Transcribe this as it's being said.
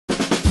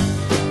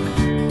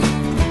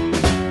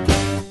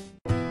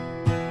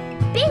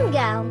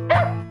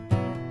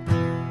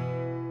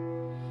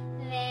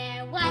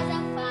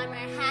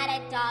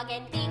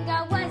and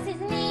Bingo was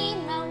his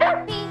name. Oh,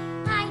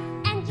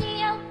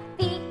 B-I-N-G-O,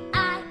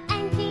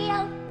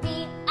 B-I-N-G-O,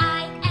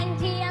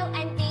 B-I-N-G-O,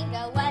 and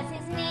Bingo was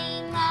his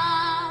name.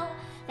 Oh,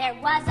 there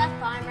was a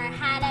farmer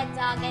had a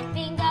dog, and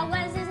Bingo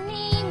was his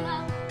name.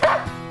 Oh,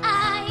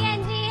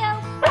 I-N-G-O,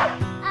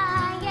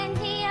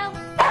 I-N-G-O,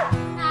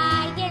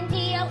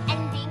 I-N-G-O,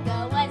 and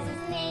Bingo was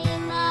his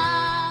name.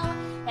 Oh,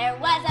 there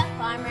was a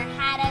farmer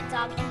had a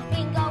dog, and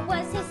Bingo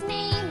was his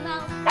name.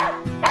 Oh,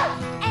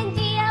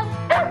 N-G-O,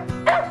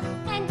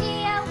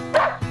 N-G-O,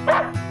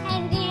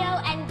 N-G-O,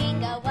 and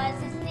Bingo was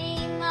his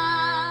name.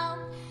 Oh,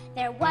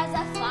 there was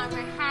a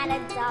farmer had a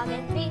dog,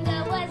 and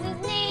Bingo was his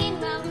name.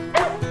 Oh,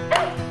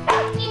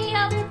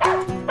 G-O,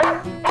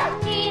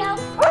 G-O,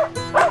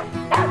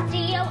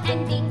 G-O,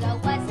 and Bingo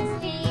was his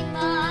name.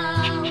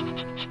 Oh,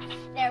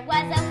 there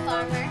was a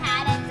farmer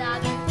had a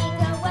dog, and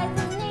Bingo was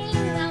his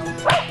name.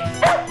 Oh,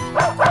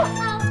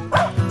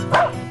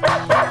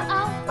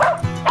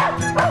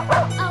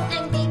 oh,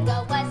 and Bingo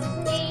was his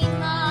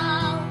name.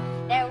 Oh,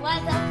 there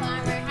was a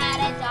farmer had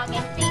a dog,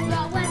 and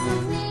Bingo was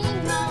his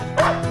name. Oh,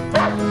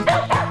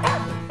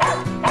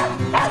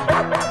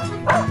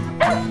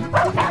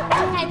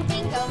 and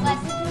Bingo was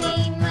his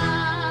name.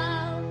 Oh.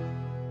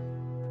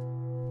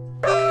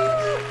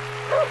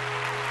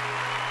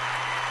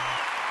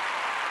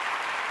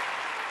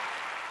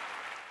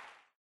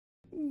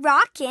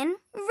 Rockin'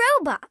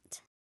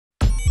 Robot.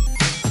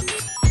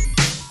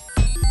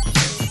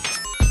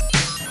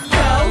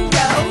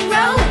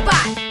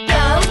 Robot,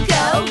 go,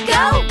 go,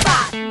 go,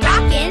 bot.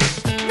 Rockin'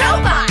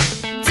 robot,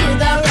 do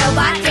the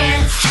robot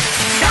dance.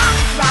 Rock,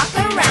 rock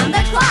around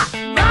the clock.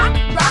 Rock,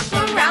 rock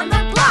around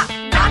the block.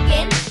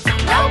 Rockin'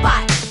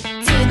 robot,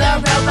 do the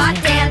robot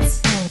dance.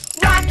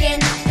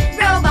 Rockin'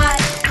 robot,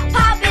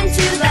 pop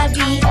into the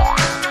beat.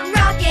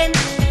 Rockin'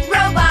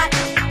 robot,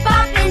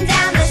 bopping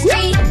down the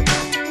street.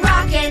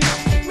 Rockin'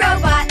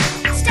 robot,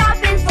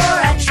 stopping for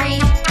a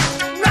treat.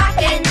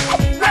 Rockin'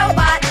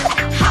 robot,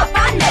 hop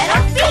on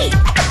metal feet.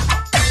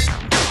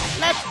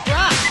 Let's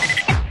rock!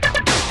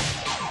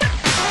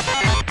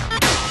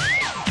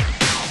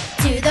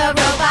 Do the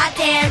robot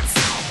dance.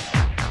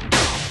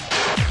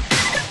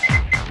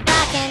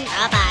 Rockin'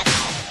 robot.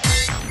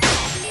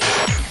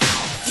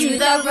 Do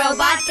the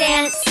robot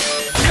dance.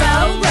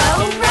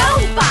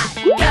 Robot.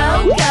 Go,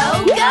 go,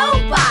 go,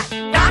 bot.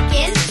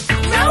 Rockin'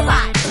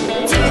 robot.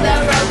 Do the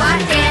robot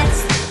dance.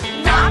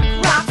 Rock,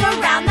 rock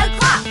around the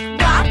clock.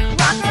 Rock,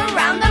 rock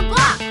around the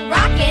block.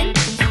 Rockin'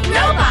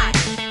 robot.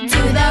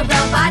 Do the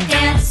robot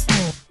dance.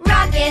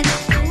 Rockin'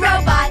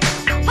 robot.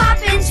 Pop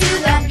into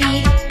the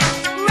beat.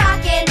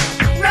 Rockin'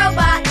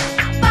 robot.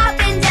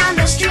 Bopping down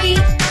the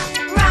street.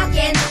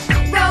 Rockin'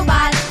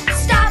 robot.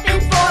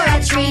 Stopping for a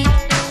treat.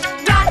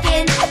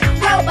 Rockin'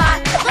 robot.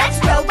 Let's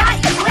robot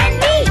you and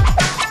me.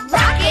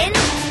 Rockin'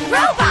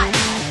 robot.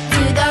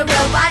 Do the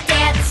robot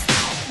dance.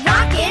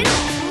 Rockin'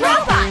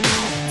 robot.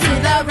 Do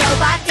the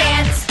robot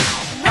dance.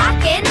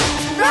 Rockin'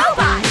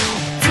 robot.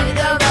 Do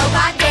the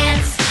robot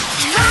dance.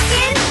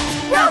 Rockin'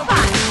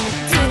 robot.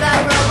 Do the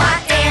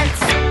robot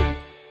dance.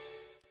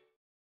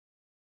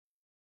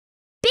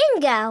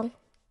 Bingo.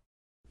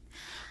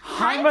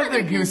 Hi,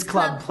 Mother Goose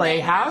Club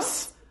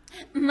Playhouse.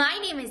 My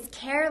name is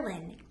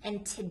Carolyn,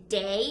 and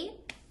today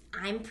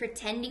I'm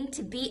pretending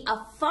to be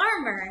a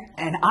farmer.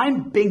 And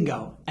I'm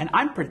Bingo, and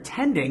I'm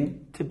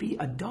pretending to be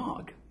a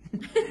dog.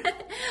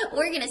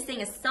 We're going to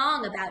sing a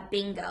song about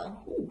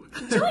Bingo.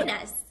 Join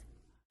us.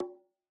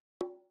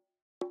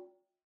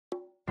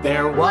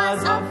 There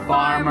was a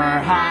farmer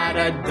had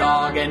a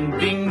dog, and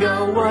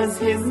Bingo was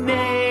his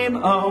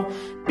name. Oh,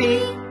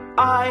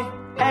 B-I-N-G-O,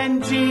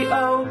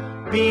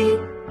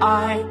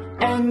 B-I-N-G-O,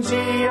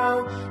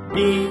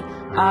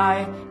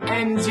 B-I-N-G-O,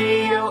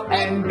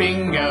 and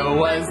Bingo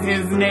was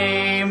his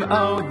name.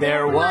 Oh,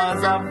 there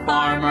was a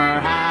farmer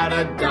had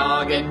a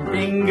dog, and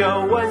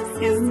Bingo was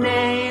his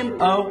name.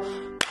 Oh,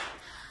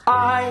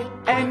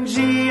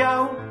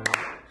 I-N-G-O,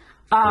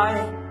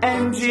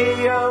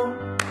 I-N-G-O,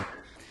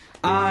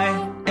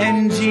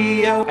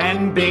 I-N-G-O,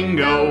 and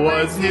Bingo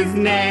was his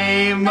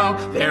name. Oh,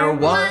 there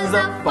was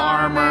a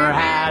farmer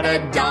had a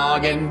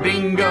dog, and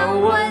Bingo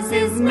was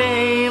his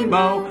name.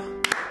 Oh,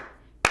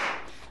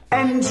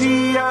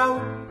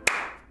 N-G-O,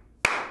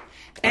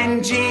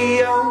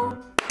 N-G-O,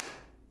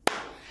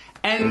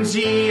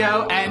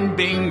 N-G-O, and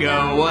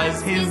Bingo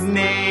was his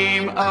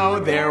name. Oh,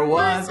 there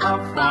was a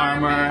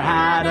farmer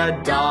had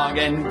a dog,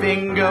 and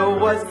Bingo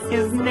was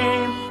his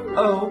name.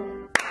 Oh,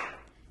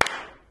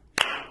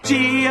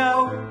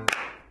 G-O,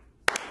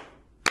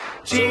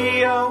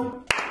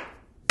 G-O,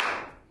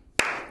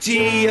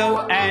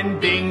 G-O, and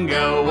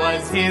Bingo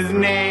was his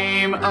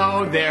name.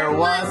 Oh, there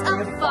was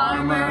a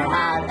farmer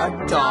had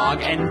a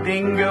dog, and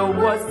Bingo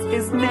was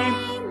his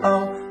name.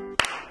 Oh,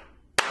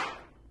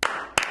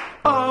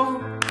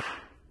 oh,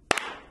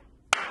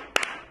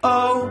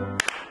 oh,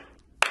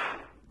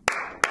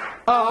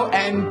 oh,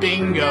 and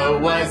Bingo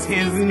was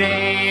his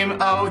name.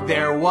 Oh,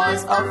 there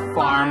was a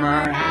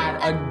farmer had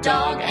a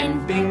dog,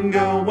 and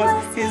Bingo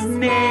was his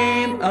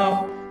name.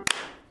 Oh,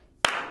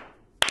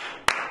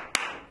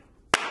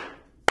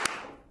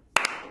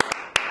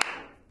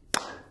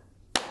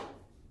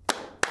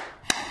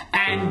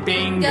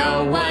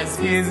 Bingo was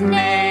his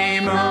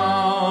name,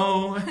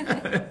 oh.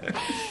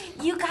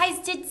 You guys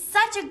did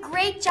such a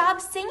great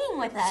job singing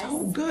with us.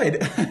 So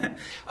good.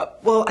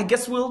 Well, I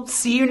guess we'll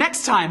see you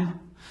next time.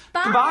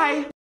 Bye.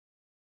 Goodbye.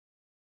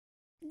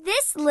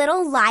 This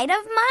little light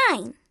of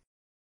mine.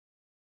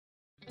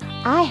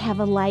 I have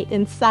a light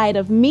inside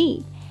of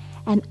me,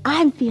 and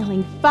I'm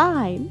feeling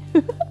fine.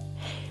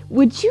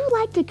 Would you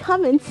like to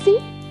come and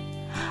see?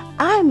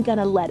 I'm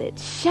gonna let it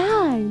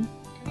shine.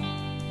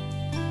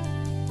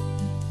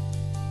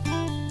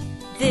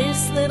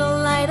 This little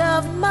light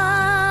of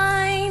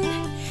mine,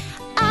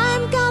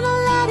 I'm gonna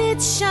let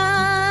it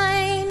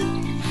shine.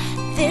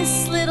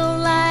 This little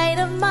light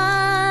of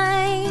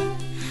mine,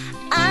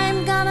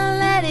 I'm gonna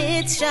let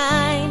it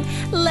shine.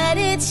 Let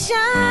it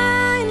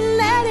shine,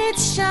 let it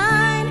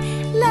shine,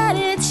 let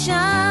it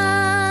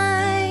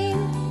shine.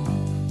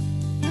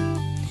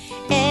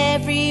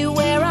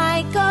 Everywhere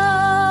I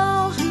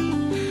go,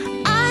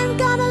 I'm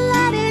gonna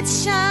let it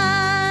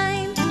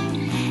shine.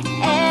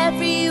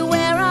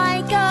 Everywhere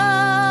I go,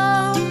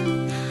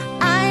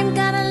 I'm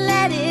gonna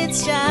let it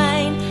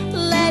shine.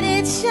 Let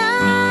it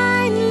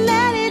shine,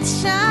 let it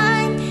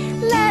shine,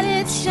 let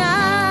it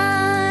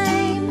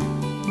shine.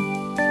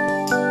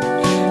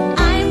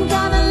 I'm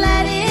gonna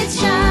let it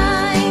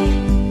shine.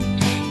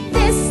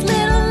 This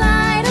little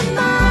light of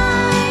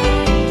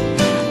mine,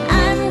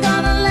 I'm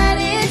gonna let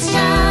it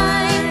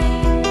shine.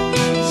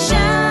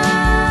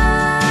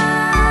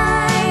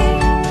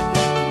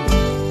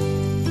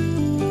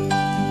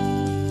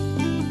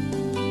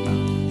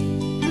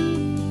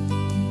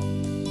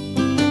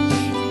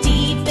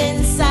 Deep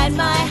inside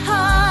my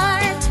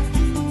heart,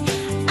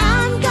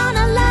 I'm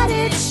gonna let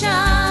it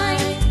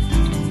shine.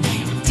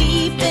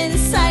 Deep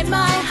inside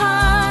my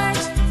heart,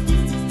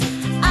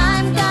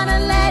 I'm gonna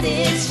let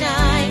it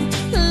shine.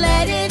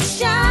 Let it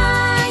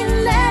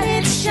shine, let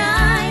it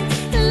shine,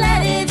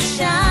 let it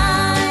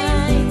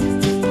shine.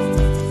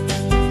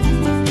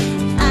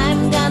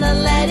 I'm gonna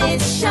let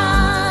it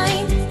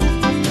shine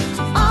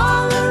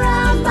all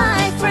around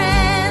my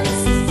friends.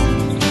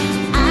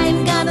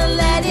 I'm gonna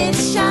let it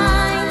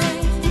shine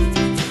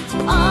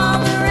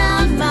all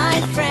around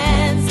my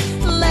friends.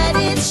 Let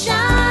it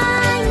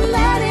shine,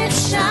 let it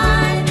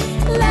shine,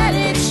 let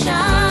it shine.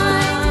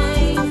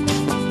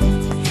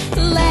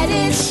 Let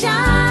it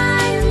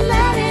shine,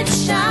 let it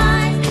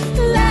shine,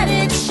 let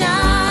it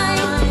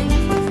shine.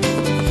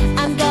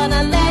 I'm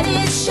gonna let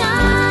it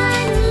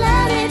shine,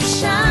 let it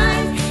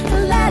shine,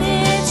 let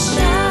it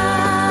shine.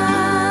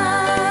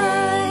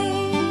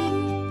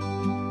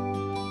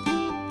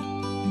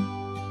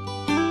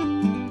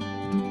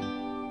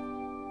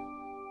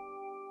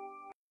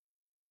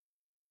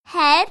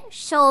 Head,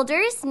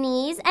 shoulders,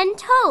 knees, and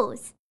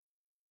toes.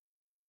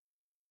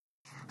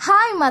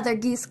 Hi, Mother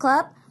Goose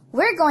Club.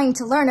 We're going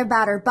to learn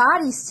about our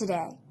bodies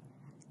today.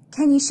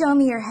 Can you show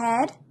me your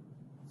head?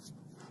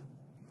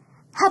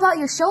 How about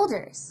your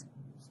shoulders?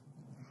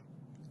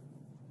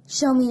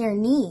 Show me your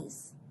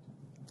knees.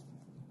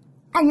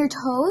 And your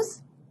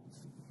toes?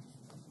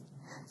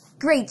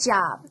 Great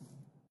job.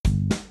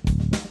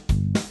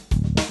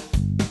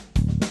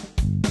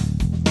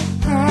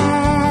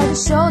 Head,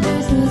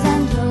 shoulders, knees,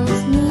 and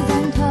toes, knees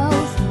and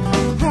toes.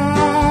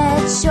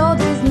 Head,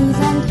 shoulders, knees,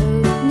 and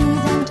toes,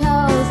 knees and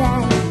toes,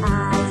 and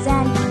eyes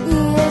and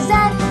ears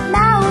and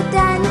mouth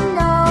and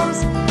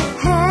nose.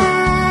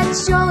 Head,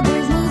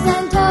 shoulders, knees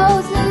and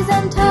toes, knees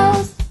and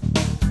toes.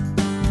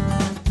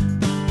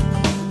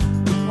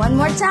 One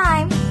more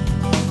time.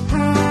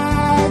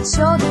 Head,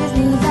 shoulders,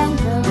 knees and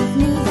toes,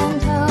 knees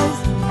and toes.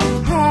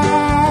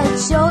 Head,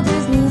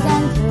 shoulders, knees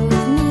and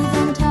toes, knees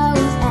and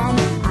toes, and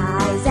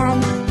eyes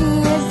and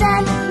ears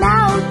and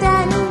mouth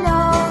and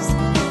nose.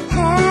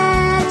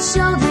 Head,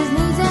 shoulders,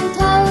 knees and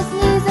toes,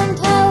 knees and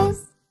toes.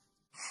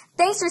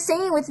 Thanks for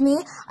singing with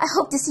me. I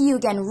hope to see you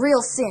again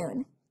real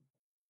soon.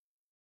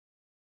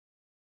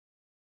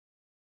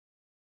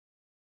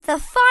 The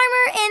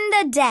Farmer in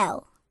the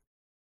Dell.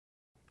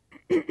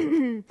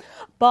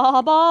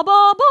 Ba ba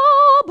ba ba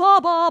ba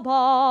ba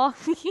ba.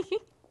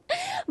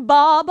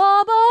 Ba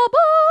ba ba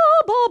ba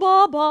ba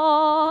ba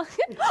ba.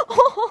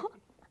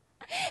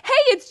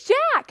 Hey, it's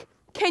Jack.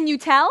 Can you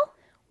tell?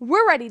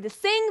 We're ready to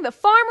sing The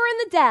Farmer in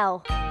the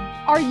Dell.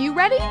 Are you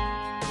ready?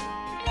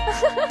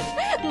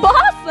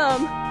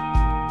 Awesome!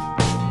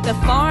 The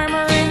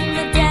farmer in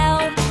the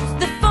dell,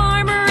 the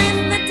farmer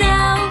in the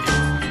dell.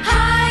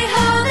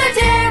 Hi-ho the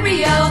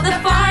dairy-o, the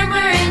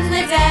farmer in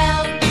the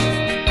dell.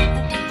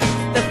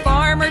 The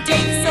farmer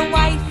takes a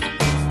wife,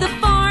 the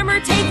farmer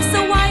takes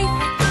a wife.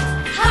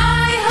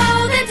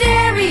 Hi-ho the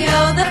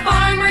dairy-o, the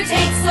farmer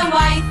takes a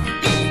wife.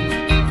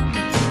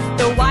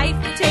 The wife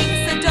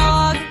takes a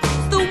dog,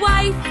 the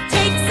wife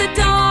takes a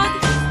dog.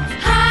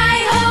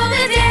 Hi-ho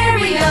the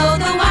dairy-o,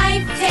 the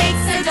wife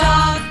takes a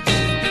dog.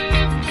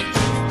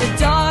 The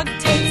dog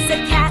takes a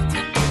cat,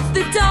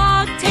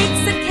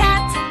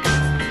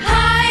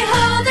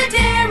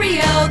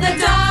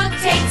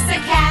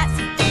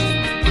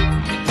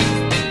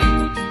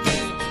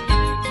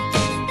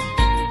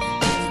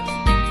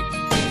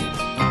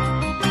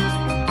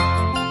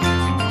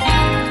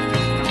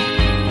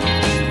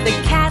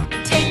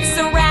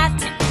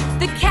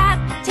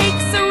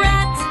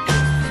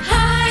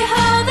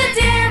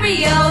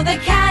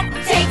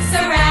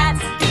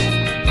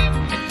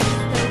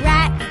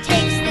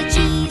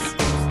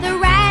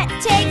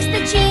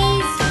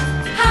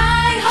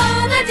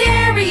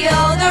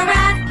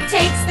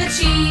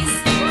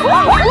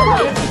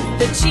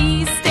 The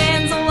cheese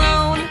stands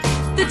alone.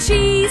 The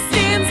cheese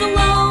stands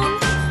alone.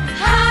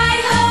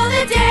 Hi-ho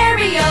the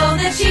dairy-o,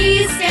 the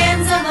cheese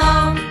stands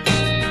alone.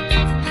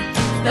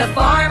 The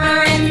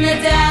farmer in the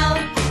dell,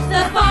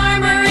 the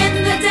farmer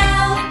in the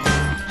dell.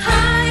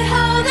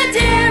 Hi-ho the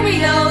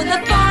dairy-o, the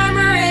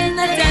farmer in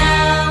the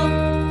dell.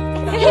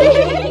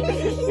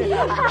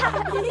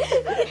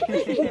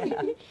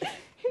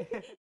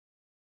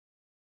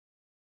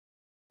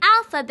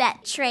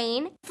 Alphabet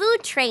train,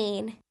 food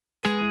train.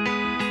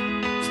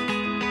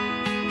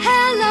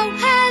 Hello,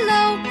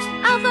 hello,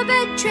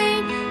 alphabet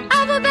train,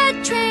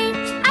 alphabet train,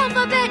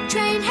 alphabet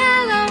train.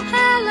 Hello,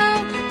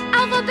 hello,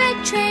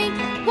 alphabet train.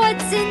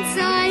 What's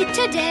inside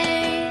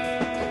today?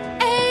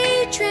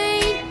 A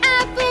train,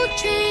 apple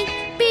train,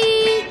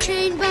 B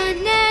train,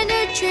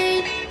 banana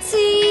train,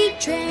 C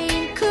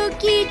train,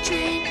 cookie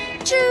train,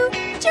 choo,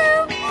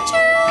 choo,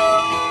 choo.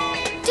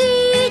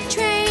 D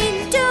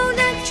train,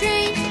 donut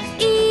train,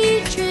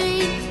 E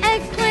train,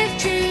 eggplant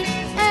train,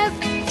 F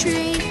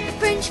train,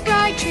 French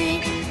fry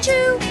train,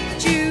 choo,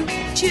 choo,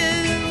 choo.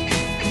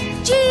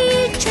 G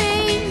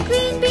train,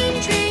 green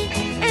bean train,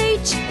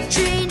 H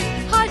train,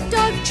 hot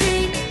dog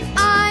train,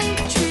 I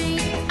train,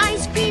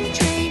 ice cream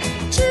train,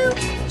 choo,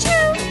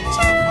 choo,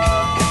 choo.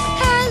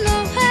 Hello,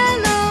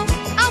 hello,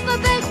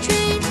 alphabet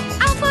train,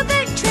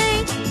 alphabet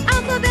train,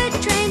 alphabet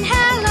train.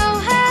 Hello,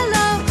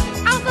 hello,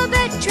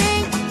 alphabet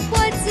train.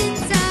 What's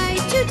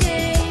inside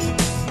today?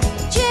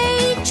 J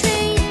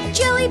train,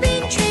 jelly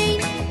bean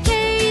train, K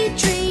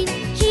train,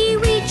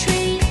 kiwi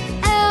train,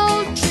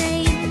 L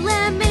train,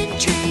 lemon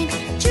train,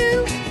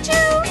 choo,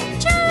 choo,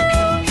 choo.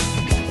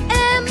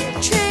 M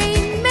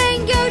train,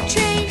 mango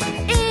train,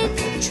 N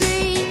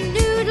train,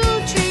 noodle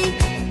train,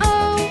 O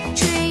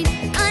train,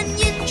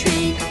 onion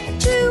train,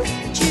 choo,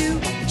 choo,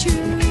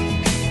 choo.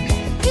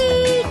 P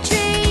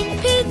train,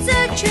 pizza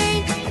train,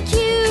 Q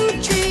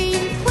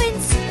train,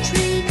 quince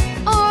train,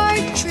 R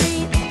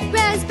train,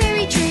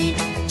 raspberry train,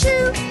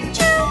 choo,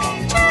 choo,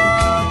 choo.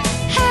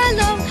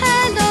 Hello,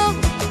 hello,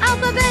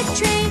 alphabet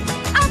train,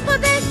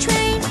 alphabet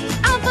train,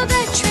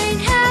 alphabet train.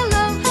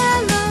 Hello,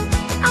 hello,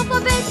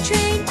 alphabet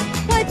train.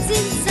 What's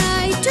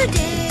inside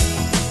today?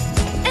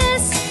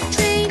 S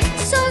train,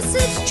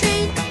 sausage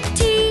train, T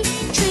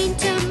train,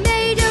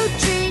 tomato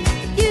train,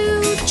 U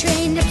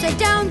train, upside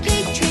down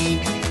cake train,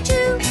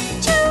 choo,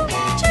 choo,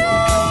 choo.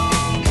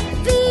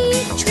 V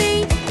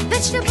train,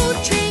 vegetable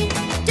train,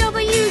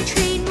 W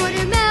train,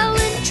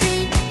 watermelon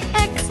train,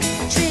 X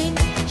train,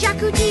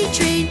 jacuzzi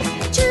train,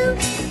 choo,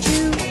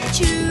 choo,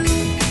 choo.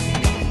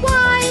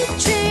 Y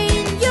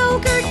train,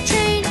 yogurt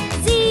train,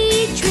 Z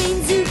train,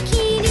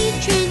 zucchini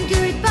train,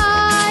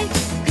 goodbye,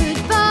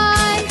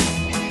 goodbye,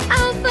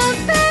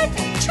 alphabet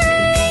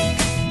train.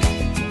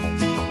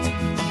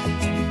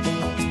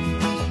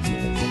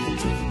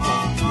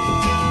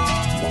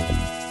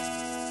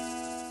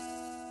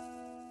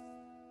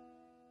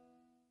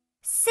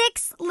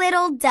 Six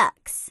little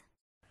ducks.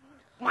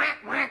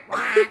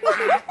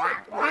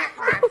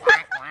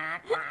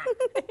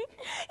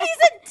 He's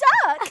a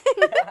duck.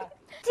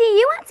 Do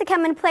you want to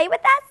come and play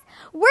with us?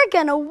 We're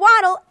gonna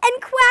waddle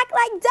and quack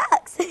like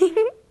ducks.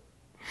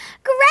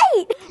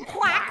 Great!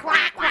 Quack,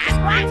 quack, quack,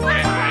 quack,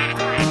 quack, quack,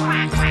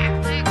 quack, quack,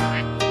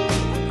 quack.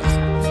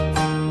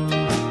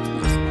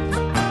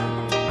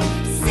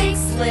 Six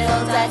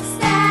little ducks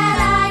that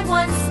I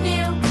once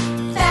knew.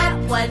 Fat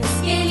one's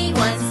skinny,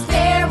 one's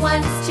fair,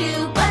 one's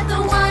two. But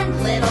the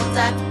one little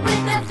duck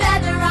with a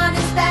feather on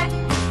his back,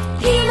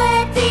 he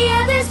led the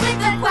others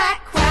with a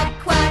quack, quack,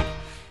 quack.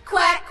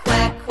 Quack,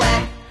 quack,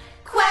 quack.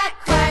 Quack,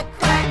 quack,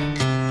 quack.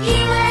 He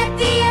led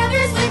the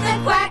others with a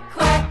quack,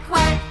 quack,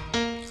 quack.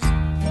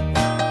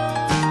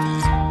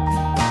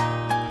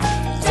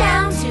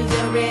 Down to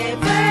the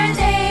river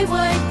they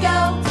would go.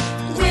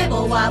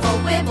 Wibble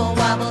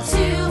wobble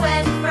to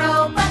and fro.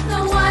 But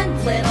the one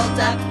little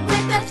duck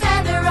with a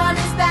feather on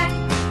his back,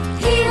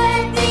 he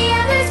led the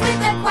others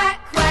with a quack,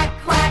 quack,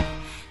 quack.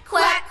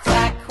 Quack,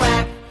 quack,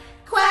 quack.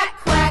 Quack,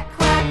 quack,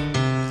 quack.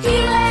 He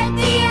led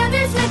the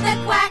others with a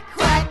quack,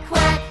 quack,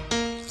 quack.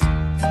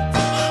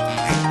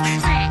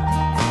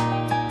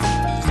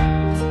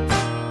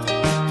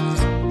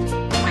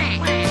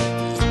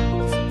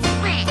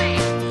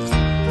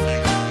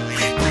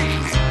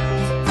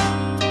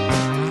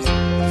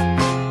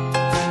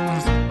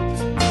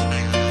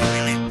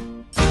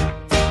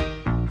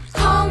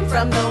 Home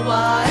from the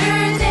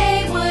water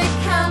they would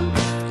come.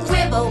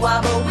 Wibble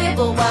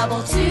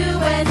wobble to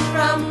and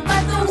from.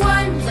 But the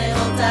one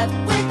little duck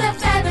with a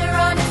feather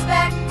on his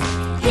back,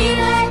 he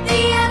led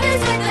the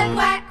others with a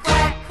quack,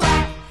 quack,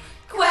 quack.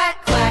 Quack,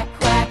 quack,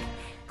 quack.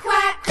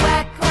 Quack,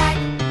 quack, quack.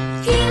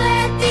 He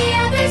led the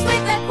others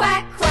with a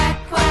quack, quack,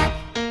 quack.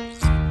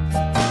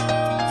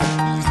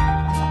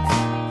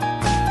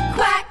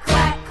 Quack,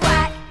 quack,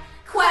 quack.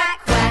 Quack,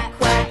 quack,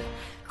 quack.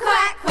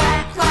 Quack,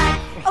 quack, quack.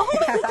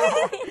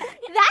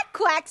 That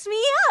quacks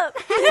me up.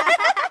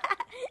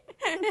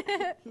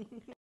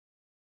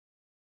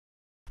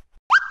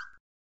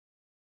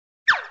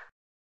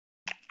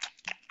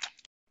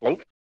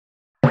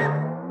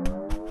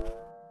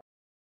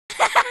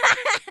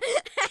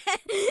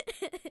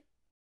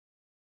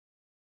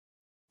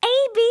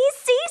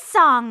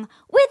 song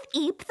with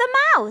Eep the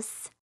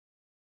Mouse.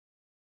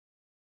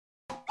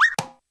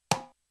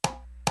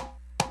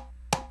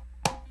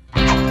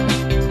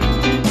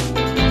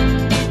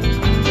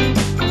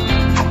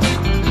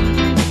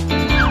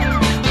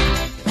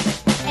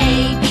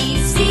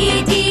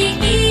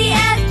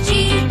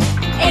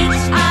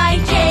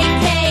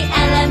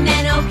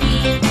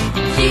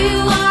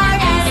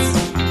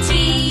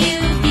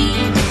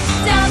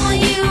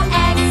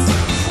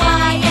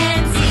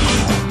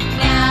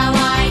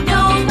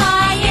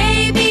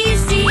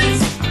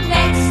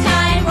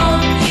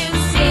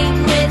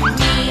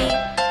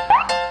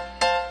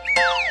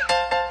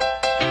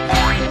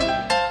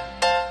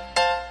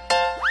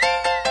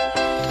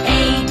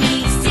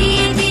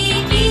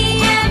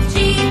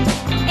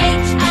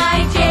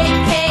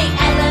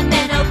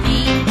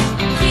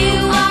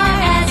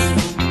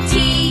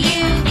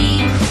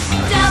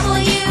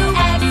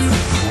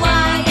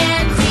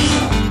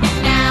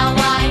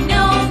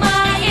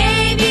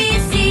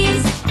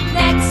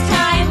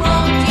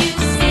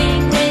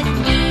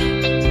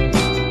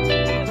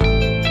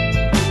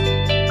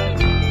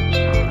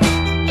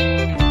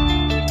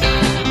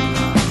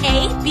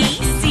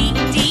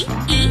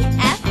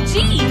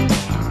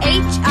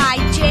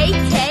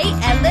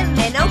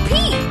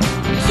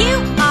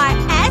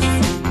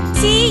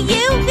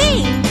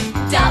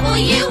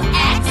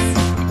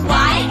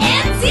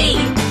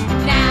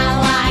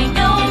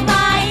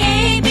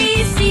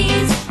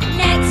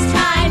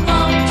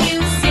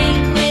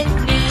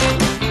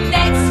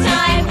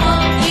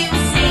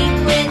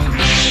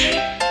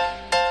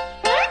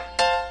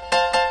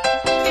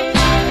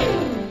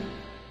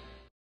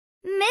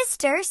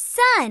 Mr.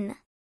 Sun.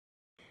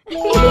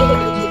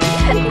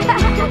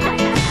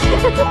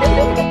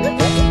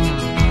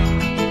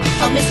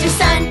 Oh, Mr.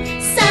 Sun,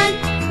 Sun,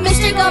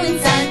 Mr. Golden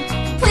Sun,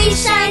 please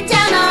shine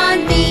down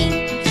on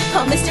me.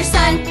 Oh, Mr.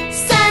 Sun,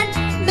 Sun,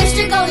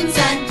 Mr. Golden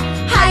Sun,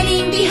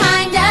 hiding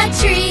behind a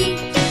tree.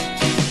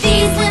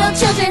 These little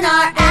children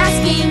are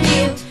asking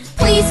you,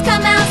 please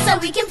come out so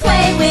we can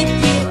play with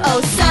you.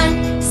 Oh,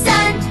 Sun,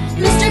 Sun,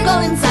 Mr.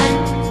 Golden Sun,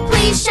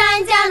 please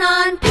shine down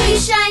on,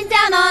 please shine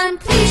down on,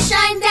 please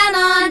shine down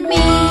on me.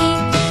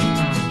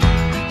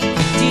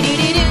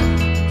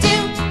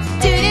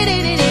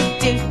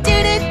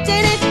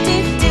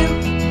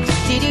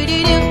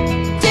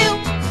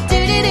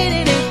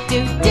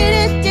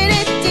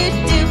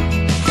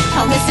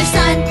 Oh, Mr.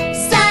 Sun,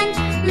 Sun,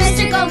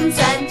 Mr. Golden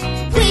Sun,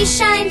 please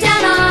shine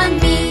down on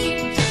me.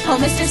 Oh,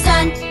 Mr.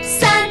 Sun,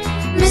 Sun,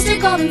 Mr.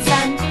 Golden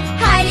Sun,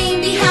 hiding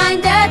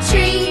behind the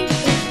tree.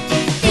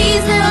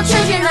 These little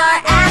children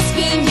are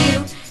asking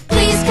you,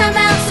 please come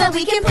out so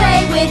we can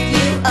play with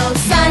you. Oh,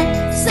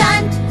 Sun,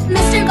 Sun,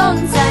 Mr.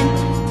 Golden Sun,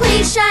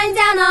 please shine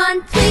down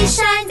on, please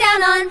shine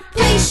down on,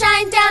 please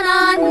shine down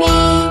on me.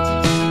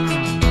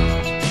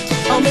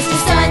 Oh, Mr.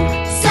 Sun,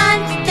 Sun,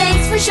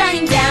 thanks for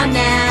shining down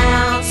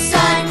now,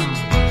 Sun.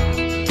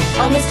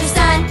 Oh, Mr.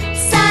 Sun,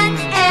 Sun,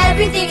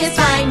 everything is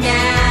fine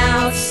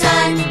now,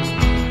 Sun.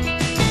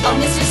 Oh,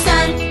 Mr.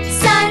 Sun,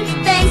 Sun,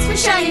 thanks for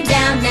shining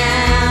down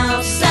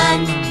now,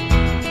 Sun.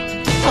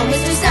 Oh,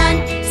 Mr.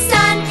 Sun,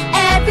 Sun,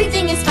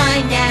 everything is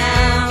fine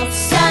now,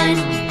 Sun.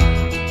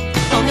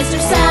 Oh, Mr.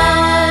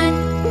 Sun.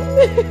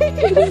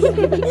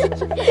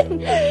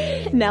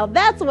 Now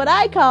that's what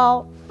I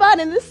call fun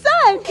in the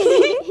sun.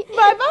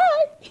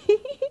 Bye-bye.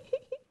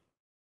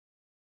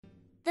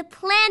 The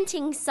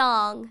planting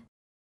song.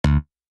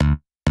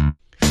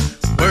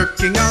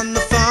 Working on the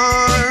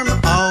farm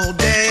all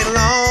day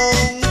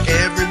long,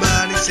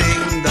 everybody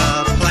sing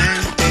the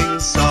planting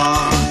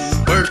song.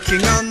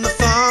 Working on the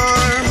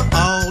farm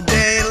all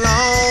day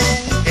long,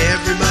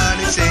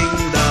 everybody sing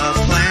the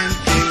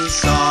planting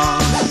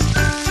song.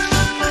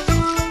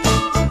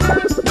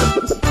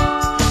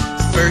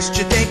 First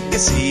you take a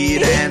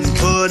seed and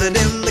put it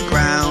in the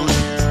ground,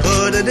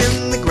 put it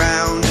in the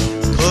ground,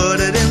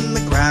 put it in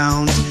the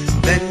ground.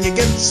 Then you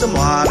get some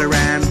water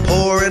and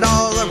pour it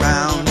all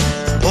around.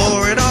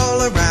 Pour it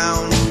all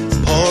around,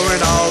 pour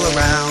it all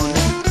around.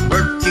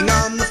 Working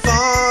on the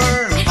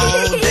farm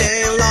all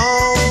day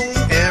long,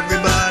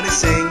 everybody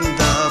sing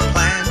the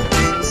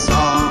planting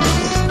song.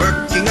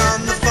 Working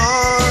on the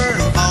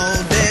farm all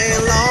day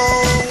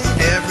long,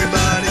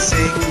 everybody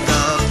sing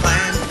the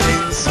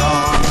planting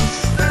song.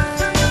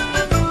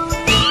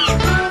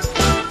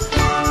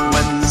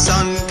 When the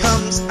sun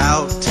comes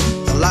out,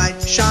 the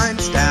light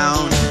shines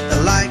down,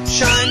 the light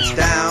shines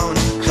down.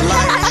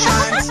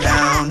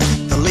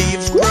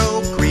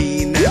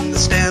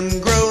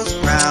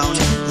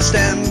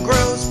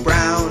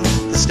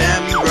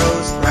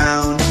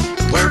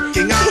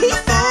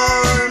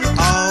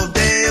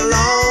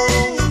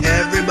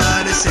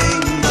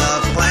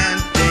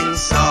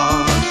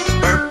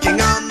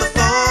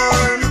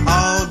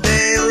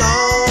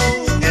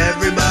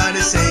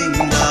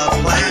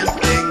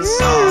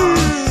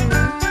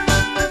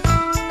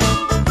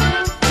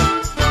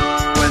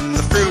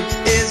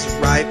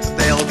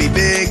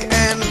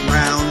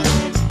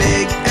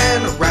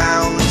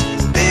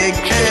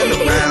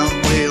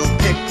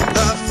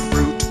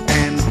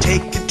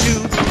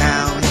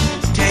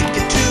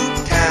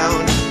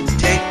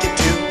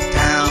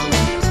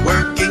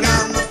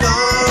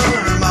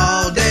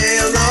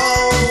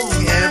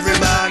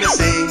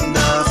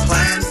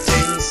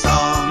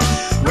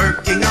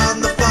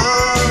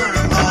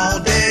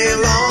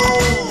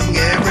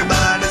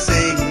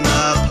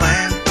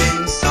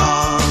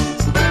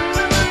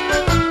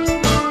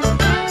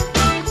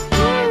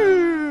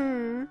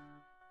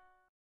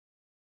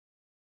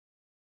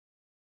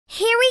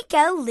 Here we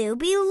go,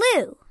 Looby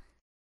Loo.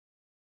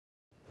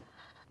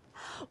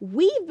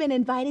 We've been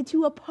invited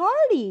to a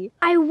party.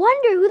 I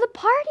wonder who the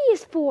party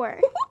is for.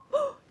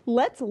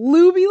 Let's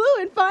Looby Loo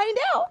and find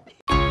out.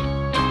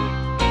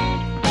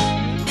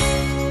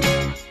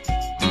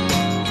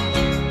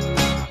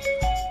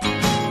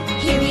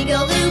 Here we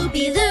go,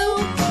 Looby Loo.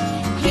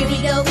 Here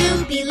we go,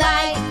 Looby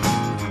Light.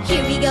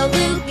 Here we go,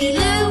 Looby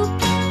Loo.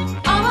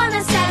 All on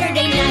a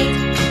Saturday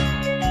night.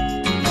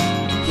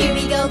 Here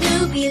we go,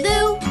 Looby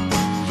Loo.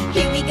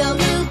 Here we go,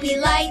 Looby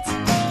Light.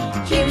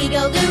 Here we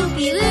go,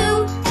 Looby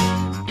Loo.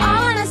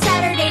 All on a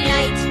Saturday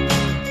night.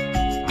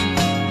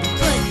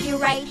 Put your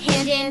right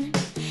hand in.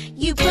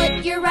 You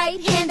put your right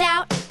hand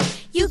out.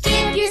 You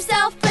give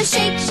yourself a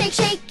shake, shake,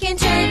 shake, and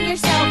turn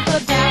yourself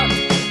about.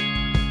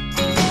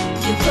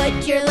 You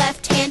put your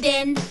left hand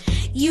in.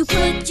 You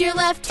put your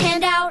left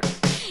hand out.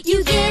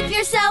 You give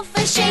yourself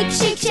a shake,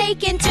 shake,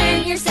 shake, and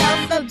turn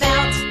yourself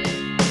about.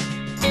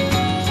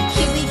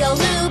 Here we go,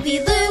 Looby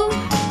Loo.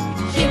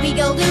 Here we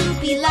go,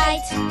 Looby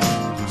Light.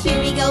 Here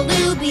we go,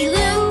 Looby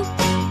Loo.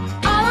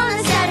 All on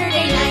a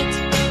Saturday night.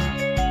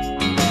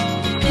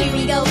 Here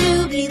we go,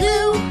 Looby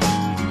Loo.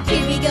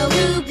 Here we go,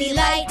 Looby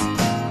Light.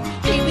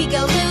 Here we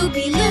go,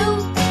 Looby Loo.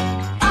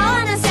 All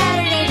on a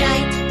Saturday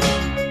night.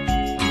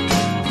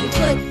 You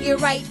put your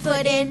right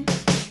foot in.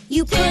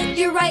 You put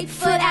your right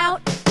foot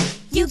out.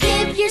 You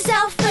give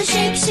yourself a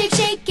shake, shake,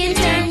 shake, and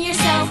turn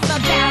yourself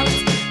about.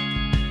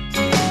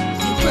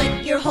 You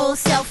put your whole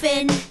self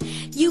in.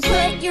 You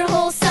put your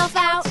whole self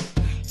out.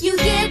 You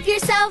give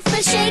yourself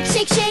a shake,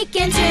 shake, shake,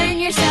 and turn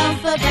yourself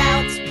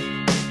about.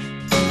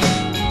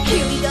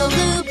 Here we go,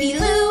 Looby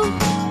Loo.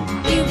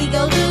 Here we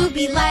go,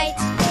 Looby Light.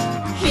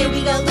 Here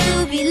we go,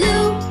 Looby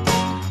Loo.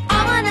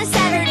 All on a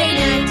Saturday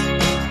night.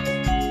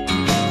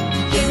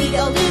 Here we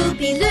go,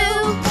 Looby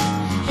Loo.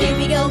 Here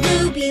we go,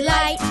 Looby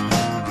Light.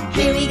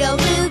 Here we go,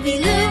 Looby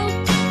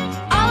Loo.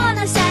 All on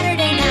a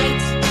Saturday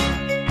night.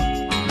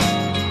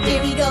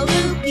 Here we go,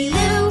 Looby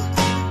Loo.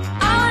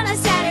 All on a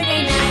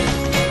Saturday night.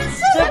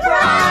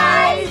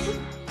 Surprise!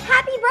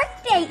 Happy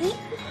birthday,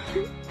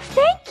 Eve.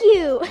 Thank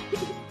you.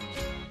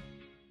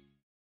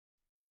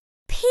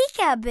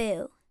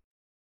 Peekaboo.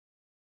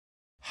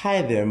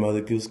 Hi there,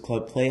 Mother Goose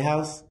Club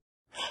Playhouse.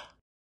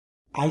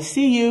 I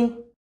see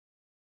you.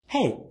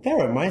 Hey, that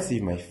reminds me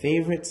of my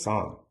favorite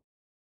song.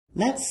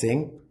 Let's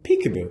sing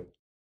Peekaboo.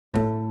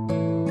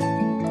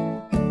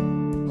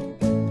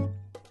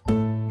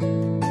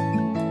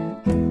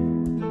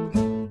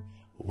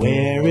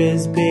 Where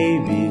is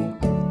baby?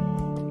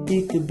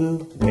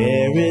 Peekaboo,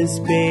 where is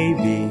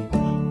baby?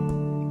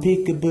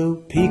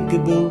 Peekaboo,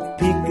 peekaboo,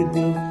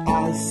 peekaboo,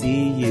 I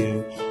see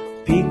you.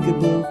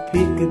 Peekaboo,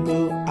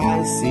 peekaboo,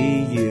 I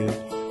see you.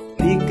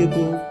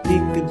 Peekaboo,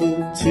 peekaboo,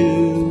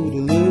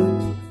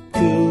 toodaloo,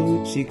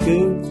 coochie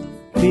coo.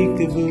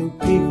 Peekaboo,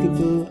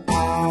 peekaboo,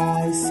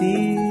 I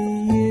see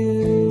you.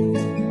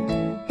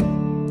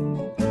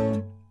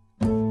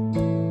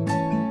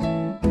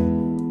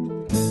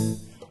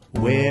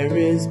 Where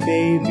is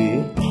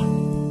baby?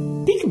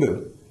 Peekaboo,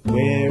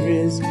 where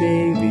is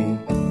baby?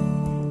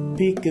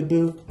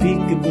 Peekaboo,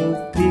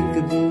 peekaboo,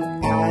 peekaboo,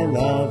 I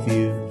love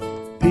you.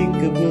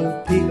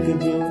 Peekaboo,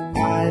 peekaboo,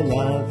 I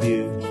love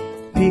you.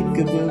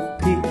 Peekaboo,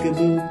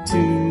 peekaboo,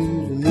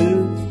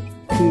 toodaloo,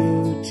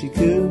 coochie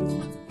coo.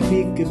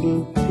 Peekaboo,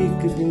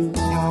 peekaboo, I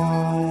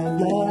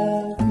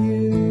love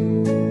you.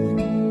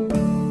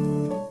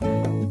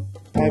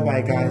 Bye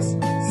bye, guys.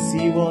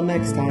 See you all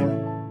next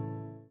time.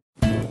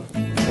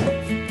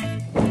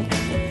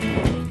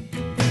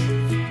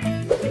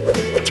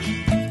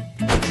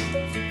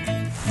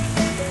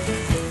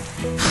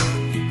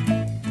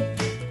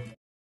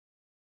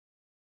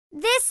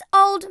 This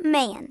old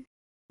man.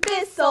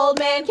 This old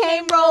man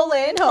came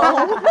rolling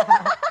home.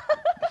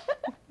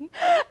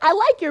 I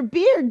like your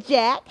beard,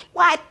 Jack.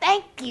 Why,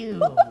 thank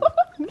you.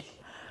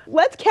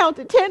 Let's count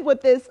to 10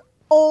 with this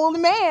old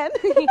man.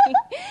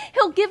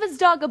 He'll give his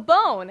dog a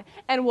bone,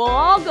 and we'll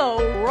all go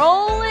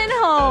rolling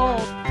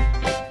home.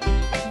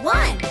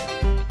 1.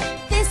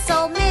 This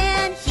old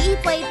man, he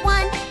played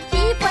 1.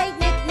 He played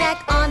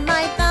knick-knack on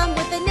my thumb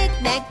with a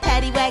knick-knack,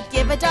 paddywhack,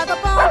 give a dog a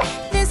bone.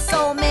 This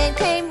old man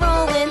came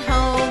rolling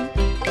home.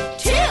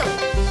 2.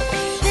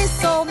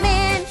 This old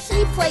man,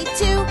 he played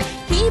 2.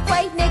 He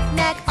played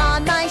knick-knack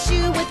on my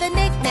shoe with a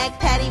knick-knack,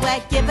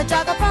 paddywhack, give a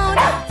dog a bone.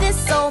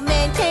 This old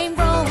man came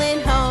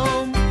rolling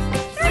home.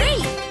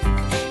 3.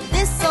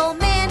 This old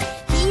man,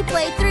 he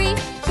played 3.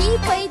 He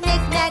played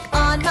knick-knack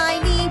on my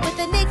knee with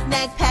a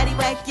knick-knack,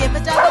 paddywhack, give a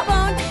dog a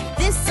bone.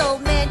 This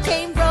old man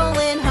came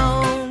rolling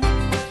home.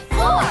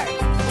 4.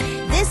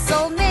 This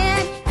old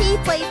man, he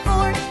played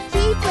 4.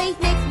 He played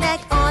knick-knack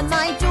on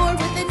my door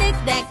with a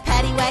knick-knack,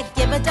 paddywhack,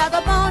 give a dog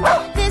a bone.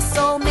 This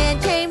old man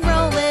came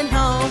rolling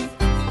home.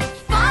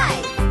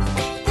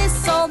 5.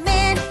 This old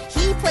man,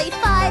 he played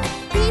 5.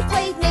 He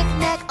played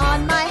knick-knack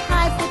on my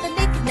hive with a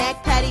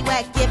knick-knack,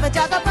 paddywhack, give a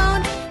dog a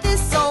bone.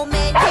 This old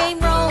man came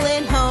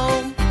rolling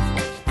home.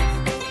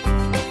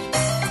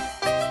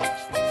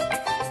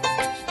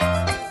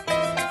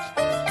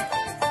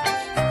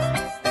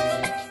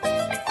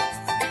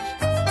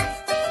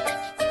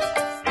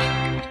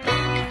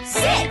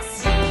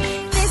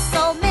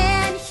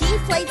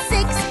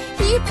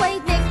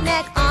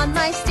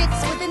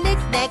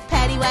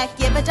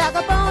 a dog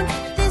a bone.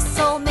 This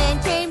old man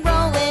came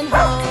rolling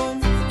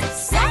home.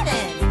 7.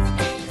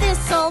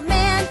 This old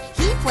man,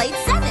 he played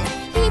 7.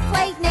 He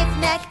played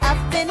knick-knack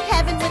up in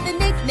heaven with a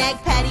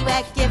knick-knack,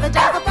 paddywhack, give a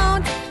dog a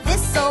bone.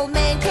 This old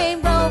man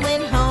came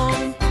rolling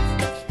home.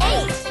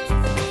 8.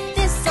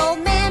 This old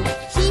man,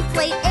 he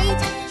played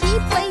 8. He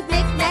played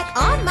knick-knack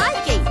on my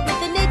gate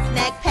with a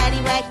knick-knack,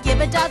 paddywhack,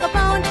 give a dog a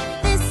bone.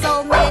 This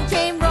old man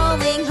came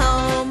rolling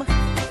home.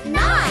 9.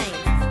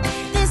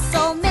 This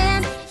old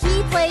man,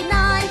 he played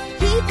 9.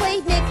 He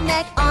played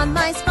knick-knack on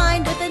my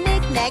spine with a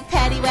knick-knack,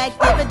 paddywhack,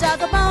 give a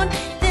dog a bone.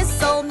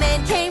 This old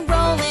man came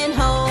rolling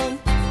home.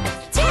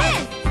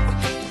 10.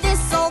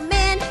 This old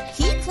man,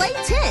 he played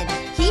 10.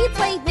 He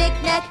played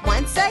knick-knack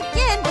once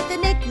again with a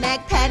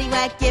knick-knack,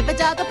 paddywhack, give a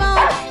dog a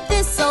bone.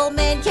 This old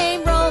man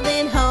came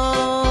rolling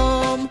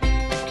home.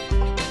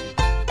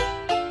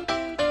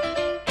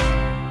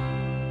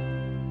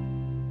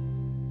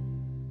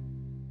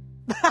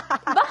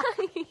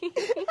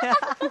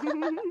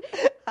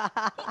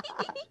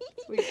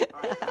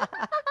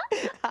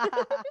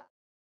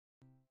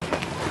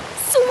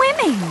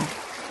 Swimming.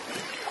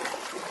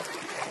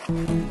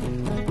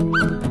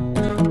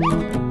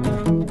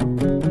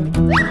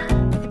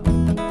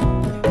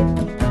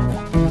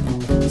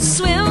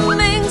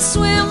 Swimming,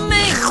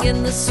 swimming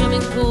in the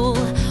swimming pool.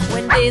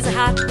 When days are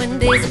hot, when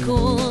days are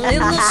cool. In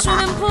the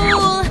swimming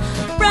pool,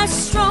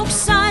 breaststroke,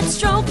 side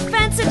stroke,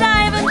 fancy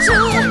diving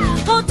too.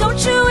 Oh, don't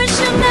you wish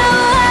you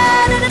never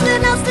had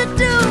anything else to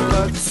do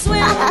but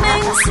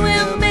swimming,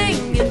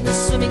 swimming in the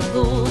swimming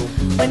pool.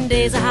 When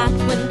days are hot,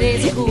 when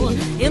days are cool.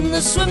 In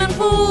the swimming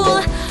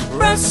pool,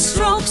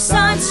 breaststroke,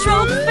 side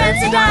stroke,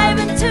 fancy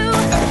diving too.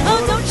 Oh,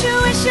 don't you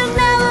wish you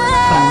never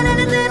had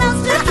anything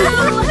else to do?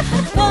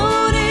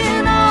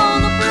 Floating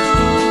on the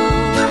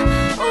blue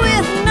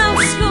with no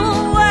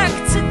schoolwork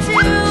to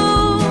do.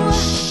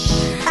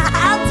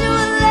 I'll do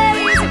a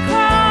lazy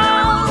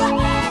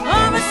crawl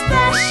or a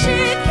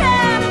splashy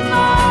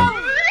cannonball.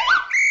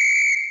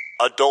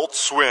 Adult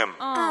Swim.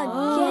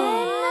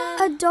 Again?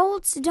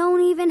 Adults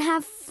don't even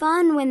have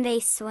fun when they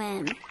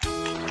swim.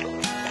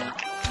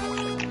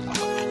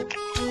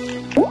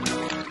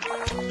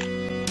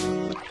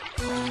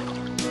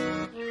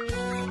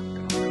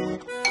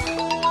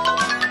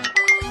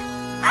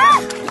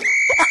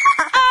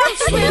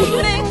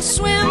 Swimming,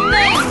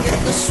 swimming in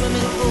the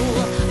swimming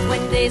pool.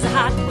 When days are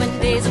hot, when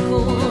days are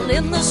cool.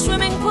 In the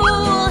swimming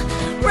pool,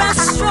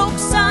 breaststroke,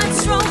 side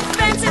stroke,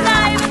 fancy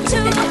diving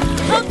too.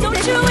 Oh,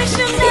 don't you wish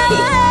you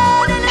never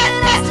had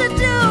anything else to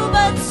do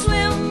but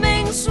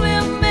swimming,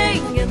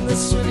 swimming in the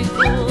swimming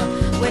pool.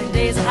 When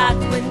days are hot,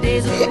 when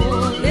days are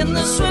cool. In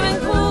the swimming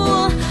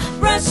pool,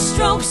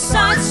 breaststroke,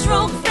 side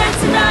stroke,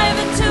 fancy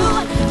diving too.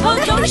 Oh,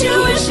 don't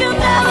you wish you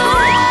never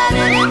had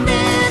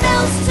anything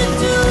else to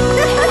do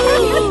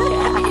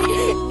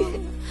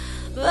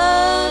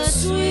but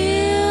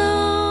swim?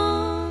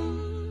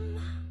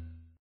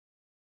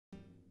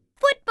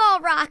 Football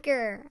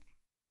rocker.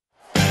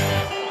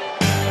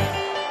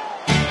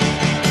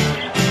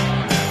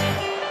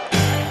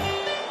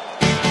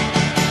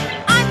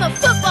 I'm a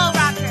football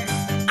rocker.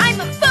 I'm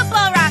a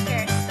football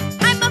rocker.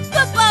 I'm a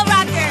football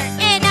rocker.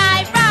 And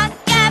I rock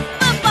at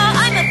football.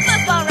 I'm a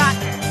football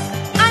rocker.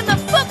 I'm a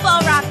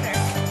football rocker.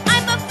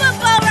 I'm a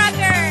football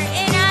rocker.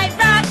 And I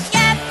rock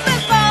at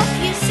football.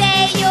 You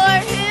say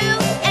you're who?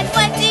 And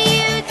what do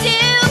you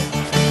do?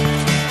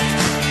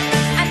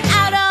 I'm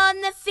out on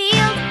the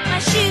field. My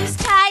shoes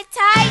tied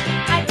tight.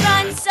 I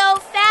run so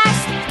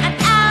fast. I'm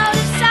out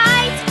of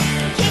sight.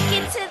 Kick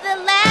it to the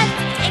left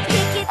and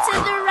kick it to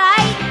the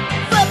right.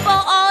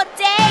 Football all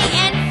day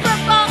and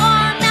football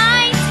all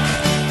night.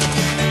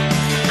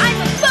 I'm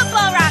a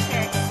football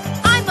rocker.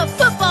 I'm a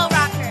football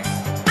rocker.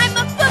 I'm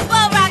a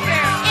football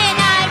rocker. And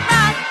I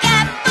rock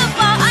at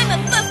football. I'm a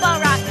football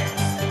rocker.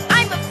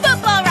 I'm a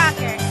football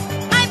rocker.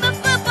 I'm a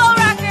football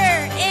rocker.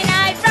 And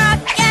I rock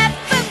at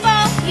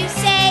football. You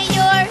say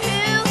you're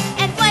who?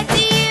 And what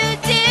do you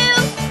do?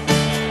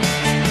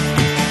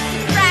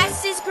 The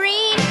grass is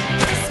green.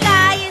 The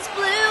sky is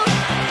blue.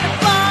 The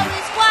ball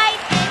is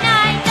white. And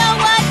I know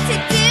what to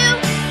do.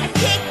 I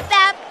kick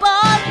that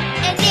ball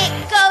and it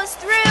goes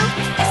through.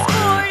 I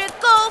scored a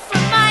goal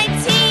for my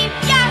team.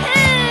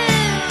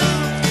 Yahoo!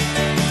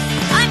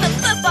 I'm a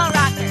football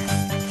rocker.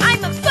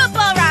 I'm a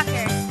football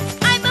rocker.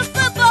 I'm a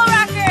football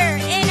rocker.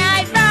 And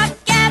I rock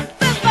at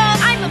football.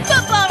 I'm a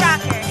football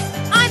rocker.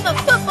 I'm a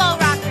football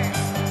rocker.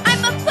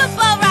 I'm a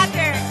football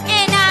rocker.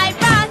 And I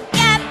rock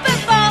at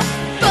football.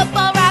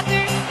 Football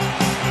rocker.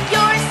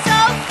 You're so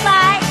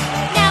fly.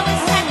 Now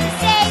it's time to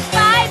say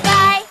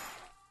bye-bye.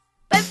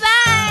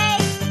 Bye-bye.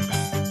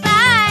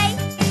 Bye.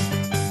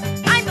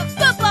 I'm a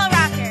football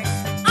rocker.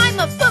 I'm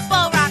a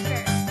football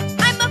rocker.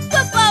 I'm a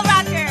football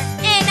rocker.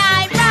 And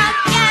I rock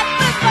at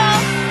football.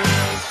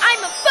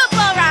 I'm a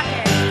football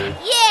rocker.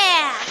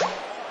 Yeah.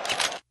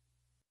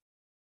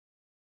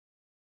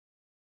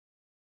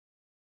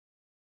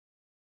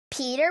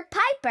 Peter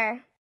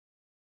Piper.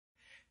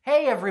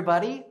 Hey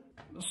everybody!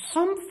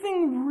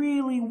 Something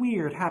really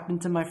weird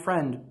happened to my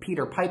friend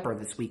Peter Piper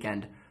this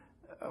weekend.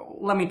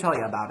 Let me tell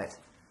you about it.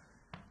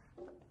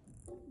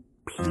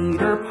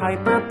 Peter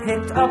Piper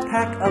picked a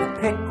peck of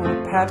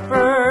pickled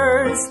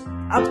peppers.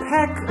 A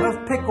peck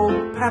of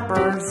pickled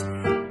peppers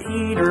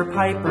Peter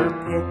Piper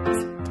picked.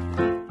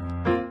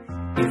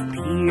 If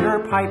Peter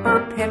Piper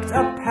picked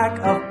a peck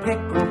of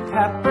pickled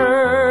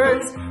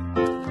peppers,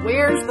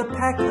 where's the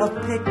peck of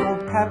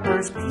pickled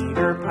peppers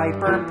Peter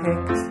Piper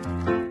picked?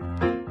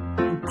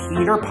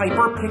 Peter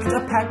Piper picked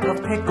a peck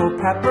of pickled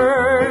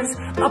peppers.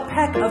 A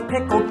peck of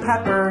pickled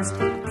peppers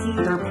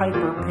Peter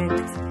Piper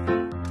picked.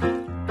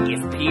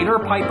 If Peter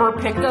Piper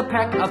picked a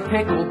peck of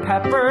pickled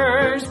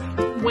peppers,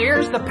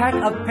 where's the peck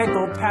of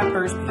pickled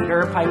peppers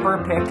Peter Piper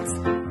picked?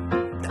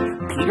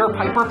 Peter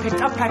Piper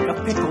picked a peck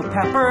of pickled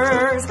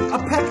peppers. A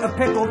peck of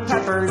pickled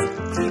peppers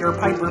Peter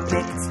Piper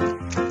picked.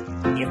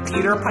 If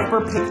Peter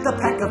Piper picked a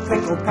peck of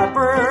pickled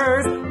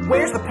peppers,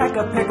 where's the peck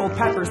of pickled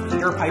peppers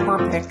Peter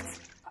Piper picked?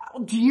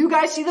 Do you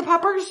guys see the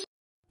peppers?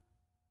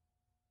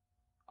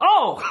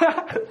 Oh,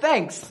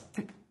 thanks.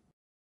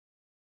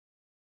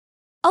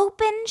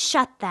 Open,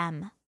 shut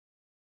them.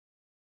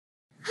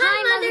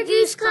 Hi, Mother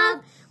Goose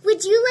Club.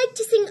 Would you like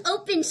to sing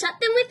Open Shut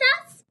Them with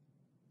us?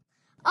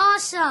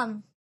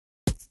 Awesome.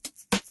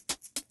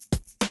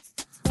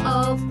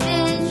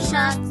 Open,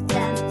 shut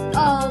them.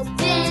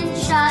 Open,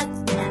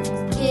 shut them.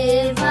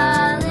 Give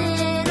a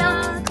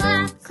little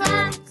clap,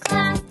 clap,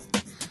 clap.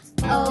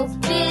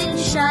 Open,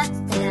 shut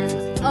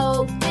them.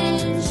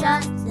 Open,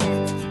 shut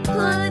them.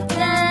 Put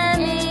them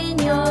in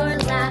your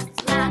lap,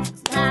 lap,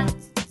 lap.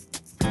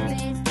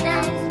 Creep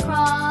and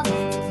crawl,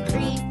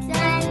 creep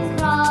and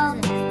crawl,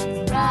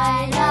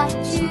 right up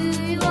to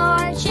your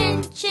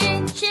chin,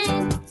 chin,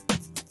 chin.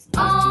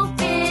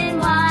 Open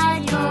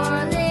wide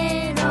your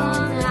little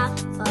mouth,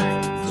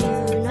 but do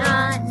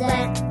not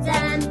let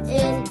them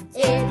in,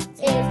 in,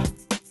 in.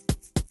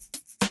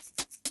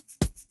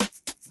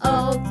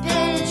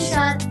 Open,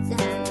 shut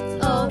them.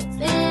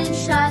 Open,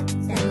 shut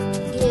them.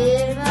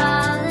 Give a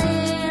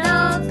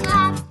little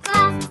clap,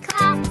 clap,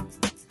 clap.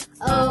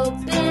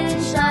 Open,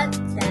 shut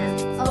them.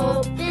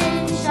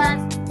 Open, shut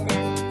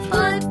them.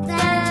 Put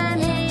them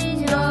in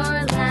your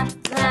lap,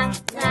 lap,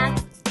 lap.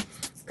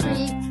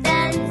 Creep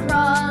and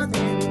crawl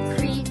them,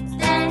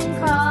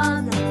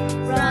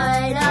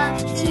 right up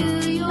to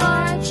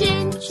your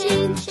chin,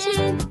 chin,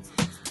 chin.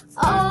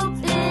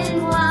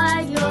 Open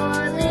wide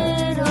your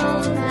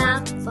little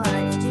mouth,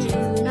 but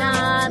do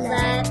not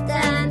let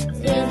them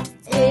in.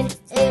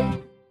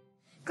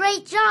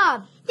 Great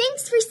job.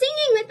 Thanks for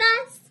singing with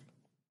us.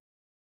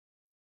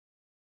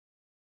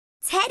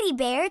 Teddy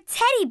bear,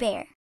 teddy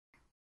bear.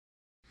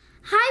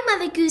 Hi,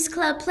 Mother Goose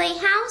Club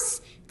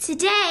Playhouse.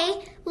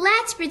 Today,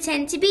 let's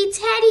pretend to be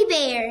teddy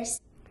bears.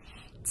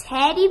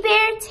 Teddy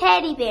bear,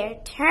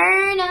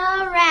 turn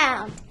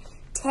around.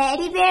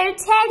 Teddy bear,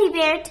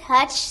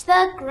 touch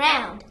the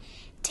ground.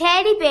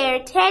 Teddy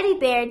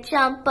bear,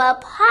 jump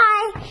up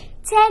high.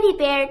 Teddy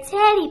bear,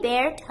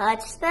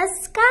 touch the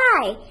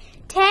sky.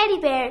 Teddy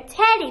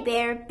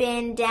bear,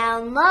 bend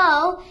down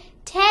low.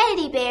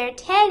 Teddy bear,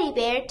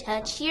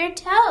 touch your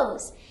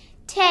toes.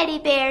 Teddy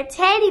bear,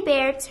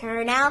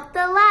 turn out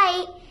the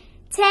light.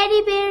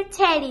 Teddy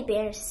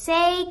bear,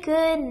 say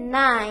good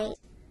night.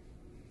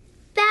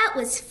 That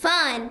was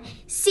fun.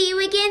 See you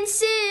again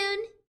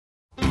soon.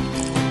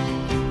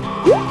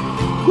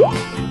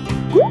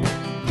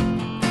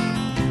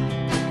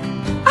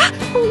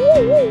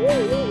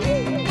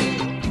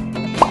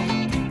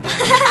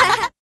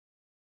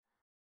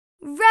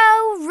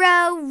 Row,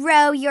 row,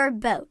 row your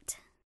boat.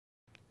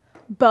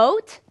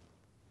 Boat?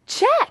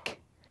 Check.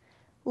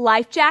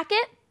 Life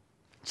jacket?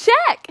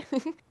 Check.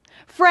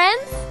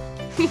 Friends?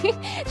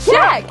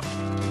 Check.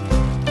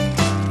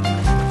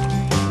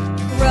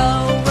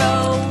 Row,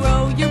 row,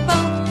 row your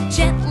boat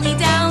gently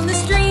down the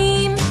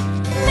stream.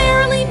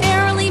 Merrily,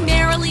 merrily,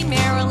 merrily,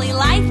 merrily,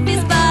 life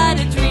is but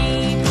a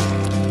dream.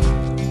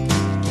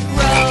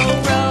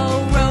 Row,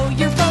 row, row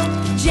your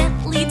boat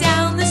gently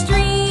down the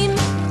stream.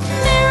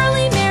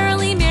 Merrily,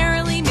 merrily,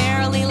 merrily,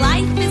 merrily,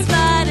 life is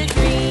but a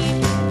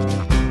dream.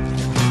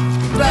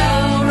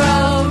 Row,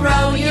 row,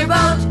 row your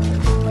boat.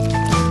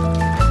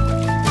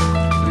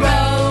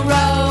 Row,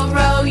 row,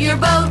 row your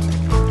boat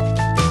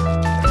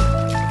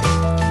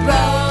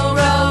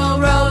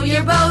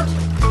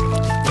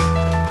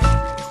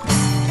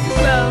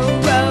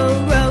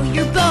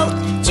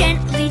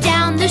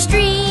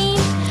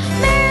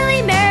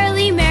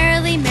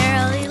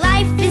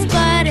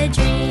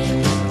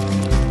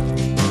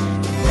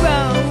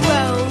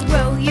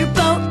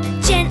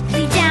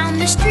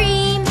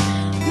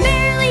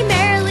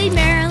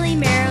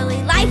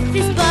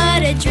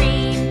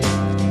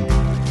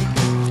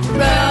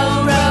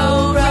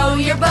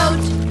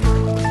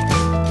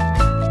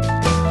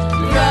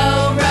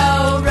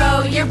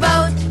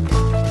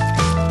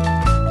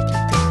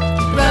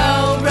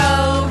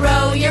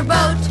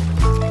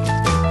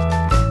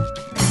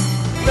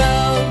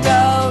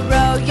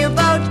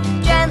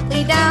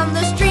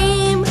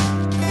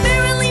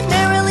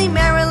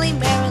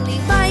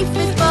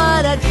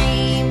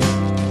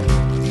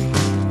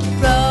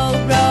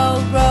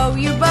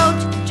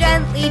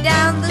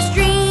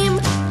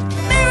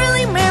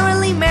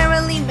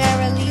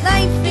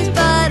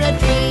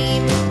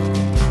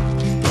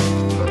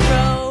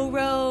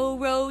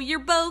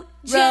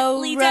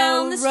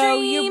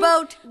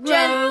boat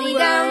gently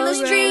down the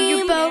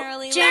stream.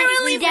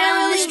 Gently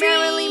down the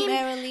stream.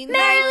 Merrily,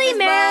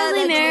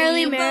 merrily,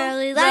 merrily,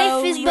 merrily,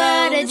 life is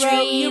but a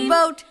dream.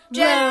 Boat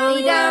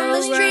gently down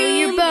the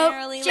stream.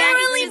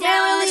 Gently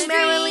down the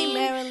stream.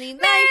 Merrily,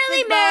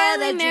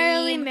 merrily,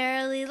 merrily,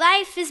 merrily,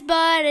 life is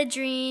but a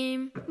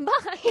dream.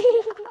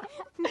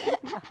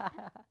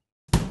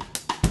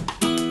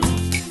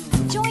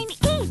 Join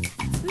Eve,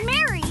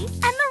 Mary,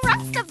 and the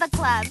rest of the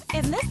club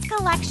in this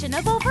collection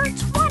of over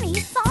 20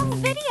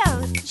 song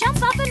videos.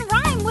 Jump up and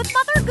rhyme with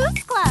Mother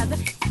Goose Club.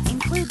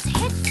 Includes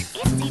hits,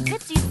 Itsy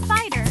Bitsy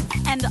Spider,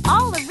 and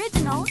all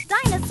original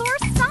dinosaur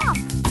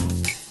songs.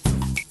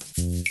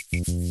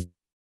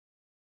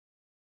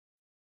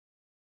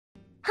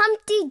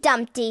 Humpty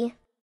Dumpty.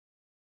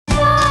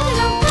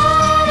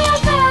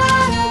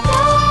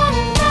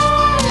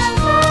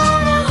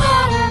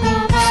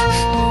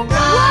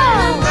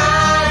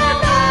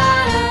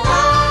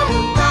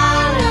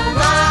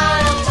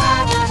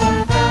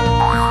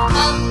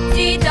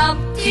 Humpty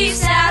Dumpty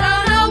sat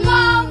on a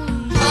wall.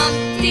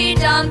 Humpty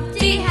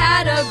Dumpty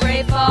had a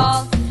great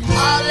fall.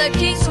 All the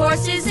king's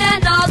horses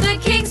and all the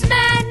king's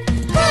men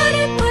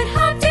couldn't put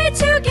Humpty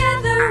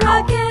together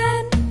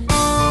again.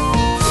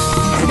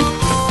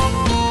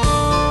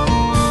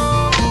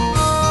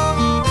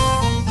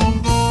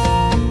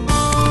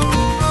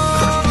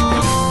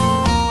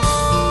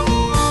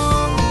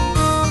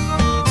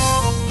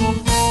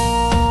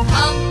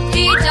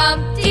 Humpty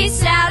Dumpty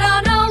sat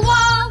on a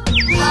wall.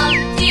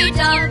 Humpty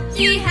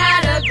Dumpty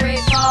had a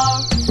great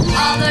fall.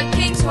 All the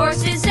king's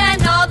horses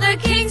and all the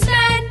king's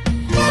men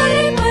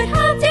couldn't put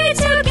Humpty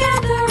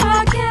together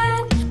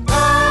again.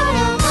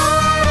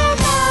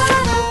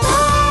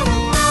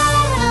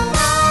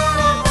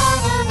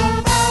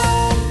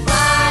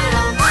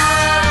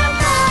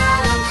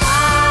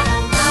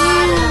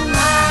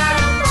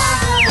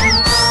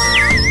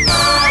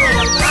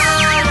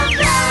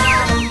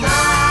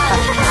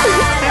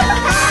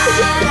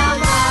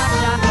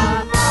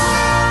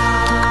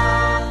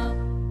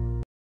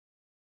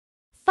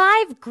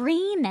 Five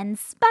green and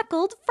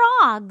speckled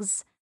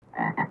frogs.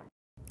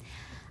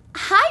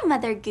 Hi,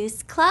 Mother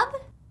Goose Club.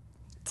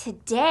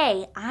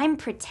 Today, I'm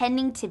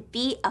pretending to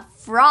be a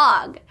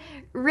frog.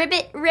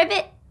 Ribbit,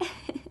 ribbit.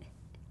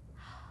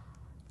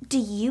 Do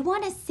you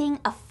want to sing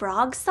a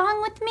frog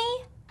song with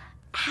me?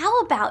 How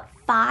about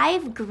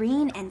 5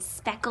 green and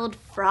speckled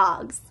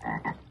frogs?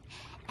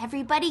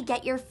 Everybody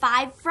get your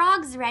 5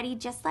 frogs ready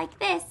just like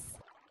this.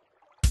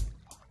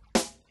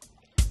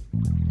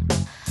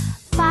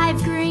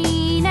 5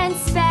 green and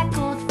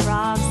speckled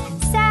frogs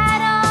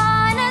sat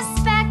on a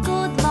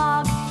speckled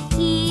log,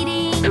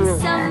 eating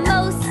some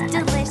most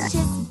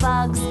delicious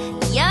bugs.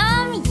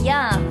 Yum,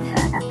 yum.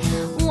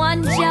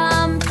 One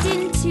jumped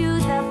into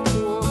the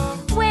pool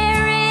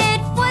where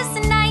it was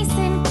nice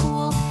and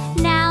cool.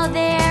 Now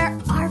there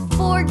are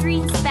 4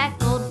 green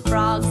speckled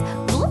frogs.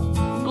 Bloop,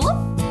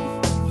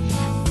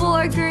 bloop.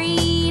 4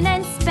 green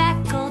and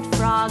speckled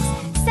frogs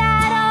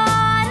sat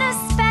on a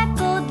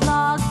speckled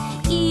log,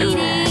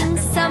 eating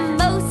some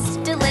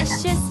most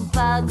delicious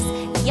bugs.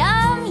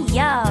 Yum,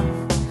 yum.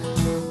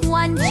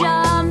 One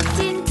jumped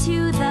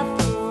into the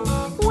pool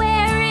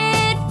where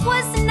it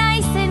was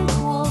nice and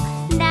cool.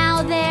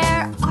 Now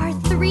there are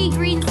 3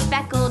 green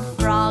speckled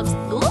frogs.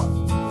 Oop,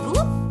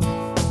 oop.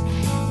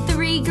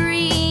 3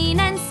 green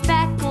and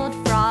speckled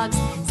frogs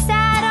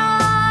sat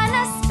on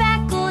a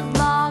speckled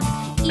log,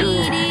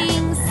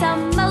 eating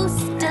some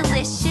most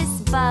delicious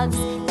bugs.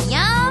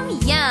 Yum,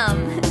 yum.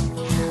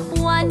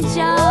 One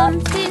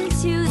jumped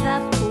into the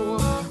pool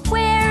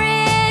where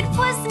it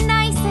was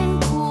nice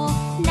and cool.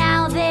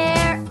 Now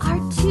there are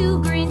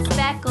 2 green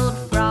speckled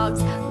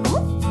frogs.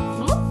 Whoop,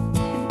 whoop.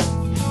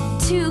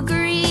 2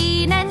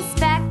 green and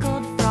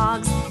speckled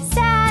frogs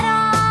sat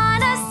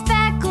on a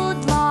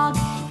speckled log,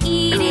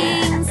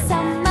 eating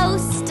some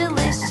most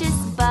delicious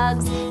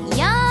bugs.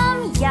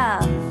 Yum,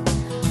 yum.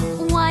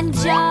 One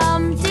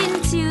jumped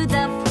into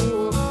the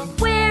pool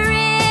where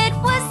it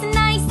was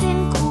nice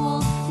and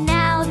cool.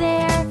 Now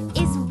there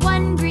is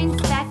 1 green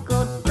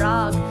speckled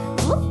frog.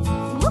 Whoop,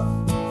 whoop.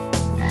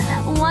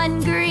 1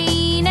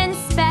 green and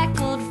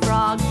speckled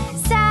frog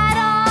sat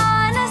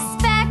on a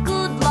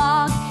speckled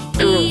log,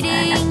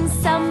 eating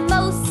some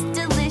most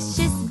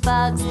delicious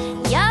bugs.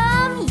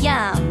 Yum,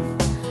 yum.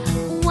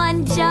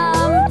 1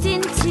 jumped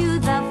into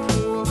the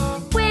pool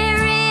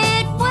where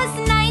it was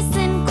nice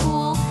and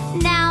cool.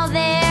 Now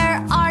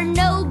there are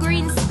no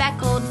green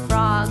speckled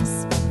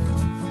frogs.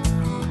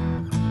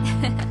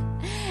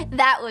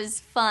 That was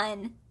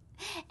fun.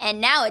 And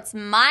now it's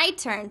my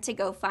turn to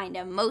go find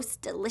a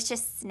most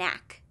delicious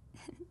snack.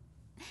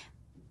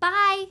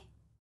 Bye.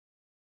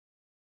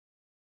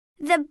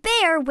 The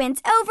bear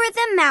went over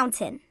the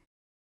mountain.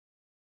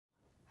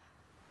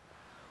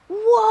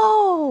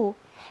 Whoa!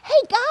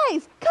 Hey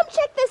guys, come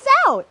check this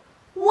out.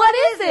 What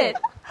is it?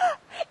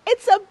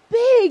 It's a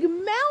big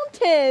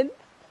mountain.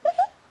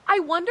 I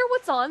wonder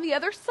what's on the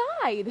other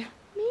side.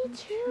 Me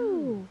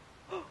too.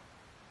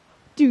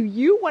 Do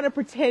you want to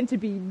pretend to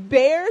be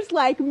bears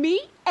like me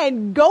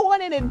and go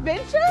on an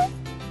adventure?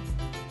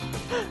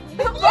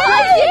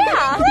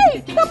 Yeah!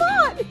 Great! Come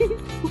on!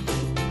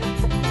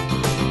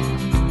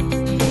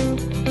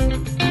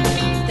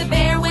 The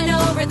bear went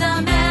over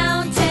the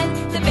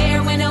mountain. The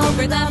bear went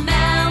over the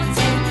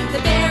mountain. The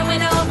bear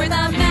went over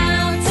the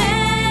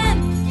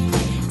mountain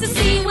to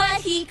see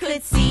what he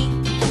could see.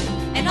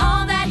 And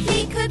all that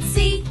he could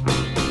see,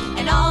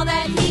 and all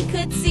that he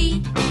could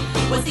see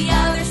was the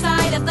other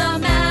side of the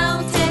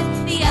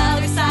mountain, the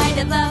other side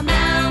of the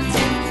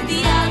mountain,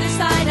 the other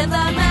side of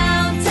the mountain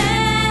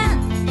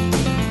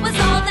was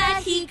all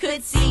that he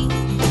could see.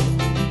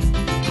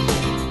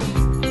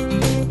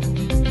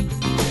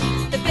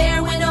 The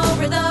bear went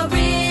over the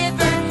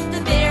river,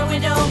 the bear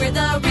went over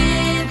the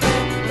river,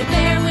 the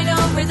bear went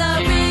over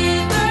the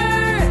river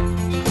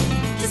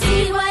to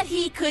see what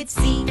he could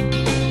see.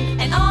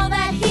 And all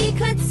that he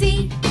could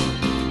see,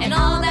 and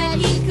all that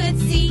he could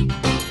see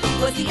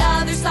was the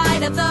other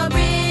side of the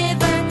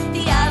river,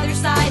 the other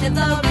side of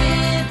the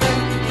river,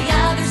 the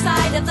other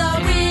side of the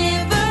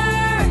river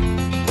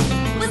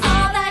was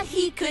all that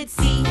he could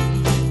see.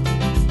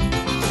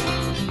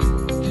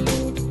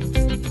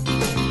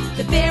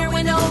 The bear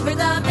went over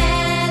the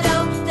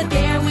meadow, the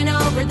bear went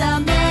over the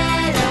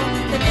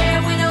meadow, the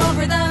bear went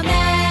over the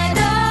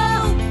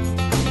meadow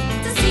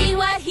to see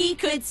what he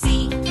could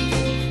see.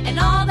 And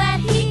all that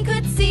he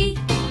could see,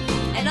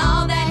 and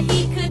all that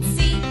he could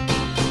see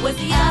was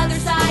the other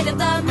side of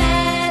the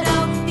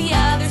meadow, the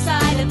other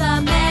side of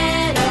the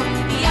meadow,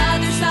 the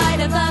other side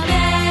of the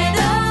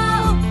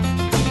meadow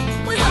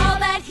was all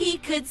that he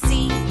could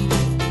see.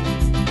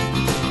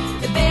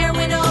 The bear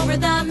went over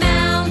the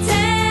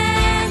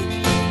mountain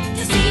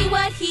to see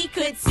what he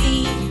could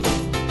see.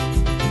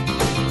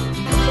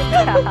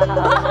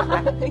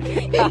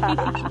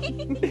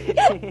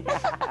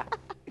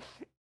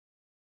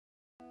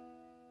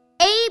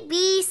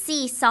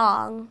 ABC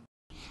song.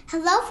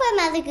 Hello from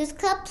Mother Goose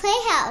Club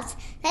Playhouse.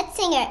 Let's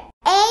sing our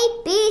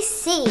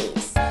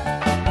ABCs.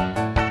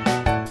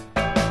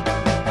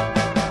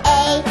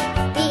 A,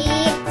 B,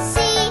 C,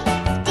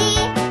 D,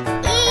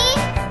 E,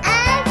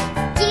 F,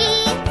 G,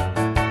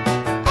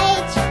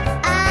 H,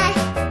 I,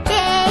 J,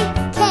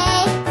 K,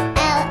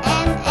 L,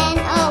 M, N,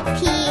 O,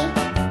 P,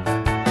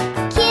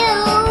 Q,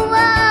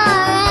 R,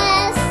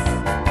 S,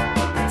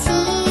 T,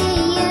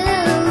 U,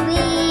 V,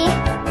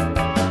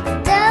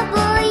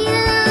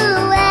 W,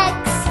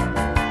 X,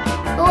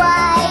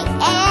 Y,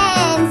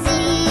 and Z.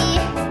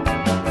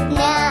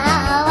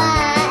 Now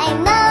I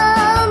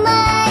know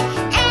my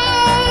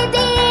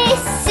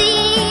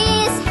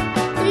ABCs.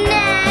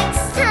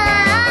 Next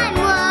time,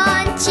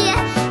 won't you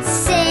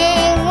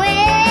sing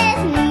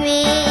with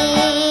me?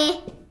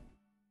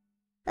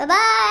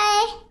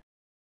 Bye-bye.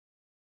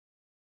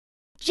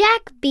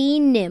 Jack be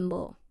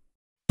nimble.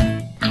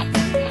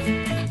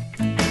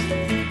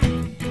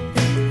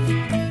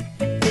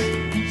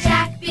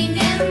 Jack be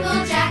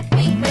nimble, Jack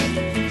be quick.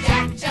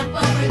 Jack jump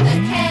over the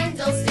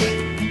candlestick.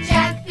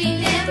 Jack be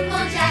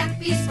nimble, Jack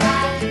be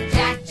spry.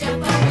 Jack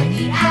jump over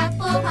the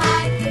apple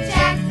pie.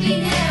 Jack be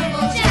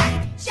nimble, Jack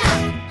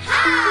jump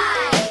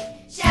high.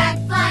 Jack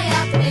fly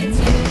up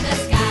into the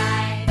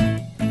sky.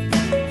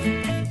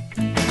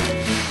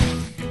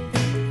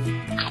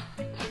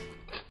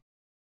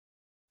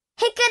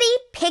 Hickory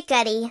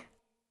pickory.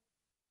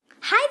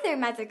 Hi there,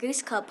 Mother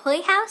Goose Club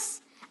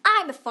Playhouse.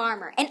 I'm a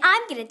farmer, and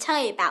I'm going to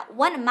tell you about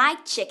one of my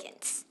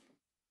chickens.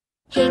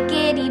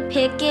 Hickety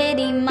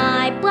pickety,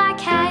 my black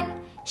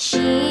hen.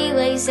 She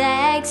lays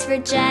eggs for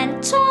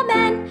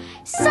gentlemen,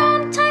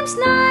 sometimes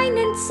 9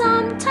 and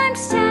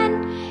sometimes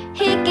 10.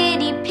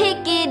 Hickety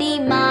pickety,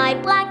 my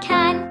black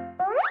hen.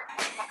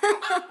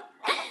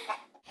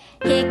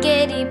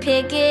 Hickety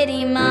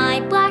pickety, my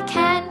black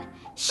hen.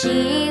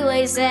 She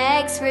lays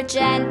eggs for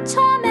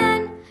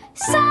gentlemen,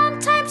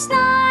 sometimes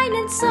 9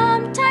 and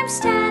sometimes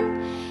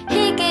 10.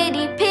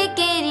 Hickety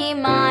pickety,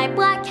 my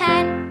black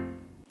hen.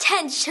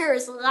 10 sure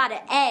is a lot of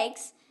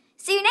eggs.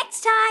 See you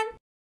next time.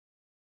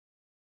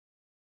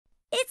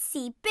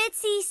 Itsy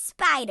Bitsy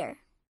Spider.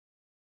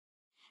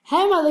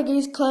 Hi, Mother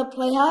Goose Club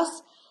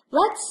Playhouse.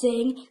 Let's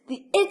sing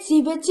the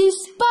Itsy Bitsy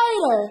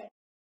Spider.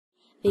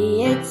 The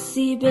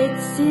itsy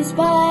bitsy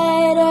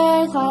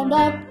spider climbed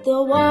up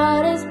the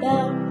water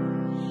spout.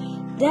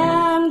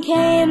 Down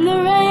came the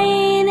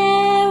rain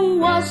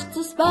and washed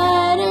the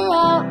spider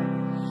out.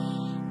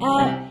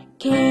 Out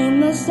came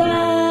the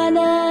sun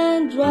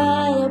and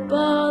dried up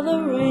all the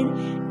rain.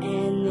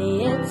 And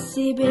the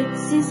itsy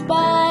bitsy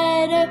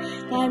spider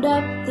climbed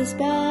up the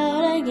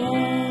spout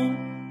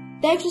again.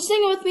 Thanks for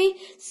singing with me.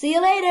 See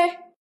you later.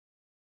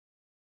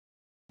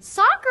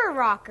 Soccer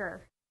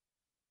rocker.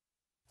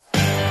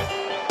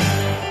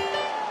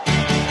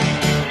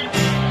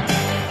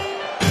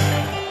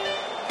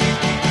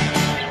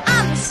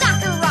 I'm a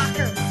soccer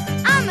rocker.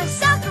 I'm a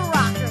soccer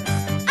rocker.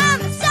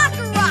 I'm a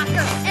soccer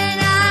rocker. And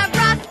I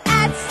rock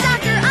at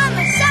soccer. I'm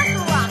a soccer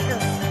rocker.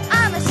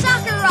 I'm a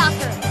soccer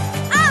rocker.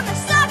 I'm a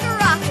soccer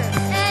rocker.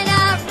 And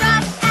I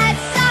rock at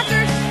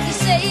soccer. You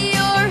say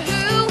you're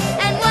who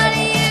and what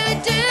do you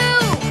do?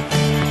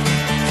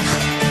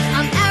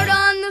 I'm out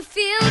on the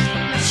field,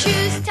 my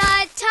shoes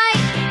tied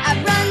tight.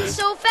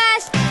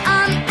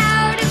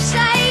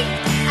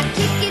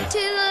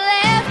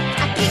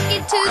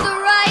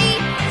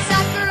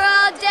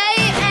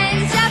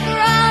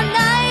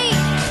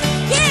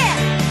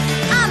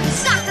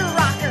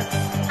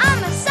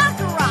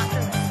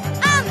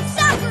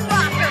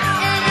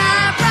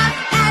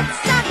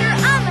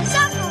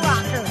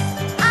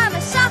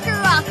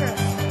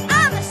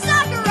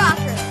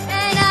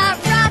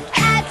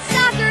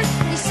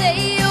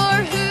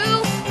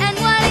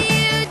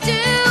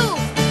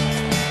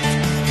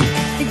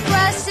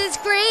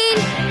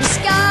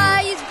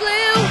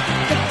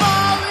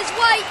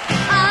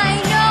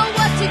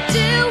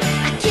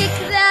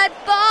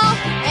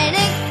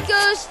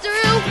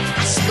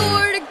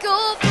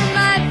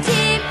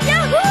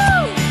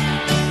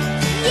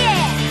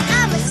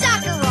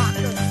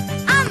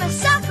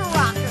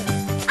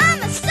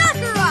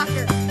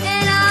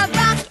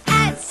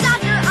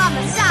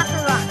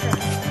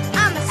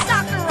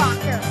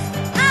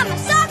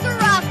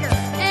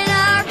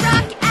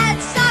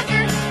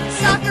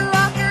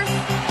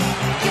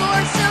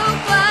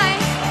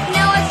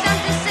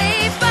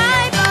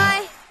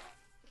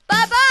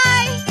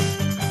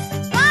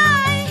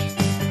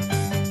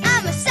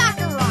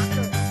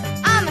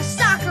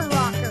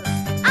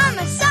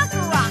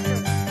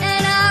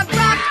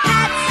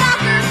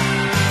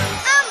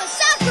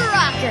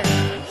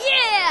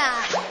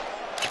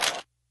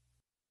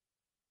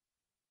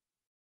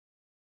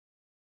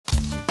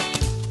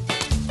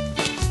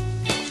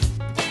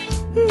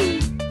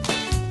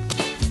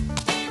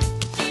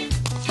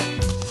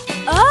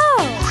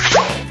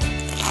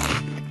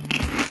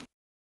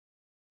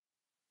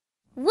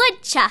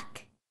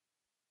 woodchuck.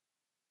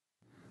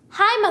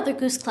 Hi, Mother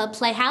Goose Club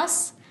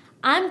Playhouse.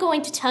 I'm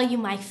going to tell you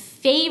my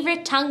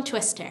favorite tongue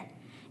twister.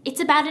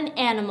 It's about an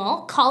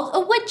animal called a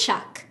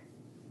woodchuck.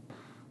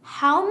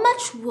 How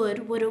much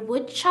wood would a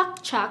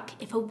woodchuck chuck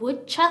if a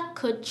woodchuck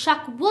could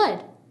chuck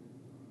wood?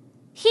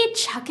 He'd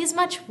chuck as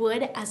much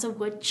wood as a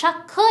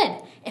woodchuck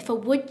could if a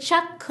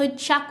woodchuck could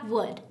chuck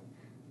wood.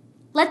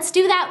 Let's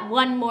do that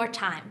one more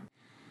time.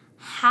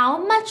 How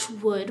much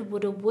wood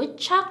would a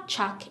woodchuck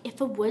chuck if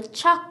a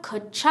woodchuck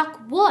could chuck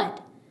wood?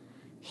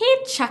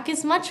 He'd chuck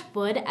as much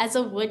wood as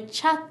a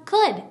woodchuck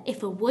could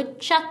if a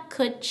woodchuck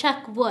could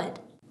chuck wood.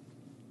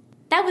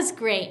 That was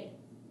great.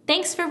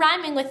 Thanks for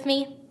rhyming with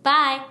me.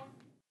 Bye.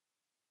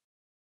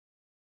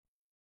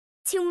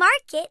 To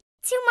market,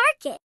 to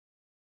market.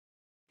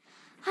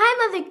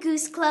 Hi, Mother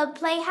Goose Club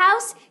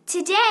Playhouse.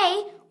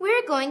 Today,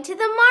 we're going to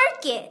the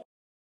market.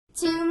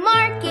 To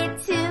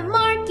market,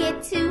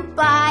 to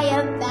buy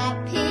a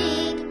fat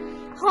pig.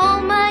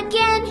 Home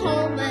again,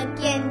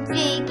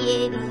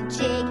 jiggity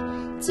jig.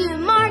 To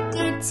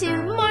market,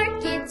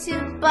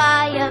 to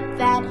buy a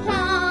fat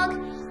hog.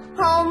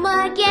 Home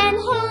again,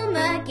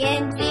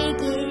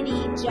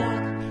 jiggity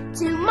jog.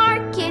 To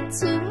market,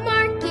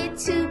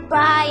 to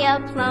buy a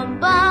plum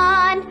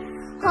bun.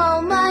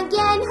 Home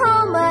again,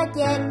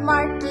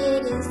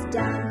 market is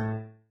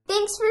done.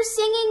 Thanks for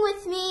singing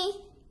with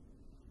me.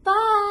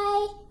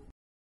 Bye.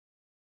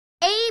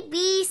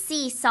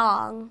 ABC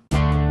song.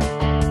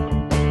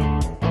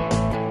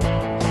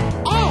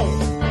 A,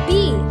 B,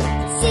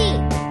 C,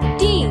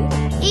 D,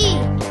 E,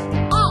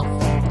 F,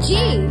 G,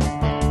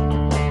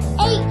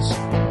 H,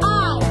 I,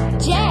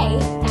 J,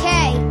 K,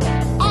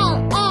 L,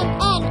 M,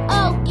 N, O,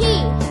 P,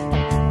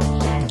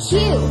 Q,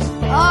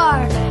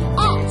 R,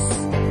 S,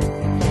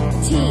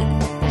 T,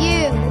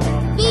 U,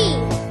 V,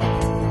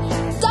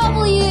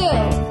 W,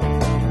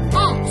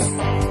 X,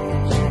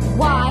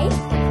 Y,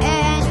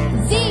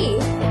 and Z.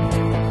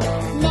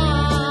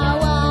 Now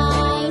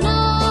I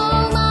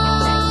know my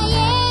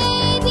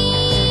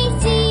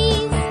ABCs.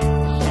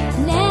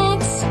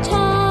 Next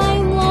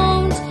time,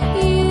 won't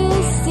you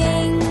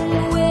sing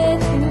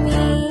with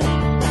me?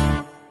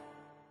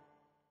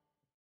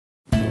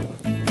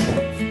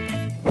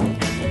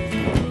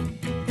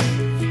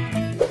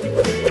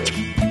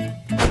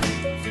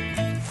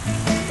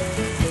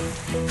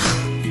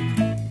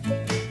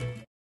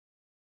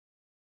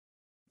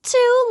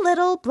 Two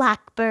little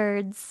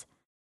blackbirds.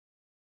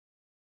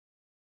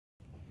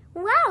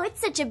 Wow,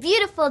 it's such a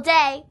beautiful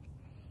day.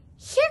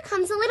 Here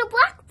comes a little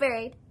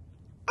blackbird.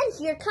 And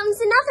here comes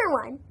another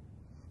one.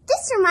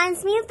 This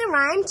reminds me of the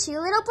rhyme, Two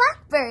Little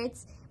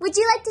Blackbirds. Would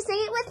you like to sing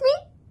it with me?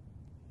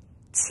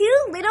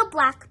 Two little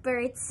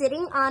blackbirds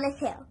sitting on a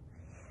hill.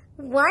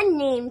 One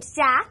named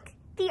Jack,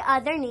 the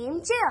other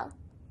named Jill.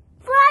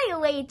 Fly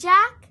away,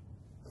 Jack.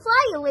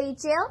 Fly away,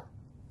 Jill.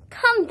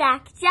 Come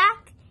back,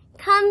 Jack.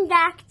 Come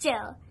back,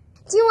 Jill.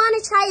 Do you want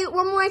to try it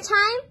one more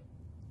time?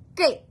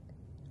 Great.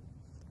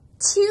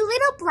 Two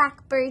little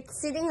blackbirds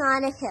sitting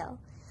on a hill.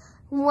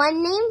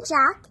 One named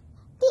Jack,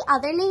 the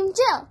other named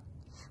Jill.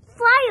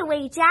 Fly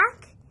away,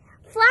 Jack.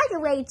 Fly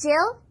away,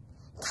 Jill.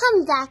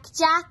 Come back,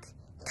 Jack.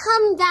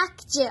 Come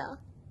back, Jill.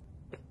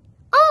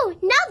 Oh,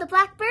 now the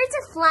blackbirds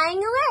are flying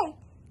away.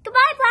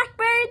 Goodbye,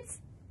 blackbirds.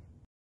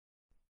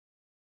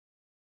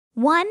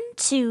 1,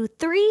 2,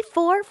 3,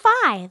 4,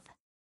 5.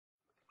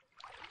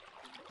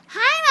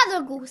 Hi,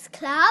 Mother Goose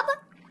Club.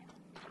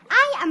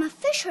 I am a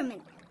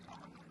fisherman.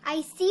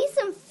 I see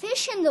some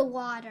fish in the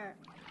water.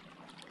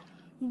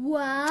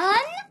 1,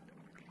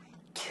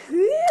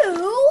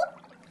 2,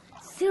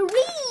 3,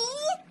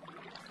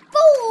 4,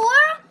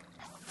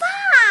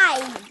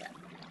 5.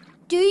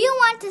 Do you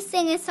want to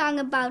sing a song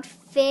about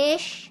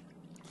fish?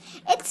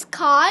 It's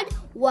called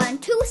 1,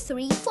 2,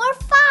 3, 4,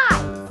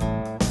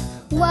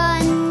 5.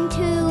 1,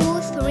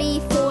 2, 3,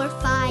 4,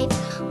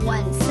 5.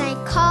 Once I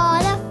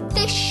caught a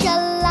fish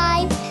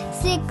alive.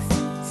 6,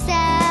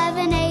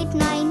 7, 8,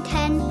 9,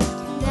 10.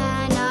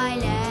 Then I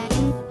let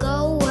him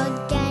go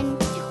again.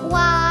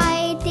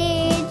 Why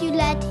did you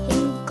let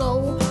him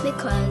go?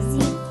 Because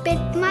he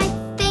bit my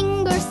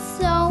finger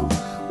so.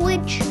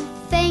 Which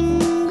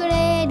finger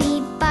did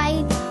he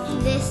bite?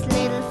 This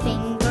little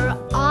finger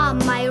on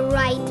my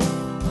right.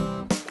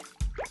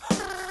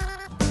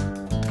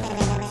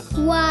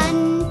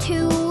 1,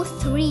 2,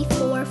 3,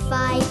 4,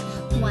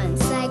 5.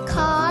 Once I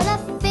caught a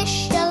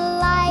fish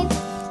alive.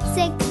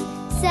 6,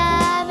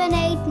 7,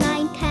 8,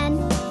 9, 10.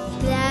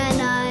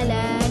 Then I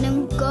let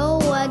him go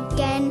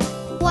again.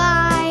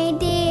 Why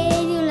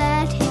did you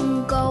let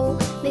him go?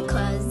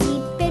 Because he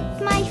bit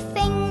my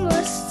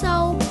finger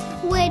so.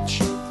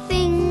 Which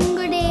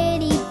finger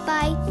did he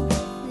bite?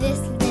 This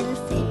little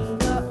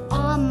finger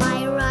on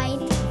my right.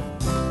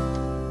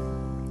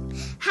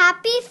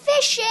 Happy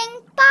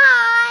fishing!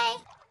 Bye!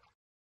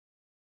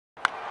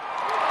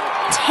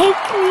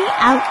 Take me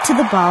out to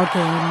the ball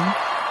game.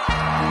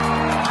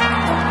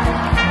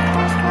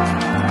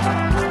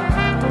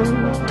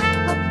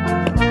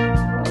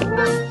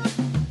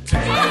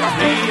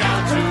 Me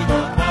out to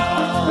the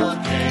ball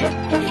game.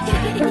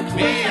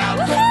 Me out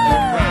to the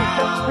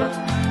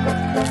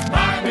crowd.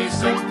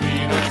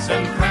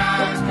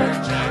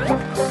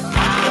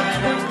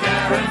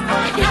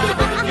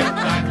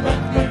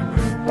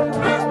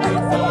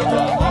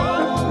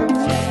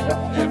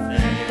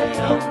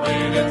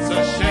 It's a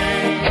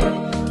shame,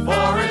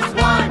 for it's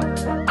 1,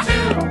 2,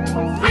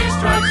 3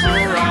 strikes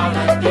you're out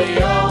of the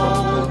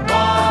old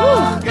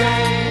ball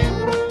game.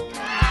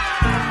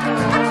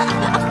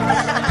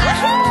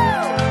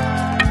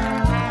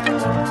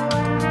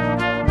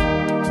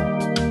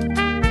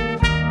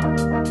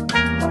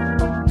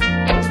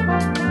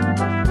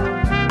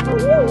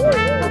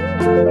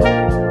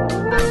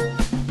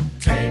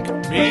 Take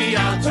me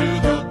out to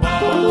the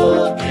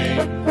ball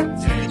game.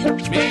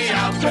 Take me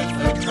out with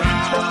the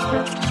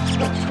crowd.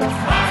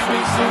 Pass me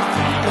some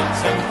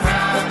peanuts and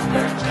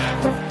Cracker Jack.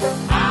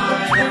 I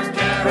don't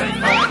care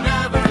if I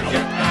never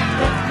get back.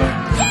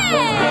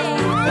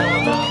 For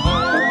the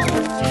whole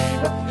team,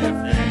 if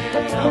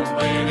they don't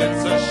win,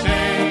 it's a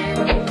shame.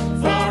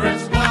 For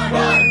it's 1,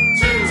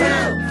 2,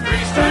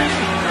 3 strikes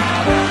you're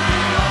out of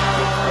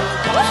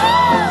the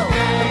old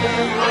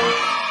game.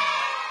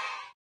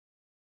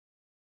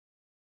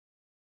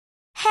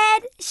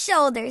 Head,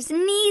 shoulders,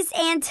 knees,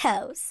 and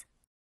toes.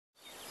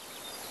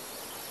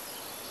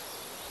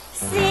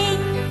 Sing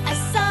a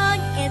song,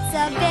 it's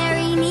a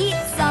very neat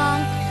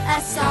song.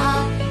 A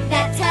song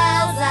that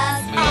tells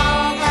us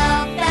all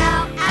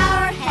about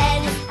our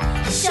heads,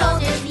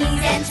 shoulders,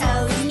 knees, and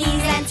toes,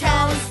 knees and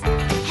toes.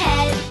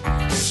 Head,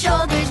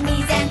 shoulders,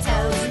 knees, and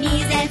toes,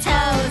 knees and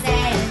toes.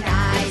 And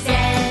eyes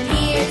and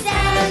ears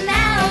and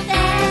mouth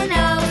and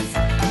nose.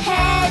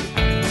 Head,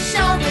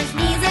 shoulders,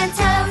 knees, and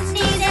toes,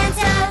 knees and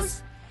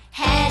toes.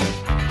 Head,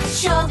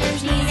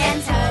 shoulders, knees,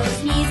 and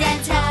toes, knees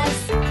and toes.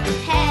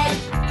 Head,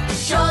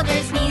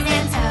 shoulders, knees,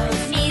 and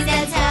toes, knees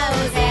and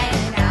toes.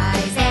 And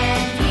eyes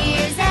and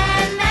ears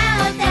and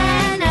mouth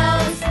and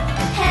nose.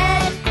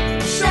 Head,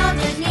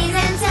 shoulders, knees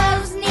and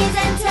toes, knees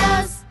and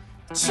toes.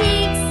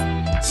 Cheeks,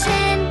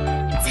 chin,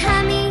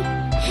 tummy,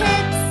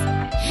 hips,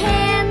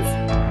 hands,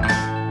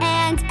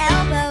 and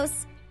elbows.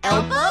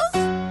 Elbows?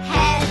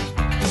 Head,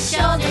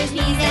 shoulders,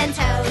 knees and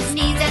toes,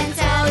 knees and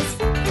toes.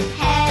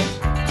 Head,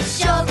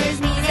 shoulders,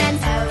 knees and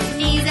toes,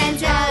 knees and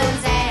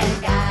toes.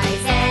 And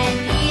eyes and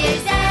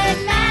ears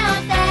and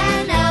mouth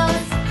and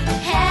nose.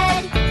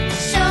 Head,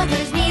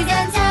 shoulders, knees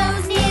and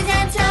toes, knees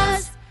and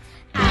toes.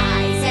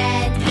 Eyes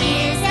and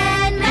ears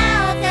and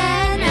mouth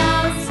and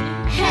nose.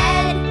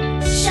 Head,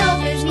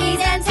 shoulders,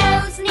 knees and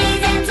toes,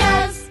 knees and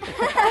toes.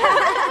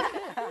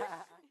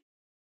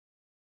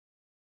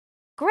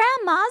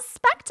 Grandma's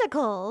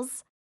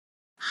spectacles.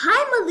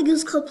 Hi, Mother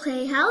Goose Club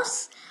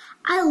Playhouse.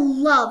 I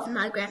love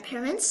my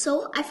grandparents,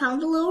 so I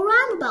found a little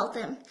rhyme about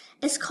them.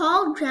 It's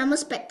called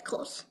Grandma's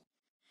Spectacles.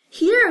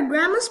 Here are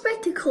Grandma's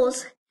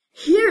spectacles.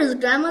 Here is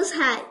Grandma's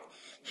hat.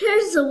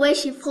 Here's the way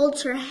she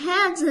folds her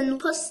hands and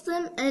puts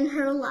them in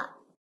her lap.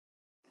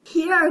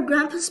 Here are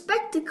Grandpa's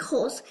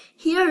spectacles.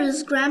 Here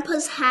is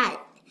Grandpa's hat.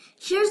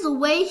 Here's the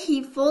way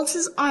he folds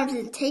his arms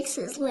and takes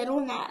his little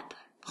nap.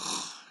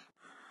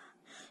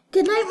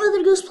 Good night,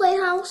 Mother Goose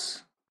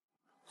Playhouse.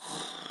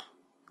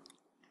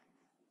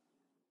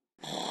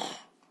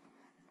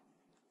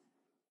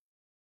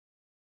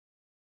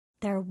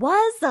 There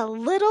was a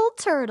little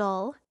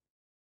turtle.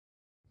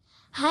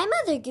 Hi,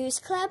 Mother Goose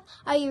Club.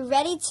 Are you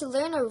ready to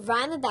learn a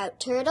rhyme about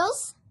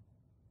turtles?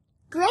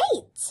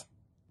 Great!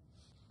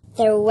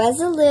 There was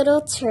a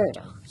little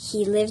turtle.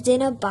 He lived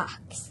in a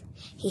box.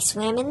 He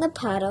swam in the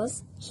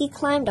puddles. He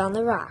climbed on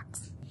the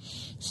rocks.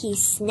 He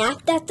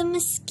snapped at the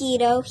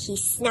mosquito. He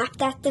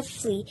snapped at the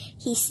flea.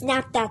 He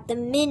snapped at the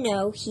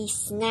minnow. He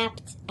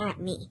snapped at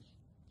me.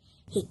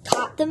 He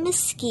caught the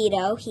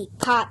mosquito. He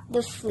caught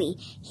the flea.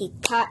 He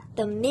caught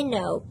the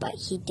minnow, but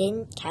he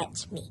didn't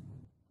catch me.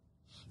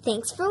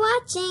 Thanks for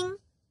watching.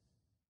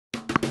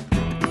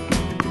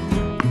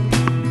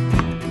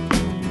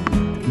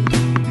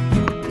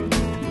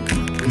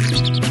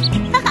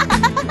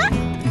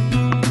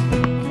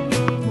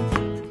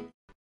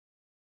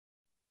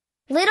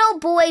 Little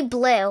Boy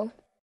Blue.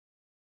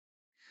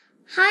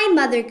 Hi,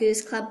 Mother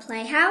Goose Club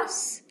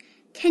Playhouse.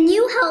 Can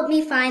you help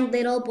me find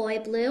Little Boy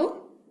Blue?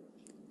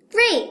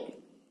 Great!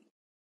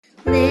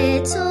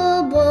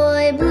 Little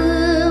boy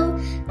blue,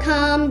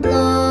 come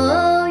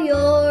blow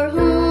your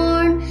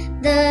horn.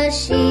 The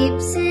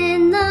sheep's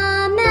in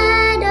the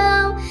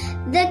meadow,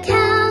 the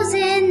cow's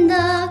in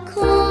the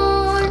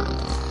corn.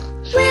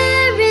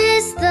 Where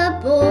is the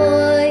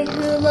boy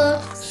who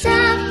looks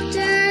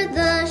after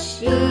the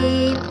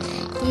sheep?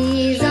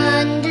 He's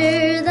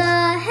under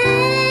the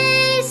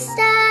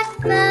haystack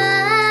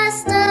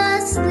fast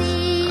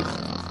asleep.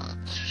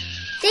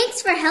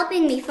 Thanks for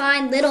helping me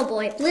find Little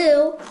Boy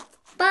Blue.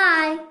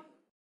 Bye.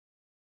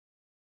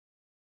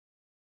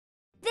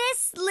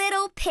 This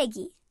little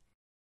piggy.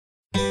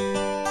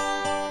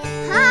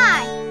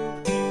 Hi!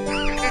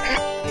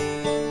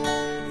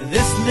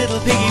 This little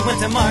piggy went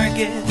to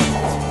market.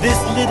 This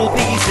little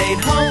piggy stayed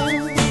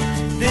home.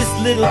 This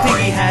little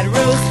piggy had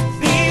roast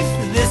beef.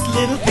 This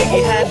little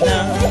piggy had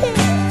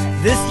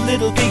none. This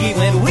little piggy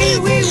went wee,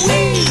 wee,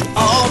 wee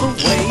all the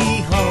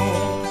way home.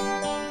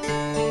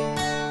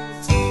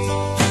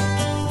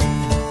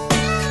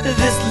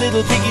 This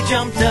little piggy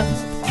jumped up.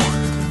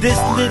 This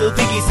little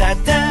piggy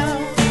sat down.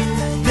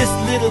 This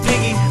little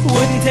piggy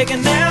wouldn't take a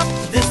nap.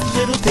 This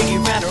little piggy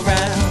ran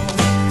around.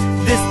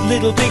 This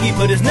little piggy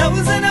put his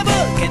nose in a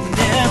book and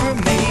never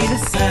made a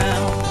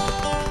sound.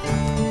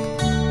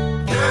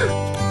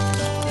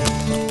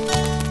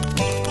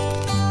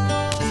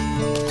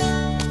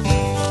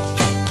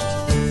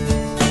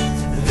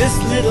 This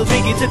little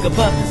piggy took a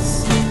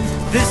bus.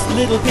 This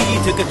little piggy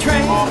took a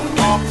train.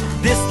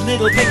 This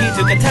little piggy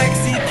took a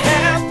taxi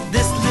cab.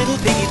 This little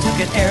piggy took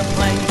an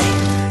airplane.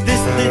 This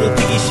little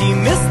piggy, she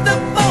missed the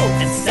boat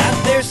and sat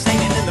there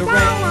singing in the rain.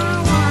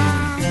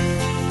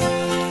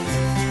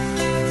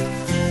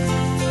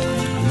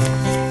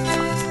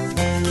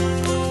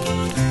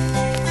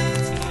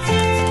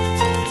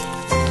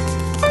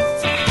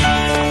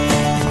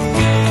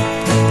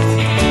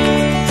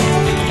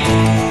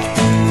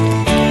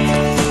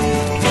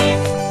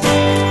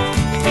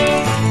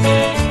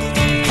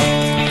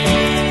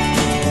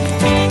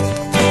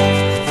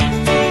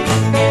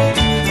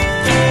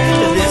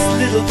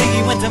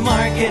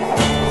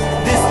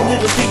 This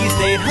little piggy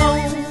stayed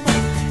home.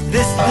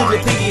 This little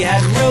piggy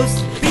had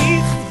roast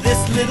beef. This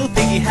little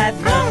piggy had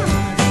none.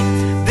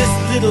 This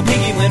little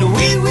piggy went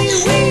wee wee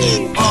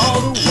wee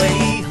all the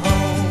way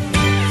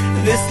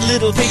home. This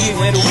little piggy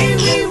went wee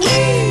wee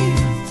wee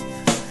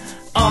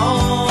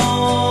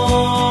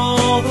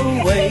all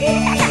the way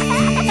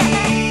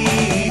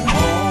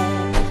home.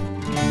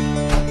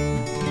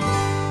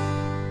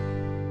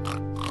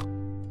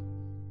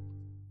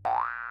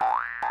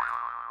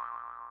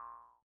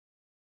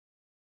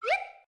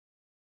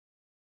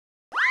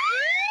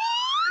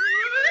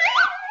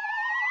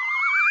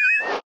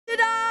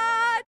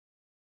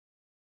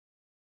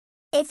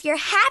 If you're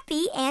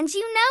happy and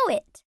you know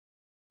it.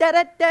 Da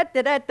da da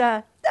da da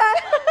da.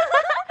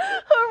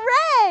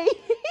 Hooray!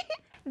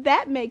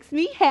 That makes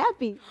me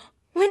happy.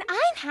 When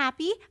I'm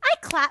happy, I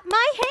clap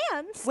my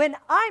hands. When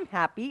I'm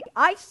happy,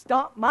 I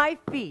stomp my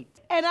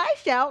feet. And I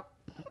shout,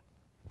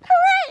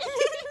 hooray!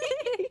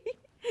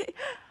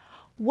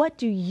 What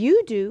do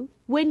you do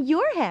when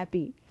you're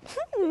happy?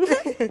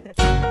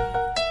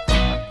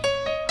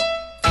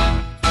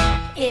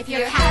 If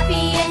you're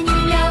happy and you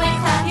know it,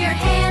 clap your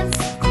hands.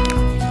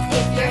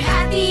 If you're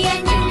happy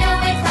and you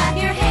know it, clap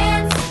your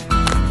hands.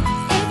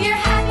 If you're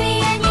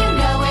happy and you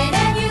know it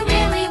and you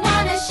really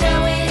want to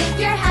show it. If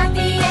you're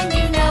happy and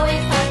you know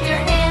it, clap your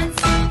hands.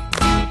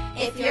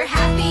 If you're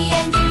happy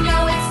and you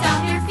know it,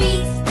 stomp your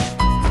feet.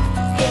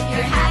 If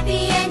you're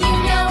happy and you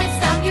know it,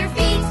 stomp your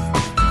feet.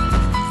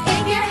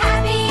 If you're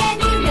happy and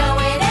you know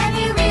it and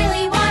you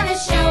really want to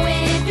show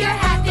it. If you're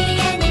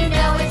happy and you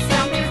know it,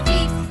 stomp your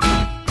feet.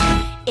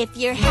 If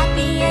you're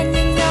happy and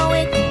you know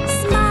it,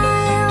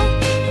 smile.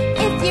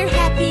 If you're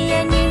happy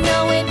and you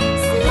know it,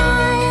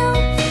 smile.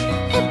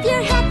 If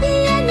you're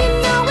happy and you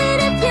know it,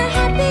 if you're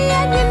happy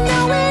and you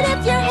know it,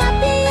 if you're happy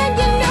and you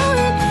know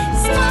it,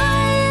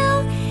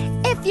 smile.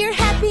 If you're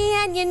happy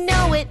and you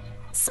know it,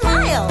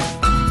 smile.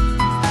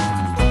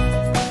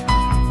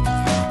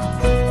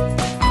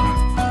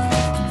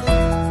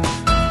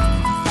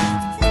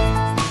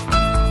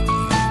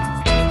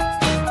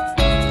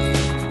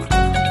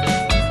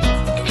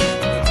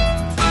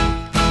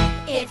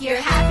 If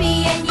you're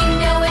happy and you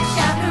know it,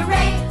 shout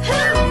hooray,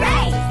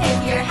 hooray.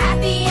 If you're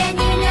happy and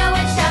you know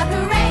it, shout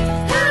hooray,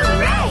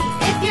 hooray.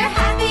 If you're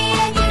happy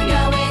and you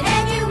know it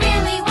and you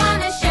really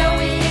want to show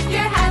it. If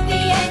you're happy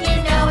and you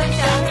know it,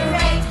 shout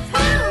hooray,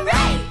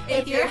 hooray.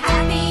 If you're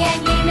happy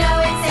and you know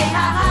it, say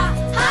ha ha,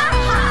 ha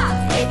ha.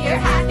 If you're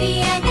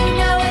happy and you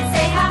know it,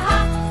 say ha ha,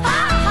 ha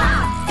ha.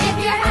 If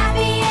you're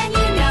happy and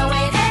you know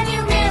it and you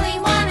really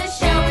want to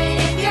show it.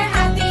 If you're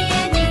happy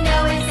and you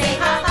know it, say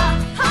ha ha,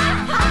 ha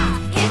ha.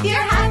 If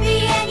you're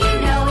happy and you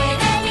know it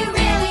and you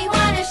really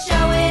want to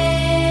show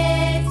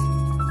it.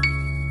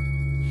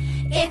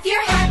 If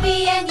you're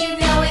happy and you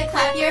know it,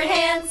 clap your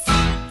hands.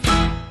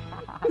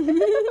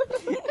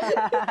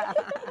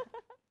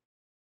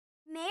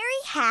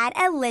 Mary had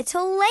a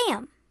little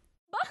lamb.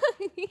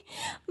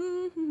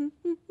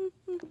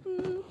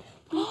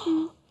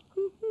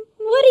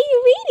 What are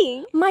you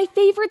reading? My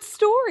favorite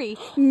story,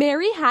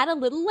 Mary Had a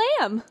Little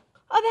Lamb.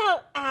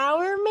 About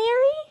our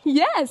Mary?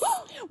 Yes.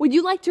 Would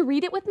you like to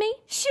read it with me?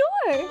 Sure.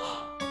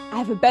 I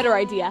have a better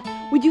idea.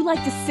 Would you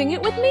like to sing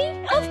it with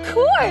me? Of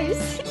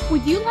course.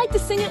 Would you like to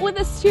sing it with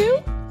us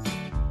too?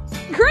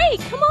 Great,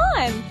 come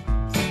on.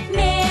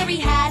 Mary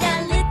had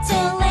a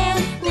little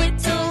lamb,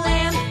 little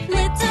lamb,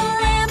 little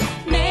lamb.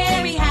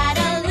 Mary had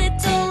a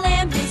little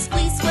lamb whose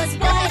fleece was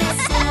white as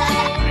snow.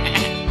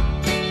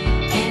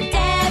 And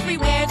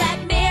everywhere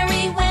that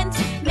Mary went,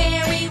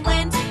 Mary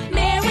went,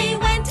 Mary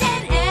went.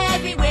 And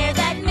everywhere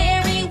that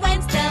Mary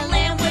went, the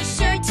lamb was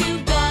sure to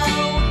go.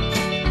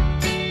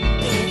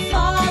 It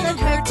followed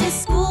her to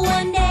school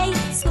one day,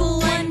 school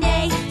one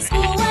day,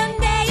 school one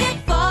day. It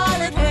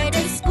followed her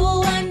to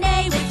school one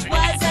day, which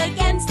was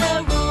against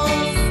the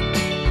rules.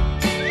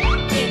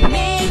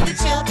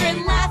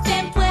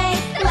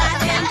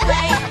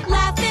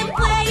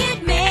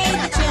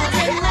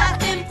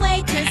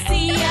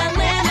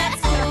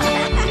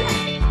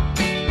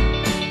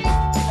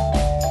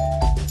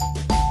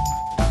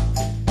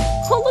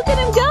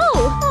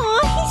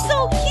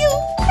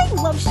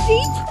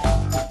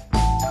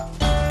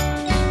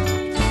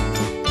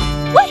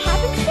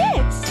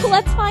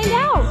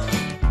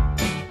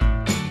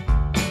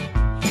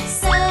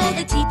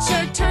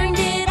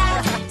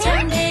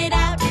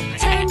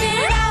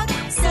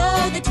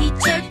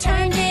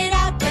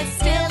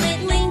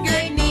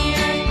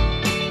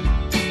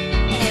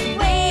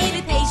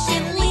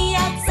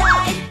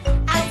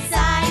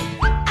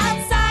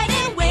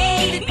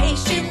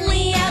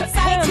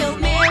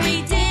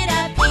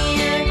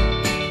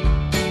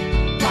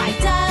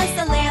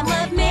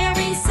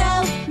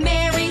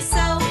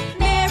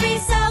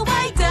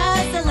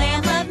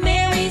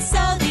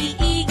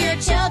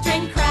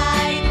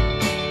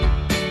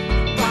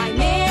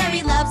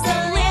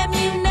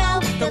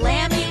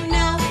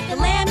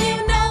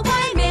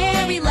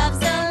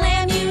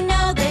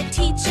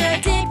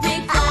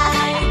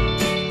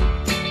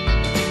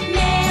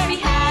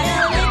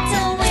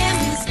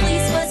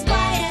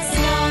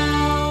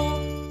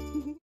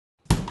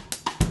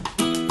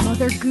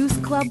 Mother Goose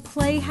Club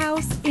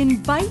Playhouse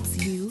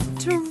invites you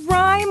to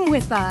rhyme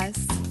with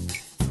us.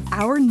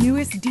 Our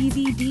newest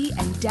DVD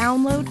and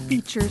download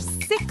features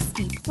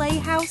 60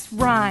 Playhouse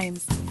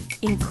rhymes,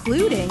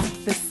 including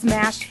the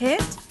smash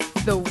hit,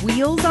 The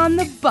Wheels on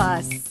the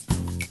Bus.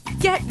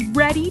 Get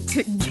ready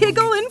to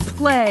giggle and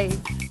play.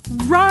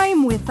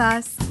 Rhyme with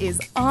Us is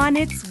on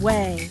its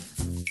way.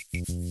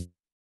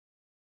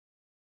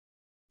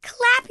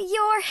 Clap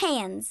your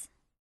hands.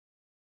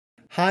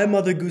 Hi,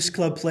 Mother Goose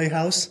Club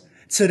Playhouse.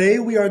 Today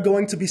we are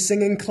going to be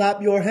singing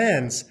Clap Your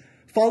Hands.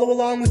 Follow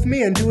along with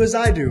me and do as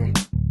I do.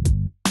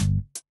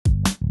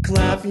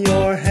 Clap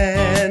your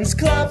hands,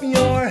 clap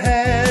your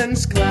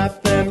hands,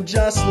 clap them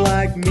just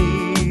like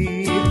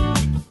me.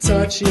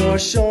 Touch your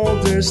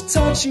shoulders,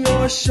 touch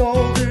them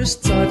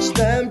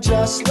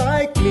just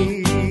like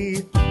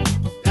me.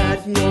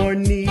 Pat your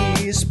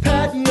knees,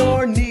 pat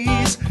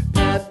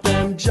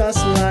them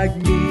just like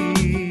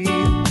me.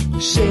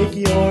 Shake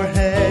your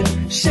head,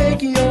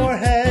 shake it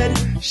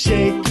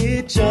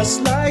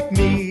just like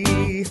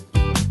me.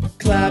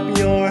 Clap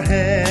your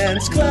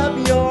hands,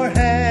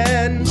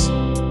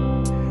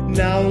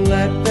 now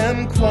let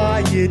them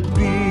quiet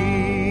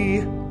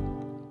be.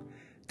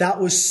 That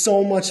was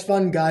so much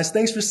fun, guys.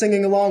 Thanks for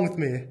singing along with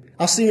me.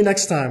 I'll see you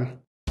next time.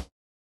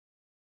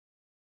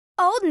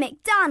 Old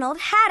MacDonald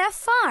had a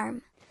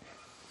farm.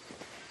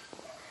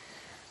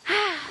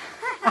 Hey,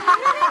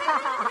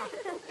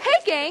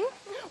 gang!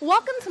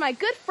 Welcome to my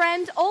good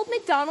friend Old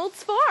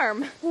MacDonald's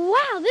farm.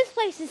 Wow, this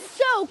place is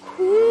so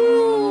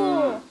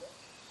cool.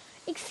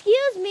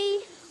 Excuse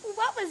me,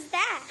 What was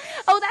that?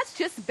 Oh, that's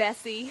just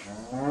Bessie.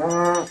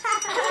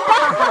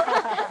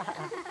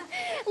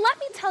 Let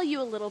me tell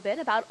you a little bit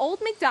about Old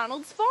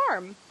MacDonald's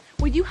farm.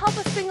 Would you help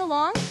us sing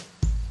along?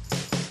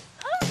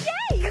 Oh,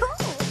 yay!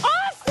 Cool!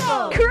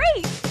 Awesome!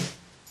 Great!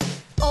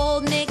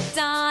 Old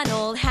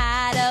MacDonald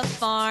had a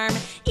farm,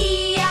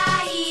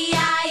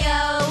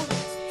 E-I-E-I-O.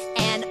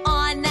 And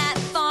on that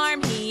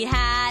farm he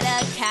had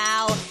a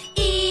cow,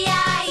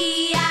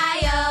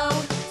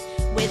 E-I-E-I-O.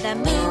 With a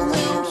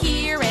moo-moo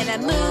here and a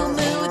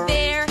moo-moo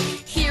there.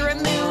 Here a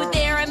moo,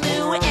 there a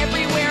moo,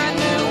 everywhere a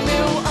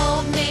moo-moo.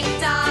 Old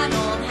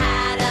MacDonald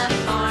had a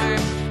farm,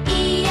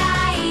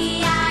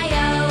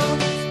 E-I-E-I-O.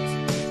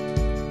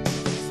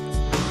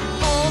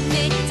 Old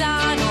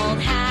MacDonald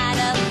had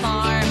a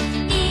farm,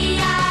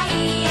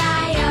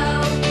 E-I-E-I-O.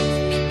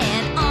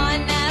 And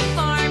on that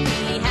farm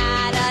he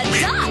had a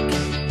duck,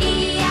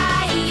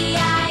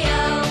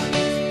 E-I-E-I-O.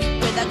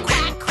 With a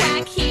quack,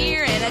 quack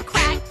here and a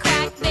quack,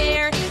 quack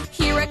there.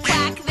 Here a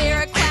quack,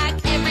 there a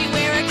quack,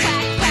 everywhere a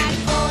quack, quack.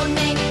 Old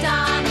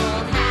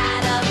MacDonald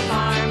had a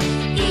farm,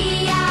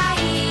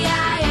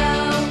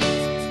 E-I-E-I-O.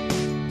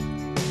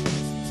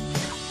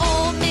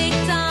 Old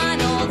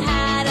MacDonald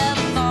had a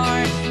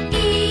farm,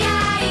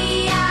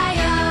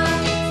 E-I-E-I-O.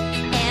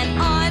 And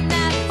on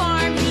that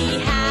farm he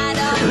had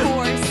a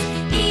horse,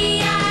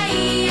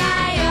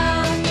 E-I-E-I-O.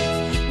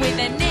 With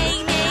a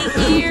neigh, neigh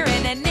here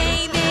and a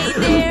neigh, neigh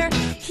there.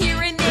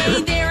 Here a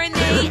neigh, there a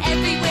neigh,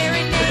 everywhere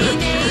a neigh,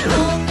 neigh.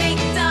 Old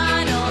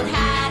MacDonald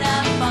had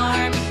a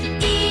farm,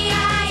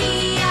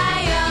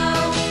 E-I-E-I-O.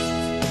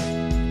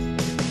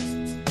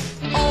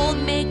 Old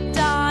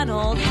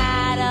MacDonald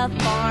had a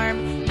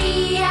farm,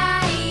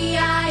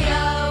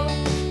 E-I-E-I-O.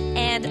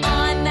 And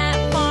on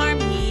that farm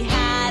he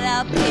had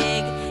a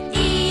pig,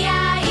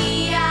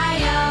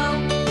 E-I-E-I-O.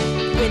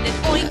 With an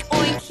oink,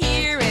 oink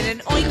here and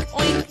an oink,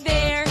 oink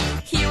there.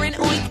 Here an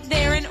oink,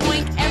 there an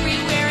oink,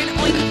 everywhere an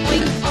oink,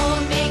 oink.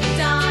 Old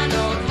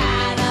MacDonald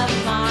had a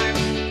farm,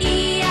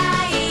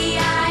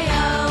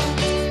 E-I-E-I-O.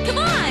 Come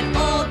on!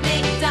 Old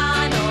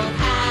MacDonald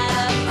had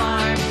a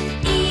farm,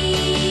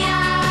 E-I-E-I-O.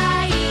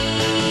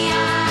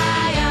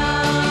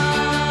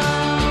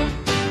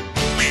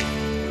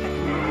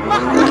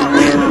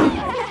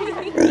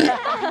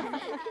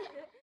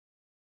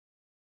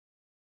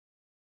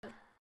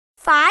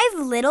 5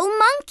 little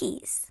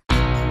monkeys.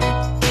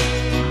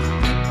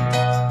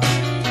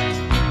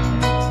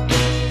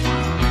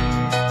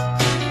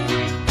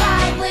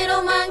 5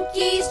 little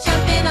monkeys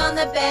jumping on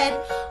the bed.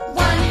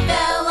 One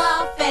fell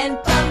off and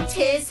bumped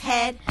his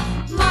head.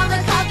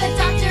 Mama called the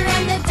doctor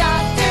and the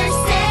doctor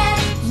said,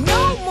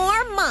 no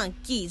more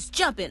monkeys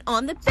jumping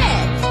on the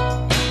bed.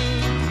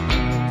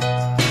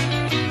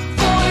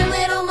 4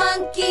 little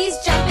monkeys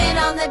jumping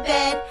on the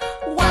bed.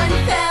 One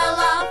fell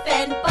off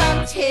and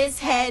bumped his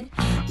head.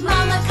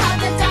 Mama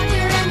called the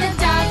doctor and the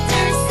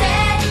doctor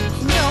said,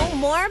 no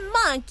more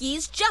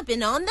monkeys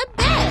jumping on the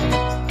bed.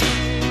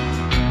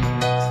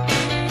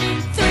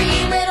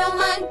 3 little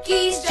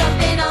monkeys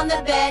jumping on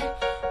the bed.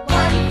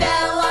 One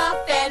fell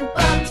off and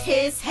bumped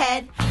his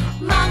head.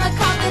 Mama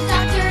called the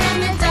doctor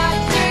and the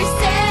doctor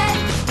said,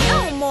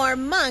 no more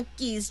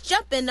monkeys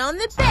jumping on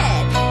the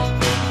bed.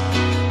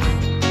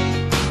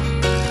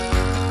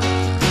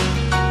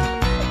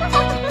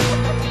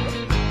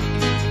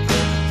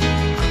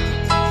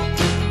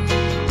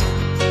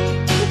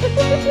 2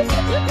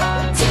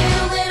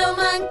 little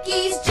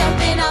monkeys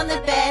jumping on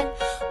the bed.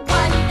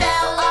 One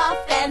fell off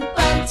and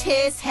bumped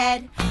his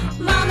head.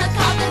 Mama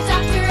called the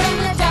doctor and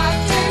the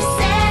doctor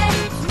said,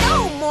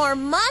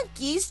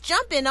 monkeys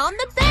jumping on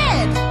the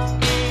bed.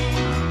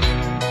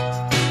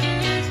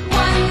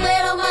 One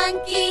little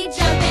monkey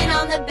jumping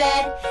on the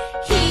bed.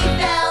 He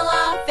fell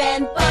off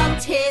and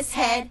bumped his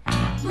head.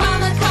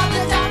 Mama called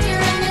the doctor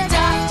and the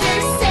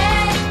doctor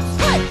said,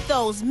 "Put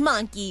those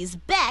monkeys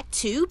back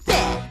to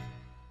bed."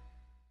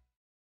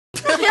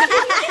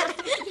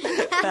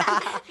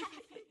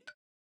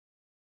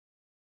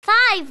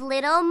 5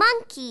 little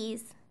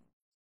monkeys.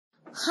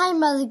 Hi,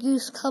 Mother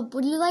Goose Club.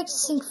 Would you like to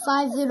sing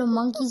 5 little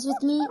monkeys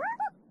with me?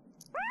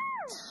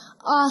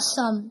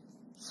 Awesome.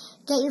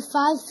 Get your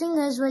 5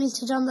 fingers ready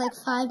to jump like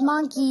 5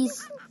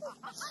 monkeys.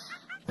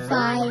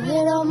 5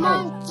 little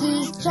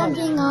monkeys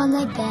jumping on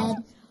the bed.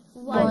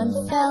 One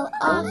fell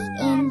off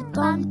and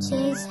bumped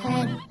his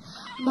head.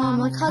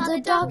 Mama called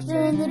the doctor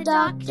and the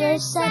doctor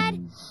said,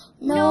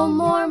 "No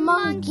more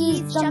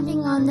monkeys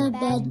jumping on the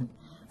bed."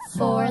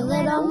 4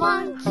 little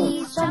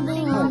monkeys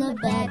jumping on the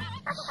bed.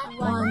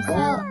 One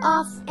fell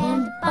off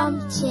and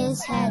bumped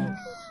his head.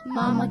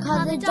 Mama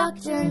called the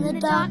doctor and the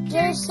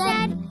doctor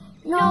said,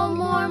 "No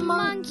more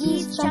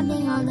monkeys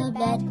jumping on the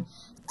bed."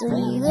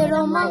 3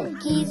 little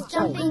monkeys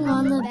jumping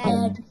on the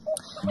bed.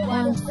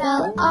 One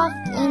fell off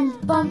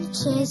and bumped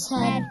his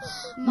head.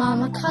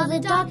 Mama called the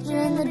doctor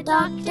and the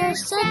doctor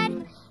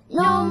said,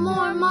 "No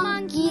more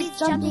monkeys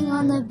jumping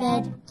on the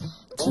bed."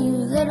 2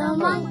 little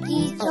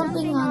monkeys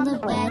jumping on the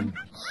bed.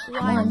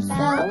 One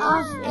fell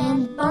off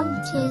and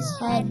bumped his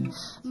head.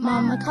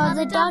 Mama called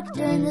the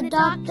doctor and the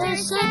doctor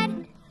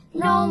said,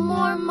 "No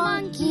more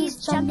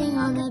monkeys jumping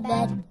on the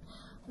bed."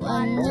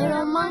 1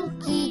 little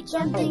monkey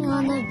jumping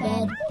on the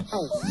bed.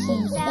 He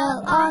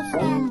fell off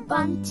and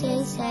bumped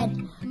his head.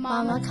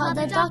 Mama called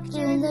the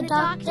doctor and the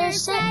doctor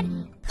said,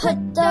 "Put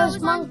those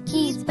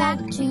monkeys back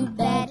to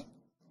bed."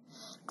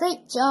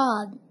 Great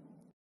job.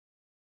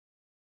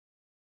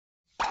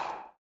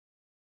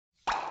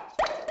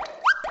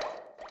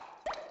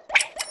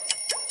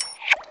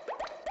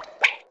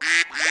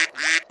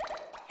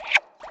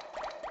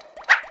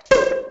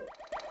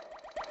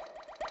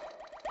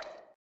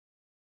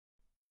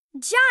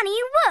 Johnny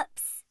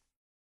Whoops.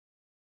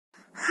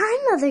 Hi,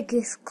 Mother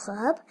Goose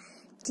Club.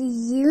 Do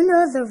you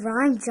know the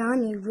rhyme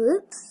Johnny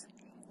Whoops?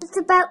 It's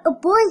about a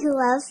boy who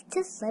loves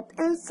to slip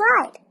and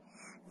slide.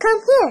 Come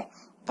here,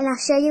 and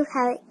I'll show you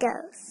how it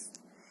goes.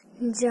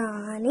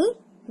 Johnny,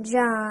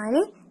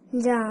 Johnny,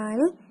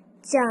 Johnny,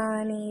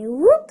 Johnny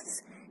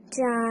Whoops.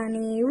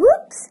 Johnny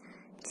Whoops.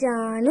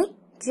 Johnny,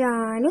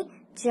 Johnny,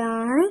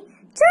 Johnny,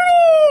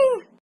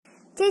 Johnny.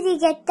 Did you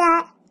get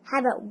that? How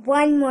about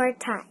one more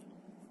time?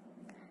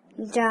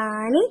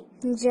 Johnny,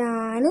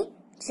 Johnny,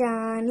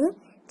 Johnny,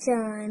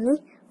 Johnny,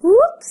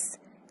 whoops.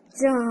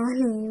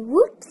 Johnny,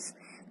 whoops.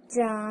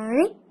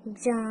 Johnny,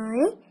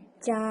 Johnny,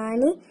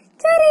 Johnny,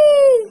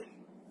 Johnny.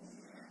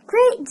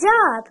 Great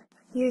job.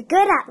 You're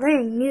good at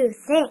learning new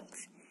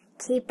things.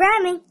 Keep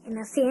rhyming, and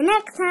I'll see you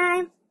next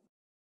time.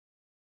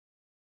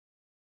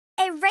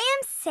 A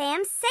Ram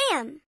Sam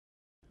Sam.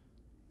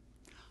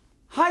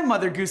 Hi,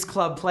 Mother Goose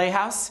Club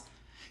Playhouse.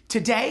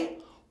 Today,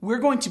 we're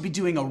going to be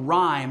doing a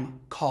rhyme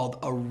called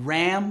a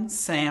Ram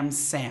Sam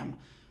Sam,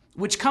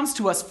 which comes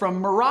to us from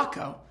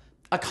Morocco,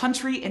 a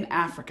country in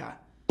Africa.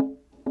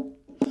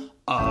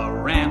 A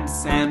ram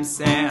sam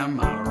sam,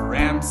 a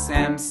ram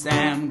sam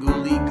sam,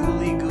 gooly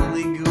gooly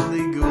gooly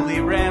gooly gooly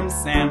ram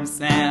sam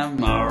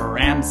sam, a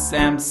ram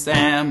sam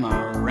sam,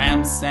 a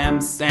ram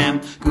sam sam,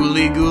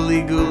 gooly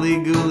gooly gooly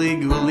gooly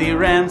gooly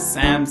ram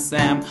sam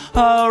sam,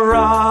 a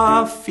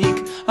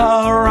Rafiq,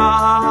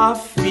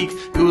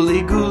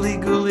 gooly gooly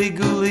gooly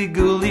gooly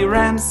gooly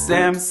ram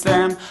sam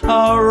sam,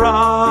 a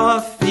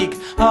Rafiq,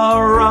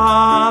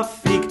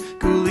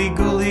 gooly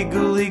gooly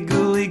gooly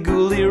gooly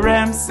gooly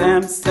ram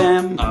sam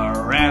sam, a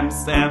ram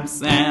sam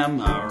sam,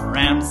 a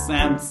ram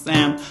sam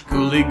sam,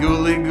 gooly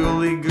gooly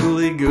gooly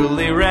gooly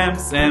gooly ram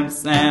sam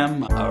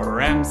sam, a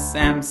ram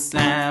sam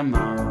sam,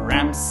 a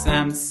ram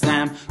sam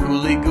sam,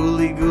 gooly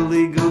gooly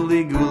gooly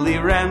gooly gooly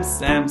ram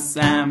sam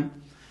sam.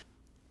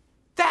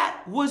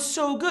 That was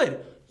so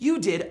good. You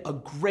did a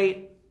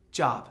great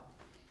job.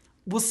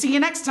 We'll see you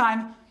next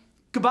time.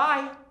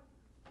 Goodbye.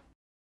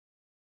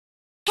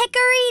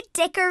 Hickory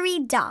Dickory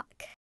Dock.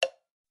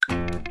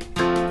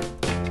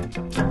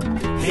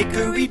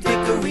 Hickory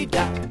dickory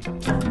dock,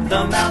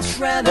 the mouse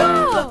ran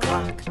up the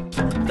clock.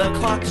 The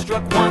clock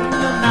struck 1,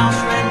 the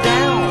mouse ran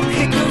down.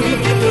 Hickory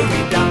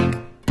dickory dock,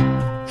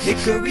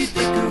 hickory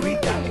dickory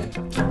dock,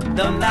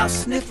 the mouse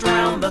sniffed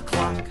round the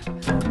clock.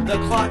 The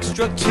clock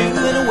struck 2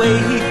 and away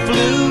he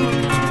flew.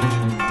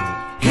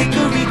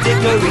 Hickory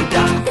dickory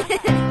dock,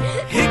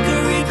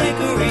 hickory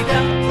dickory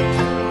dock,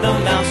 the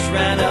mouse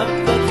ran up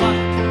the clock.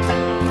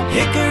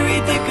 Hickory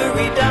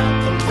dickory dock,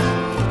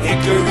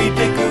 hickory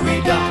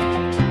dickory dock,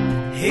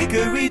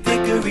 hickory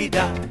dickory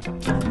dock,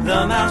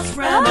 the mouse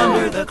ran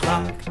under the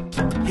clock.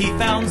 He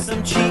found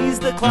some cheese,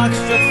 the clock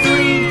struck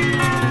 3.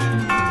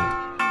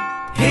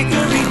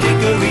 Hickory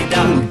dickory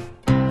dock,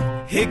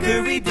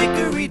 hickory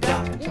dickory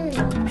dock,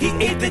 he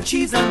ate the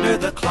cheese under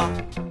the clock.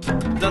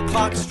 The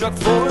clock struck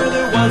 4,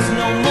 there was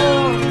no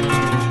more.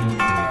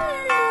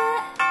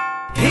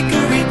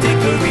 Hickory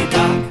dickory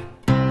dock,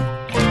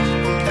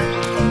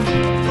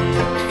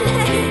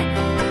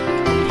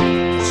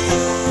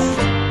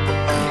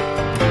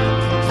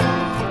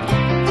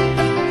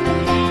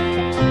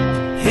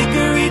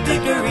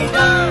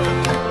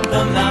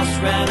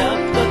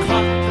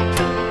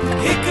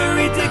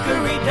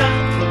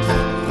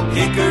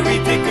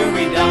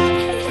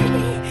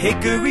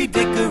 Hickory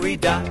dickory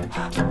dock,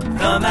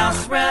 the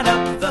mouse ran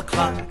up the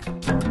clock.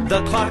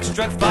 The clock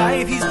struck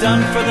 5, he's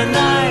done for the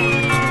night.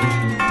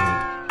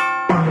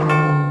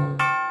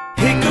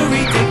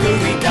 Hickory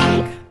dickory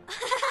dock.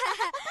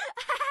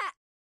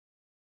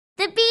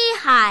 The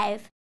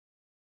Beehive.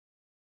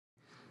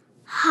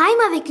 Hi,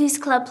 Mother Goose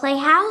Club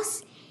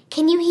Playhouse.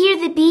 Can you hear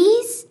the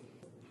bees?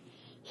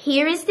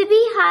 Here is the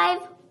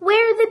beehive.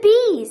 Where are the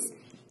bees?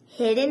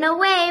 Hidden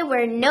away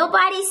where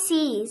nobody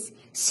sees.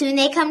 Soon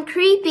they come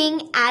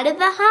creeping out of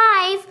the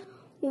hive.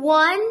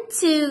 1,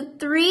 2,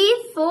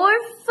 3, 4,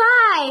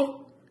 5.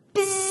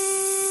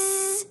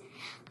 Bzzz.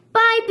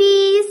 Bye,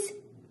 bees.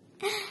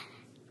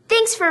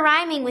 Thanks for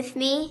rhyming with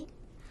me.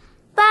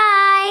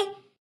 Bye.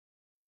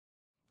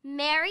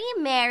 Merry,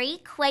 merry,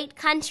 quite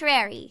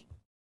contrary.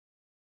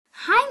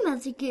 Hi,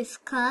 Mother Goose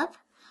Club.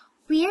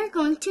 We are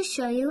going to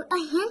show you a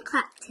hand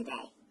clap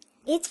today.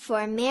 It's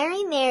for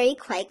Merry, merry,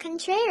 quite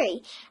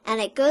contrary, and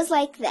it goes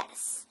like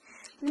this.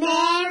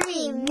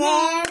 Merry,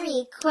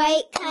 merry,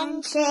 quite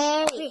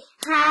contrary,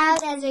 how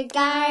does your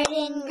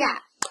garden grow?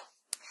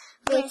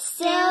 With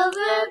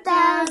silver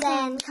bells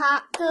and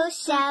cockle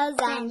shells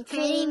and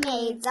pretty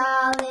maids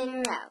all in a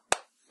row.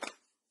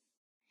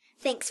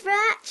 Thanks for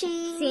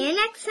watching. See you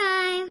next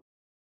time.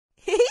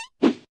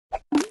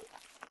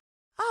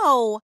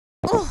 Oh.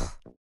 Ugh.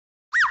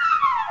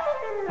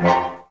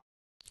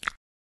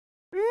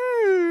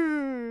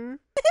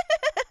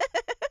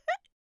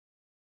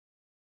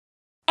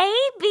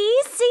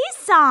 ABC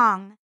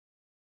song.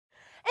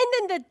 And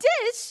then the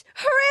dish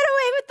ran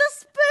away with the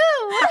spoon.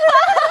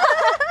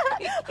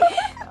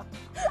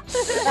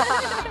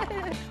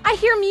 I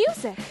hear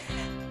music.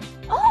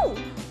 Oh,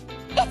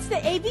 it's the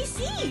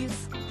ABCs.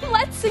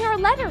 Let's sing our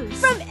letters.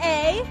 From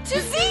A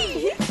to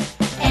Z.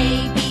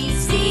 A, B,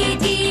 C,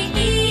 D,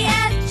 E,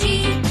 F, G,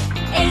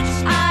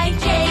 H, I,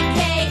 J, K,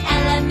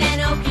 L, M, N,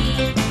 O, P,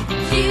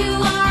 Q,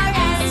 R,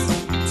 S,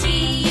 T,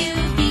 U,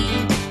 V,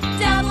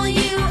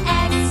 W,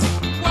 X,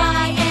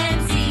 Y, and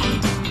Z.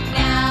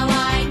 Now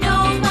I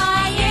know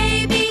my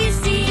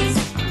ABCs.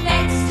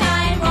 Next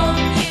time,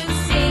 won't you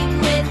sing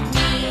with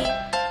me?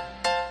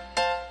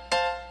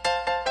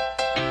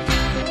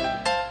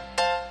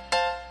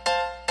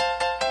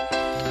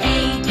 A,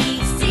 B,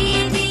 C,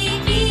 D,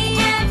 E,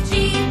 F, G,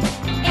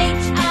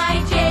 H,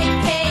 I, J,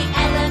 K,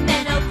 L, M,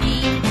 N, O, P,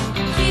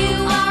 Q,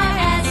 R,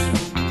 S,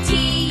 T,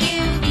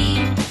 U, V,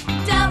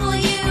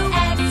 W,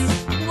 X,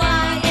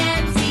 Y,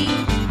 and Z.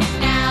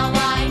 Now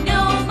I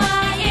know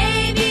my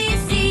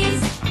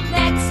ABCs.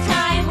 Next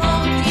time,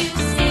 won't you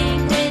sing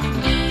with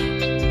me?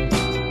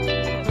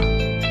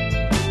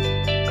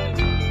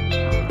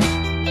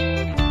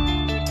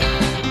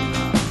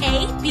 A,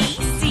 B,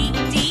 C,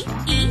 D,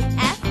 E,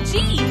 F, G,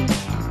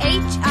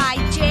 H, I,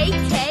 J,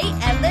 K,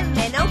 L, M,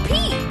 N, O, P,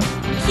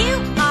 Q,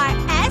 R,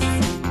 S,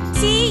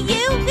 T,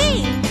 U, V,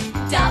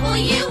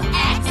 W,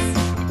 X,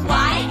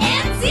 Y,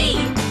 and Z.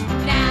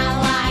 Now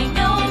I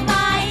know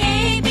my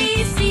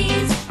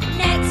ABCs.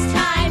 Next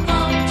time,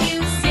 won't you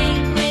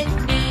sing with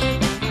me?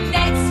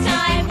 Next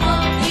time,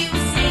 won't you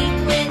sing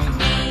with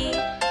me?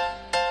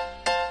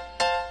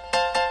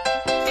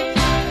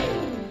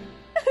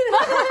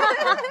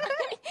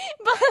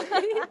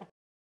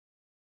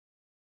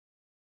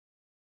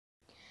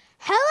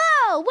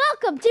 Hello,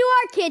 welcome to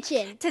our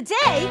kitchen.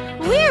 Today,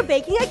 we're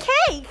baking a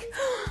cake.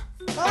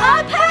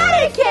 A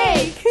patty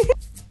cake.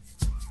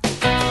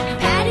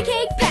 Patty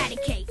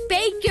cake,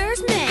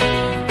 baker's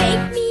man.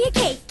 Bake me a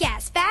cake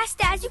as fast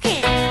as you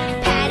can.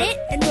 Pat it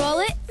and roll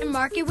it and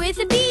mark it with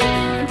a B.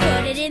 And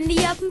put it in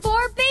the oven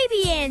for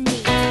baby and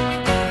me.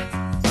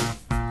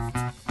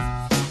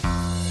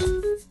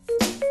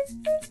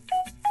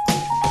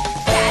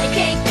 Patty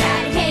cake,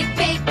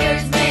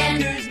 baker's man.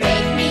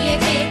 Bake me a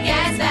cake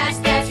as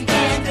fast as you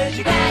can.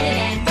 Pat it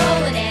and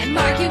roll it and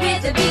mark it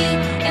with a B.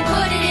 And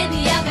put it in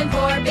the oven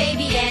for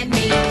baby and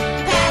me.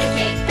 Patty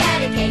cake,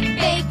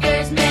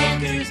 baker's man.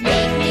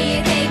 Make me a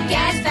cake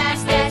as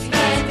fast as you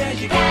can.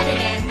 Pat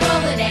it and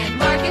roll it and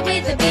mark it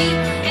with a B.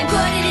 And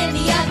put it in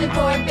the oven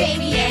for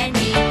baby and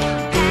me.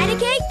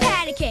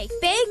 Patty cake,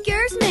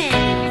 baker's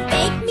man.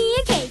 Bake me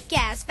a cake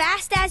as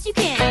fast as you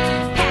can.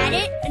 Pat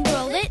it and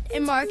roll it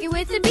and mark it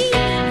with a B.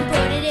 And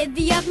put it in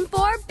the oven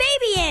for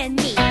baby and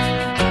me.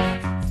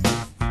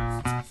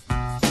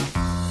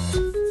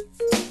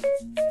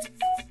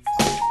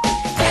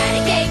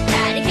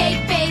 Patty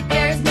cake,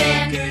 baker's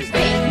man.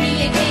 Bake me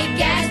a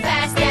cake as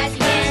fast as you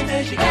can.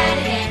 Pat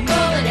it and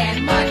roll it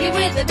and mark it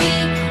with a B.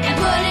 And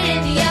put it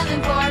in the oven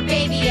for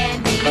baby and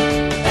me.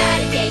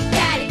 Patty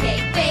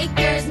cake,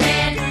 baker's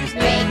man.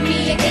 Bake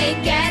me a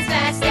cake as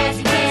fast as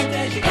you can.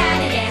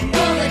 Pat it and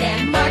roll it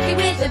and mark it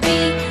with a B.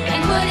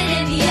 And put it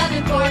in the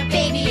oven for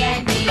baby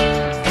and me.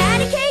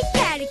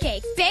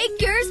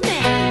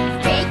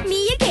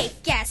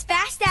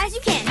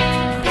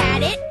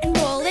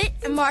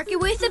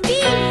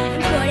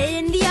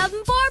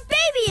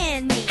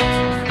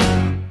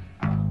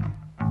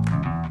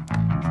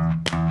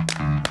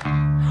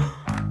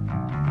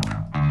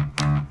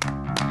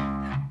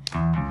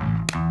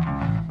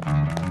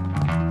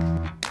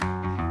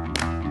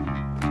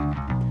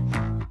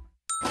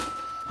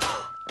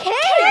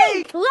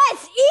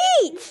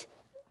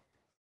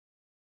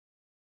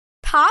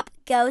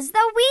 goes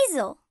the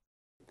weasel.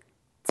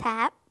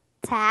 Tap,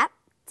 tap,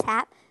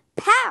 tap,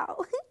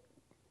 pow.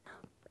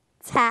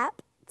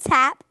 Tap,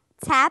 tap,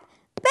 tap,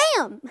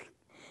 bam.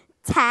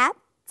 Tap,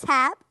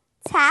 tap,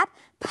 tap,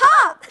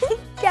 pop.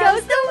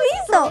 Goes the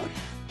weasel.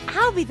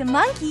 I'll be the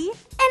monkey.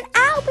 And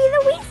I'll be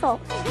the weasel.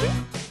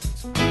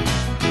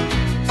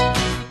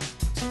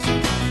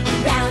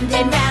 Round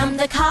and round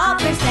the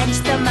cobbler's bench,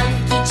 the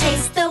monkey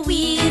chased the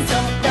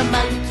weasel. The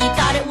monkey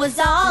thought it was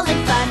all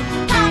in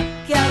fun. Pop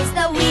goes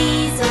the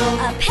weasel.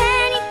 A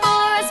penny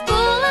for a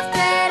spool of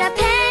thread, a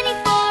penny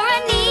for a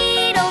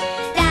needle.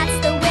 That's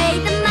the way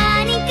the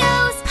money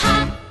goes.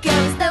 Pop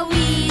goes the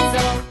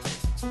weasel.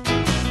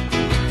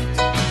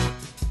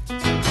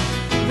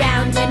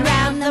 Round and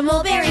round the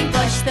mulberry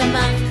bush, the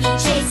monkey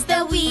chased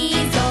the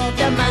weasel.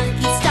 The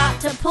monkey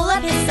stopped to pull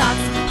up his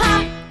socks.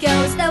 Pop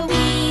goes the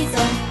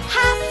weasel.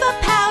 Half a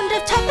pound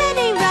of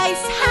tuppenny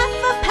rice, half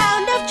a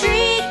pound of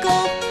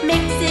treacle.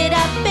 Mix it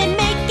up and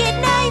make it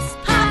nice.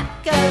 Pop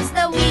goes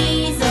the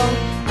weasel.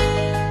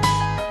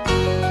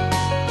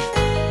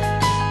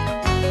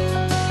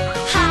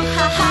 Ha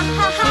ha ha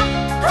ha ha.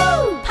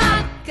 Hoo!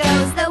 Pop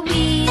goes the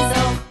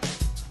weasel.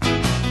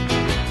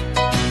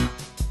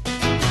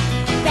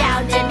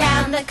 Round and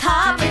round the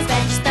cobbler's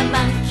bench, the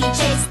monkey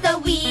chased the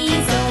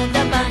weasel.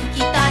 The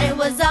monkey thought it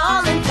was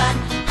all in fun.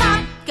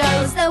 Pop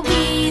goes the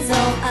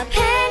weasel. A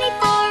penny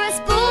for a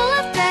spool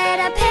of thread,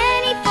 a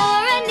penny for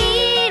a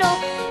needle.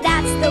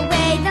 That's the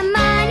way the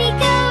money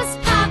goes.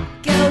 Pop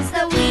goes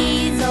the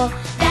weasel.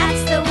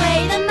 That's the way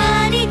the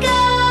money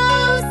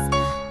goes.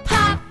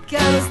 Pop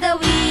goes the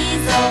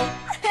weasel.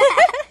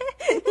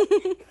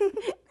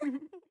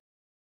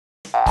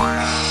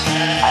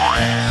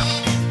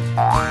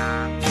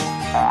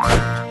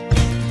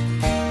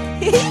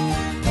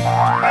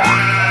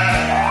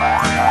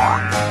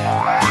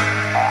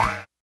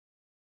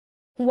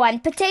 One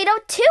potato,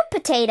 two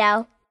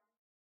potato.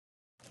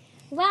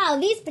 Wow,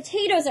 these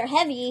potatoes are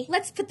heavy.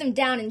 Let's put them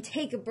down and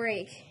take a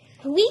break.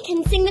 We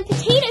can sing the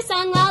potato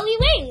song while we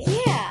wait.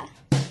 Yeah.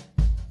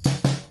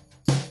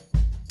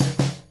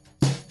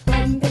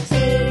 One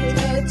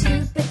potato,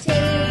 two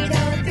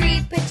potato,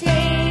 three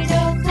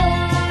potato,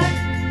 four,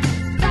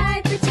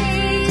 five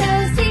potato,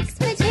 six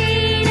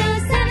potato,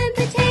 seven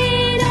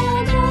potato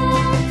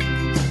more.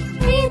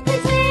 8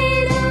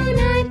 potato,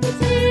 9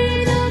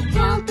 potato,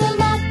 count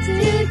them up to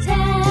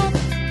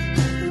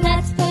 10.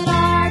 Let's put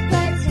our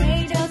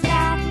potatoes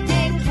back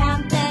and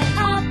count them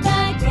up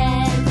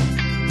again.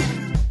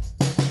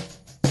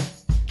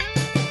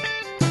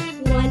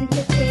 1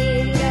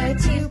 potato,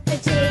 2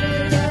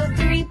 potato,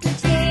 3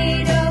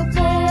 potato,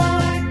 4,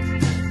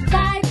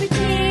 5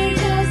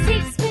 potato,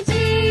 6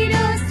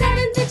 potato,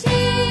 7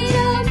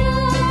 potato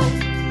more.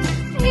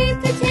 8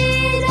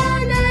 potato,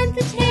 9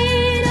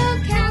 potato,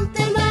 count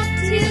them up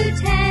to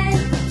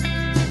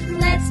 10.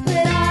 Let's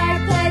put our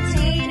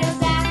potatoes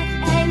back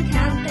and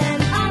count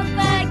them up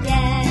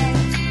again.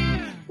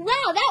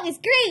 Wow, that was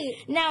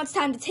great. Now it's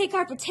time to take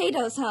our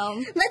potatoes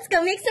home. Let's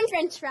go make some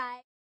French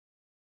fries.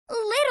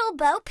 Little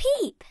Bo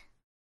Peep.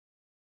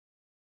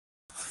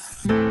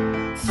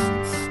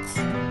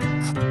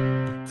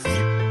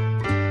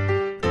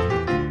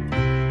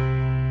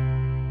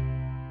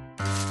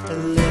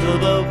 Little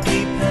Bo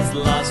Peep has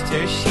lost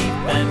her sheep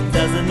and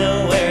doesn't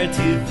know where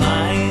to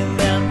find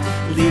them.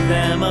 Leave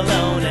them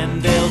alone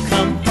and they'll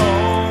come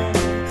home,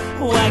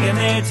 wagging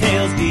their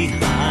tails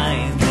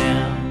behind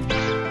them.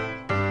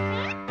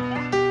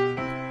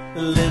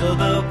 Little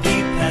Bo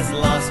Peep has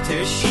lost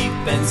her sheep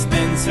and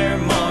spends her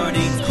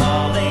morning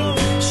calling.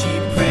 She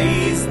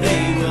prays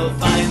they will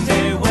find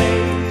their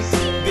way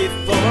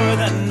before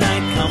the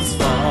night comes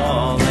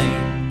falling.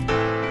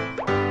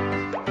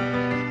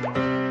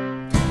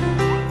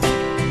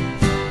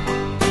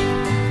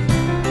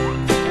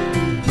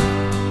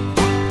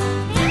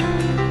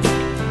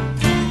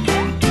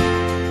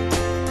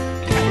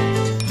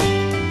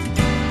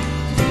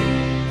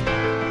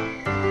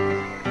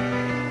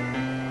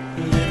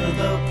 Little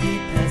Bo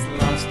Peep has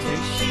lost her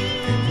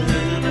sheep.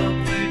 Little Bo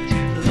Peep,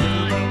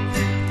 little Bo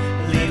Peep,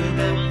 little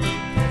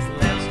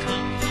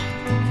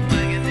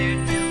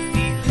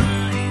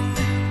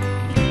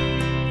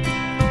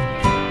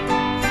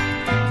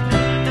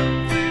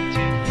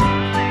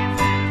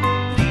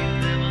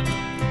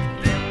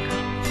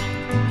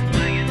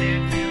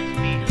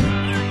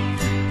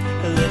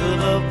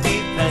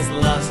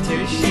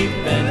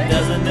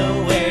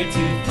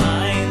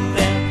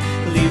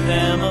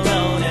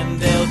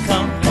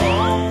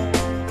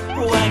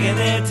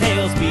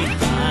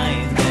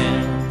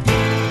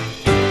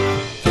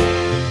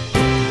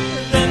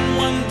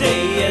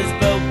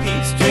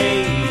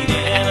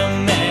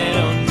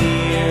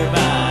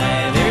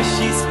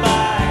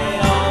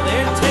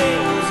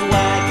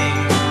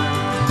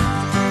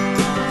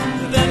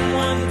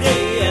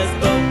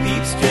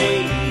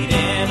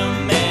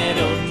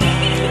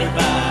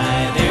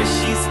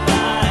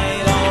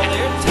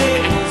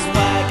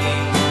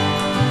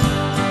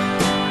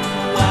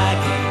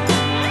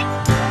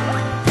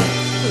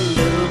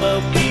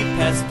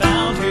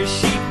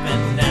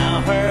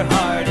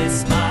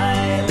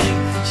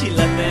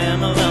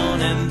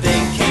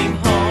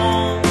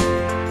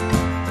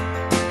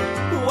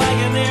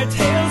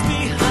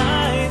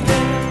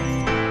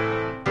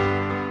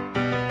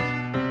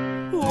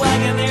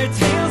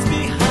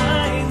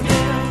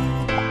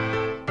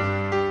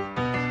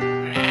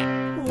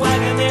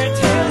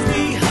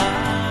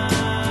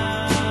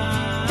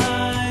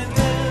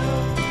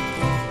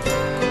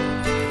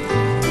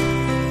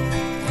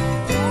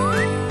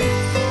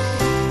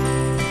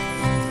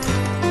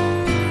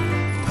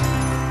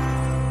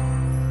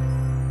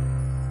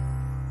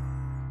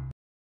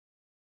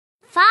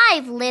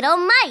 5 little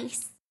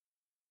mice.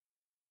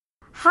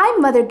 Hi,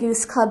 Mother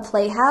Goose Club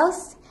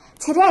Playhouse.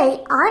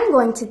 Today I'm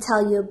going to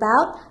tell you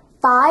about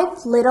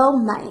 5 little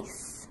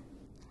mice.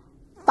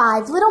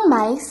 5 little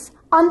mice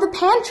on the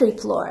pantry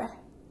floor.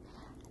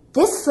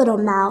 This little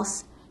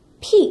mouse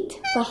peeked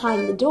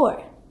behind the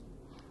door.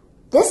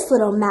 This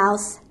little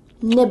mouse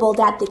nibbled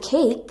at the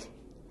cake.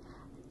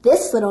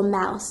 This little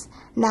mouse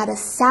not a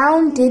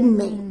sound did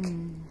make.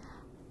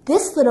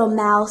 This little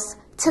mouse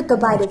took a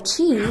bite of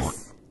cheese.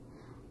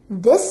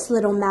 This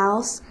little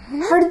mouse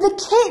heard the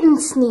kitten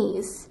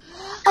sneeze.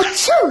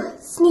 Achoo!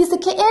 Sneezed the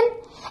kitten,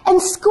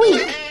 and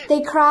squeak!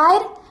 They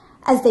cried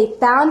as they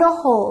found a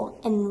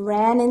hole and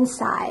ran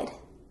inside.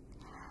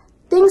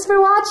 Thanks for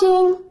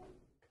watching!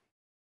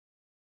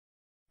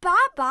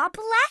 Baa Baa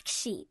Black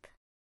Sheep.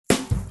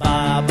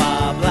 Baa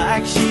Baa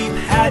Black Sheep,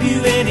 have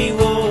you any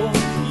wool?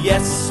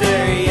 Yes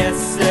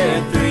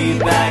sir, 3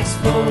 bags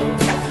full.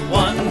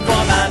 1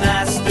 for my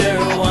master,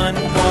 1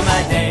 for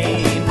my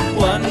dame,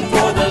 1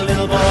 for the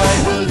little boy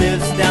who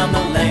lives down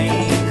the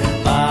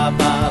lane. Baa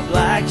Baa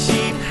Black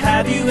Sheep,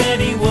 have you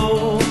any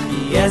wool?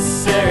 Yes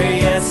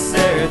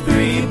sir,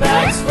 3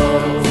 bags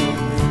full.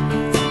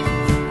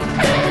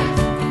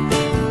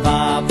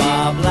 Baa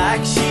Baa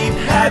Black Sheep,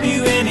 have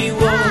you any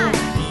wool?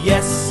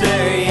 Yes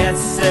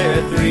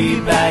sir,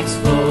 3 bags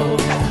full.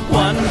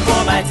 1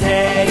 for my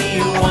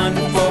teddy, 1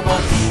 for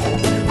Bucky,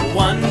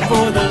 1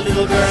 for the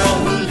little girl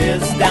who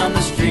lives down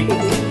the street.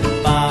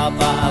 Baa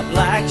Baa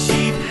Black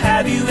Sheep,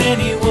 have you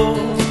any wool?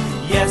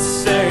 Yes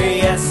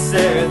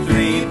sir,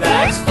 3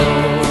 bags full.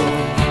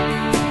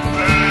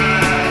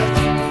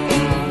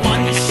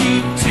 1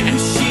 sheep, 2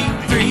 sheep,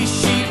 3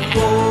 sheep,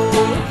 4,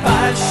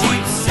 5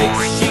 sheep,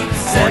 6 sheep,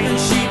 7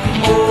 sheep,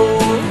 more.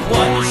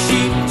 1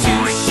 sheep,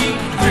 2 sheep,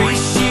 3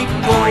 sheep,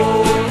 4,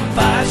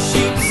 5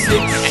 sheep,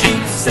 6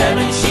 sheep,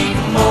 7 sheep,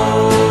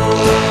 more.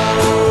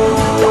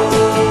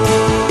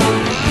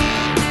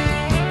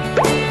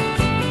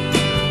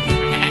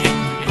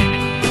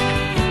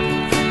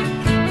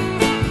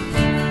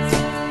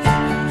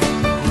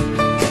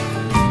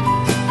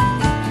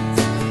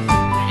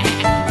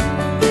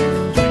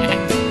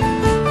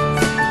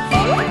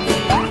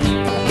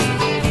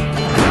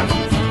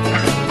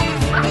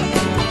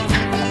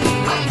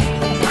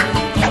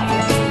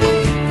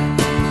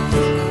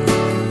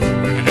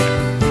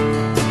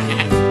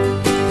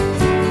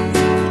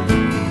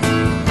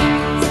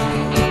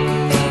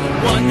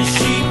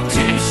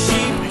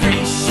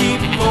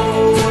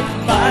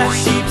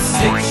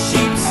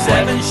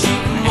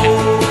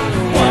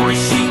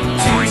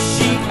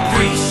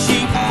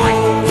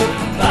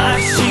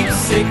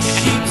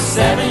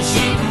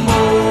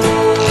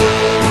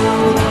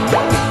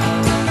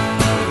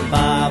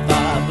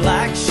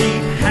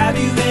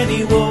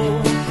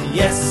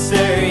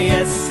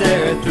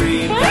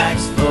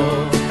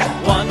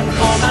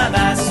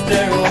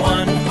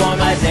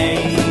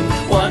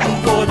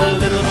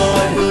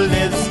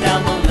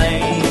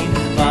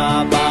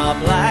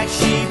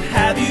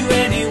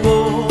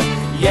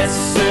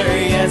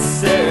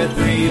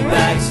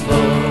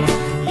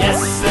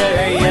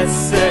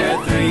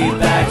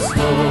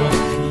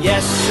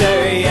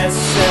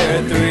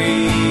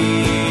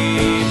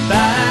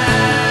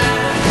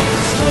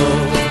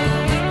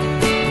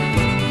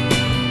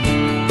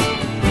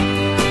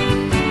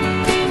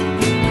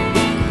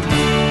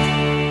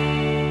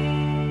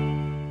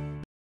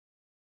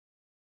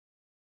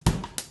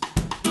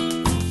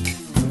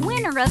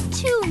 Winner of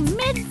 2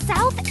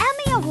 Mid-South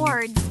Emmy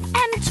Awards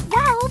and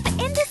 12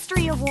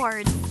 Industry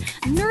Awards.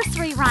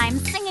 Nursery Rhyme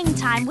Singing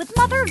Time with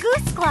Mother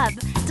Goose Club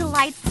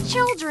delights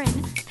children,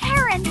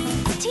 parents,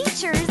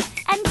 teachers,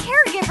 and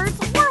caregivers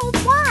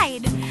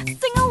worldwide.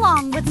 Sing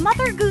along with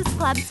Mother Goose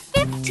Club's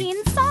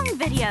 15 song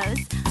videos,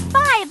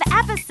 5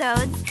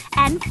 episodes,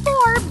 and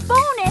 4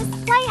 bonus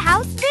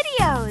Playhouse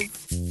videos.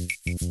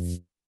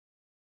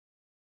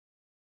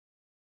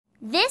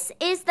 This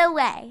is the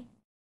way.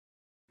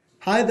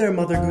 Hi there,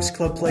 Mother Goose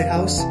Club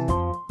Playhouse.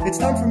 It's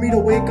time for me to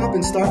wake up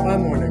and start my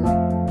morning.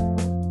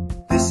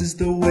 This is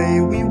the way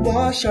we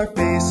wash our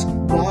face,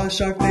 wash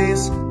our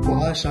face,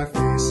 wash our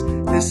face.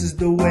 This is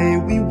the way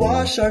we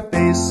wash our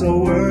face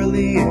so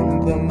early in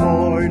the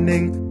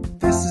morning.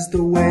 This is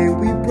the way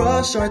we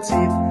brush our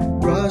teeth,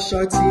 brush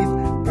our teeth,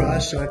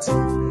 brush our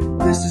teeth.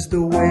 This is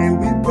the way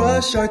we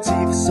brush our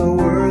teeth so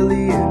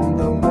early in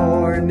the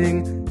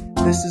morning.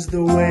 This is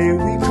the way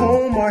we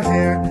comb our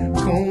hair,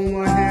 comb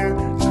our hair,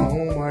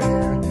 comb our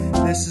hair.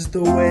 This is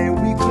the way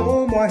we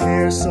comb our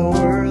hair so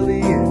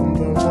early in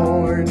the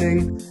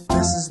morning.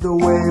 This is the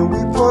way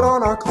we put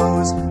on our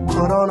clothes,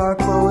 put on our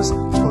clothes,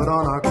 put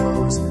on our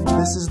clothes.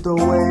 This is the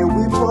way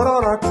we put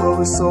on our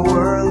clothes so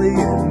early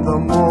in the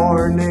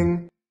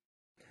morning.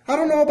 I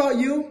don't know about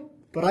you,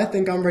 but I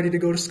think I'm ready to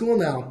go to school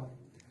now.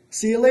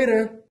 See you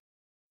later.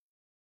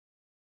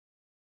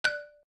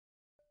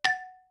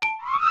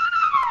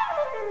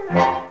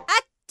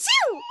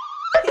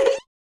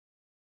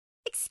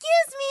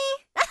 Excuse me.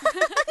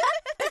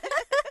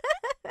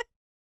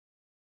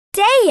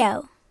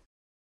 Deo.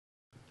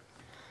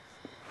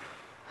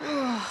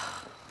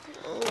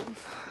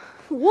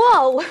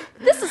 Whoa,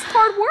 this is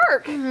hard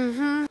work.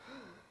 Mm-hmm.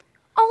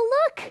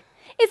 Oh, look,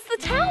 it's the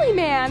tally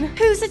man.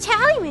 Who's the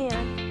tally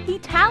man? He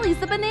tallies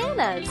the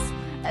bananas.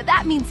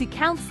 That means he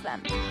counts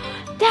them.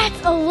 That's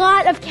a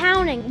lot of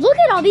counting. Look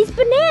at all these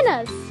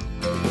bananas.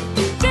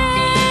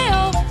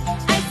 Day-o,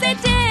 I said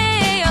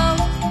day-o.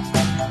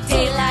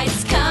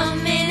 Daylight's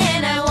coming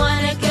and I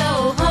wanna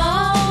go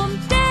home.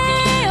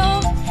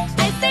 Day-o,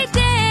 I say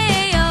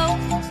day-o.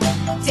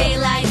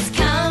 Daylight's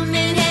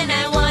coming and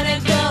I wanna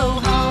go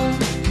home.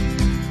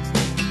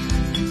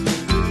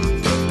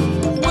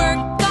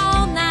 Work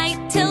all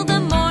night till the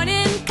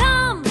morning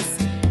comes.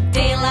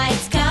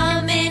 Daylight's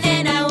coming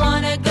and I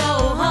wanna go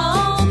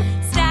home.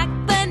 Stack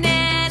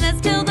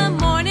bananas till the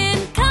morning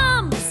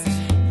comes.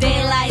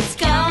 Daylight's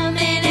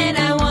coming and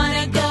I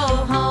wanna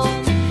go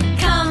home.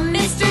 Come,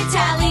 Mr.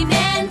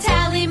 Tallyman,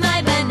 tally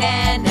my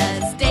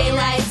bananas.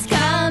 Daylight's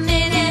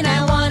coming and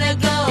I wanna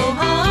go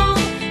home.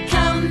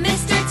 Come,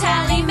 Mr.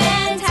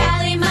 Tallyman,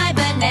 tally my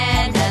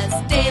bananas.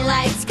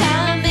 Daylight's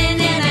coming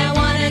and I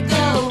wanna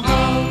go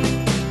home.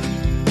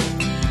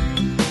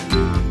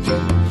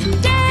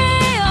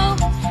 Day-o,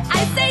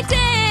 I say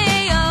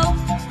day-o.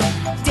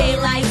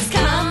 Daylight's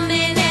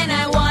coming and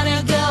I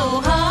wanna go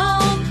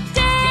home.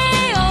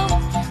 Day-o,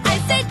 I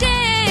say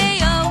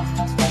day-o.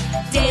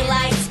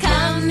 Daylight's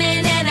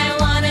coming and I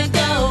wanna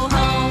go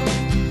home.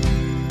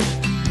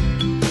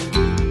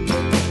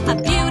 A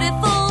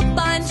beautiful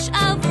bunch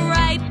of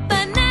ripe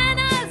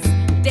bananas.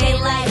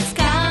 Daylight's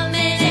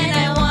coming and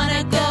I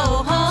wanna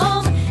go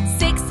home.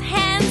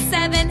 6-hand,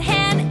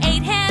 7-hand,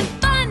 8-hand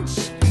bunch.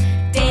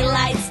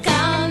 Daylight's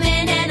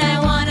coming and I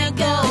wanna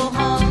go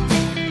home.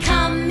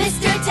 Come,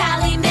 Mr.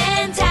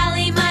 Tallyman,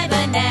 tally my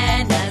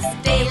bananas.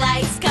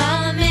 Daylight's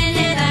coming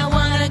and I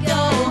wanna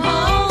go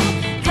home.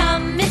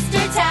 Come, Mr.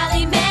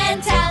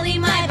 Tallyman, tally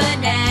my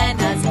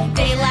bananas.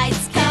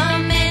 Daylight's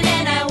coming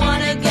and I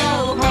wanna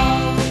go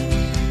home.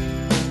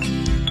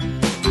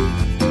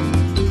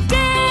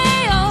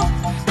 Day-o,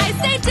 I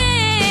say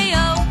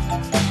day-o.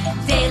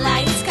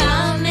 Daylight's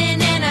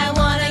coming and I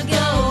wanna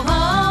go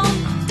home.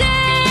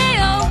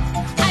 Day-o,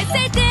 I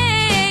say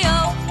day-o.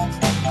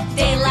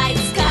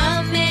 Daylight's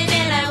coming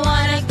and I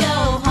wanna go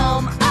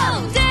home. Oh,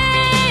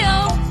 day-o,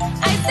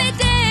 I say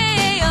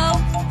day-o.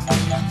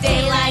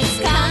 Daylight's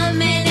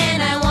coming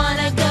and I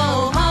wanna go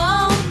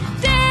home.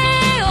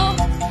 Day-o,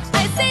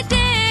 I say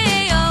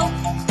day-o.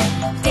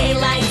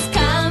 Daylight's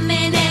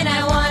coming and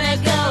I wanna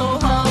go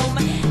home.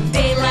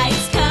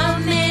 Daylight's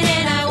coming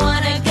and I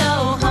wanna go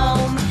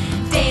home.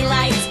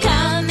 Daylight's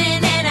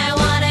coming and I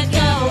wanna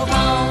go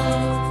home.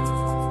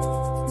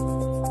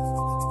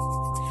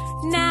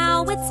 Now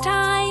it's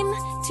time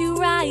to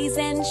rise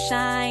and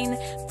shine.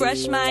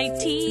 Brush my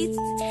teeth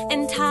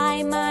and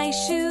tie my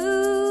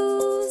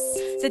shoes.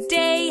 The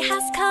day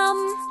has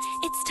come,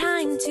 it's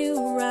time to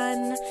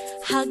run.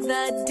 Hug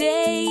the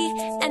day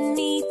and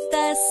meet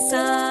the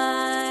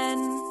sun.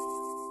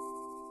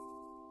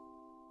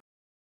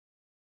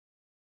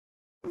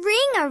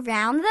 Ring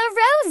around the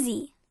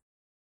rosy.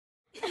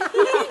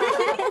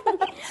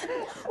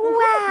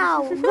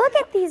 Wow, look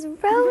at these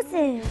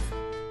roses.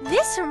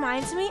 This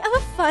reminds me of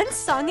a fun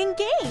song and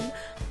game.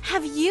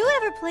 Have you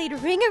ever played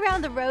Ring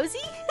Around the Rosie?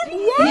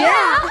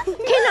 Yeah.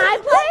 Can I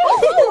play?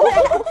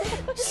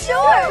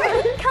 Sure,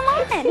 come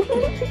on.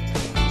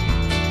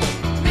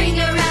 Ring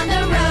around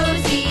the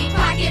rosy,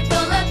 pocket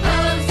full of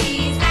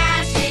posies.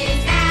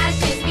 Ashes,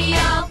 ashes, we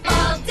all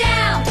fall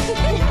down.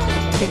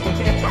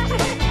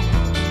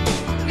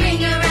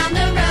 Ring around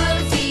the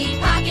rosy,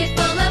 pocket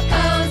full of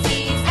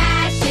posies.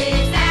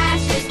 Ashes,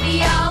 ashes, we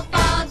all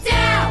fall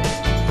down.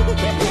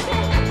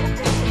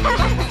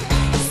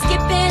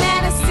 Skipping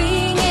and a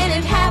singing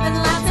and having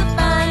lots of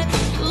fun.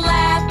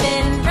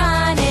 Laughing,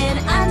 running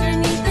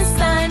underneath the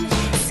sun.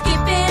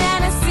 Skipping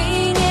and a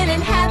singing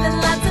and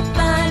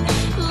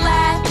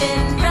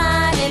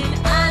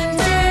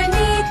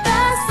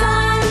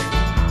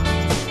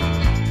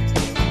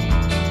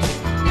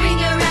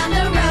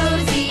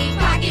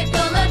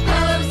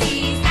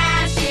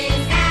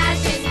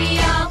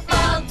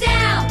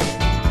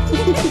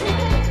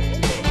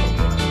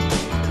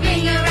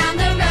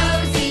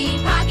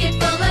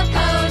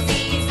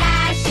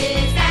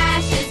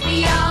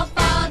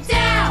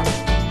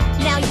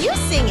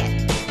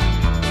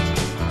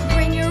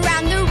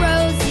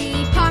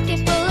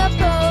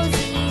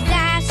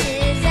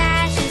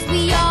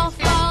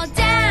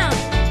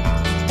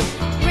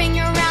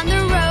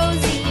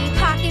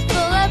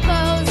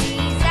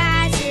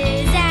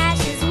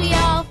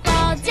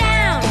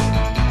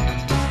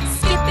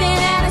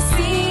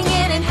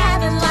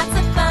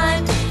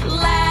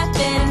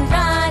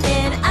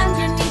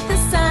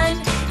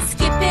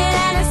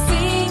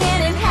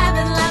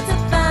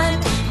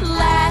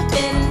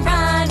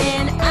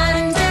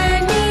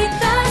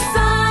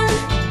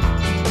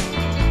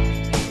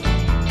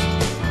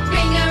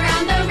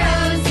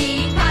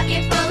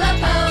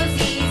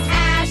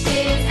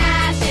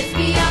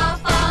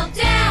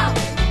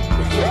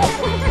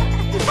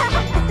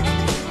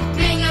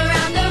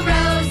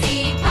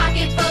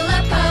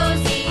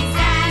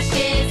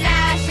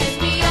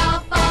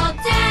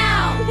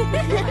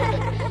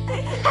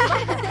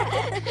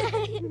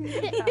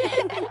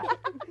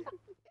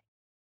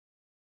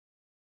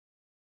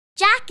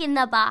Jack in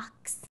the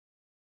Box.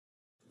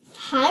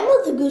 Hi,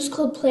 Mother Goose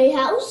Club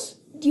Playhouse.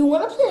 Do you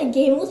want to play a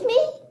game with me?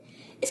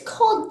 It's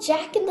called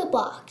Jack in the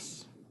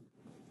Box.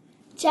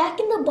 Jack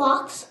in the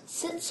Box,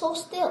 sit so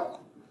still.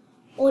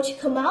 Won't you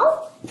come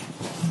out?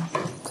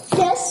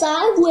 Yes,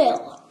 I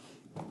will.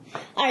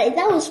 Alright,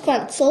 that was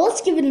fun, so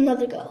let's give it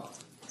another go.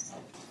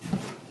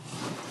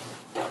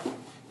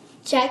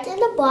 Jack in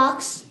the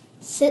Box,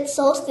 sit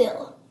so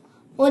still.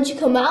 Won't you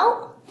come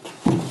out?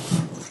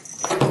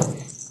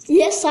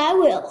 Yes, I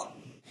will.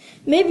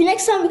 Maybe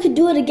next time we could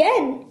do it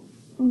again.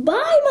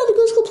 Bye, Mother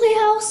Goose Club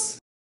Playhouse.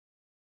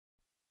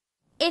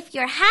 If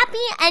you're happy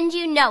and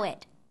you know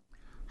it.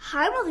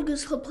 Hi, Mother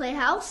Goose Club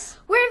Playhouse.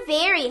 We're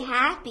very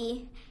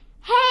happy.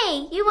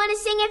 Hey, you want to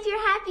sing If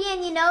You're Happy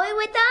and You Know It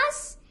with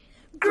us?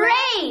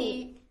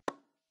 Great!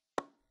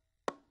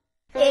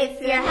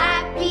 If you're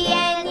happy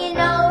and you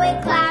know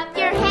it, clap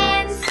your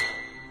hands.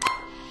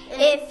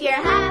 If you're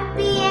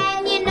happy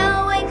and you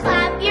know it,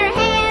 clap your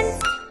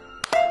hands.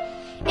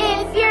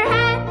 If you're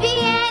happy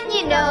and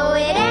you know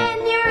it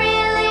and you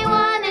really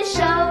want to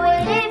show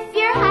it, if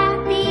you're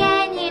happy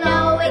and you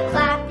know it,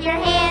 clap your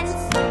hands.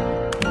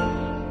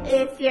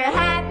 If you're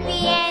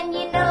happy and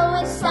you know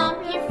it,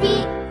 stomp your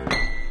feet.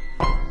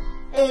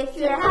 If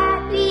you're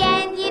happy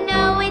and you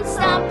know it,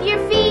 stomp your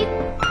feet.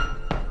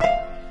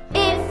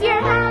 If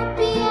you're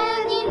happy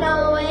and you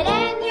know it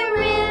and you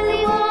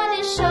really want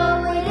to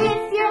show it,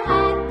 if you're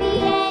happy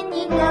and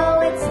you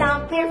know it,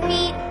 stomp your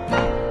feet.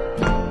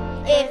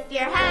 If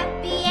you're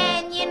happy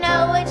and you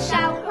know it,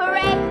 shout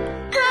hooray,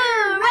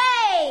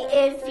 hooray!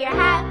 If you're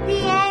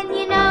happy and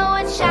you know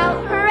it,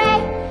 shout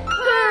hooray,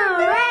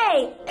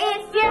 hooray!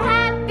 If you're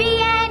happy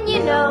and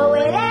you know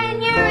it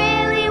and you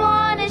really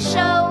want to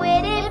show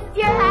it, if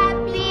you're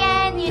happy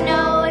and you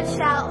know it,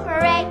 shout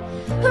hooray,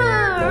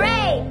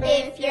 hooray!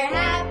 If you're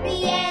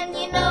happy and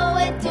you know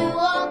it, do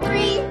all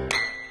three.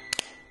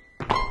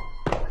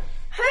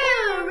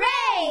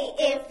 Hooray!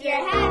 If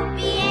you're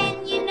happy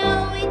and you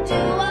know it, do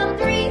all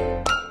three.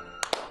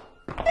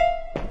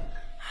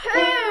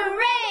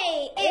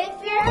 Hooray!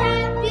 If you're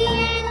happy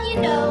and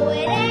you know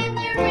it and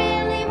you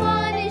really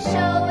want to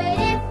show it,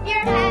 if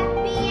you're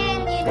happy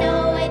and you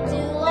know it,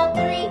 do all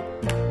three.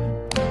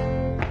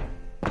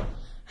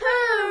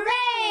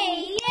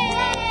 Hooray!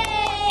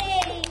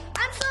 Yay!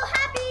 I'm so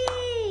happy!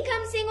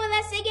 Come sing with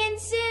us again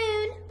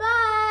soon.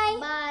 Bye!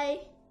 Bye!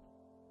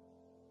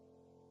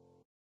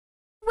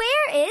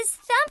 Where is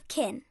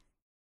Thumpkin?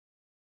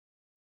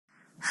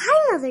 Hi,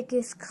 Mother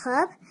Goose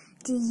Club.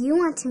 Do you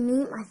want to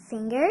meet my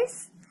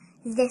fingers?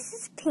 This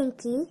is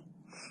Pinky.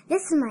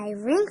 This is my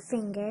ring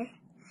finger.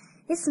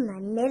 This is my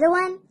middle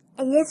one.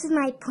 And this is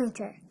my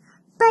pointer.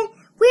 But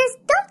where's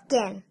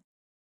Thumpkin?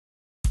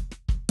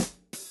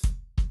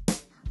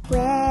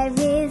 Where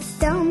is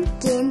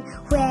Thumpkin?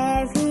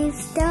 Where is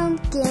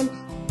Thumpkin?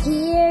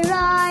 Here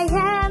I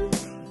am.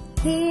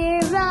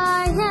 Here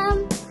I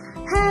am.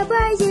 How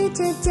are you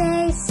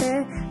today,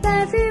 sir?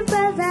 Very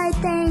well, I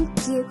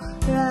thank you.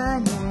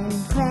 Run and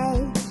play.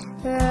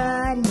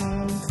 Run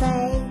and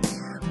play.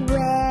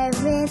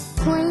 Where is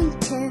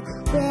Pointer?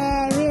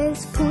 Where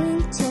is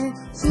Pointer?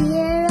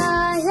 Here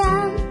I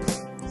am.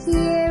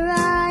 Here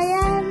I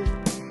am.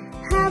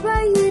 How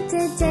are you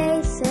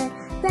today, sir?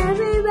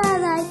 Very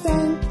well, I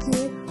thank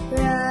you.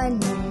 Run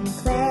and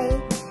play.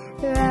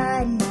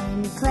 Run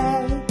and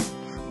play.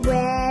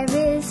 Where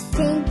is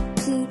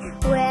Pinky?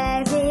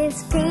 Where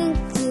is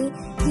Pinky?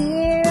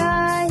 Here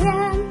I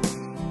am.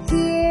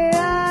 Here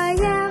I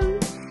am.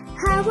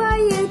 How are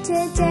you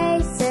today,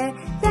 sir?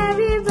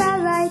 Very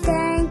well, I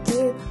thank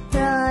you.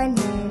 Run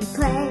and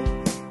play.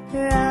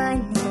 Run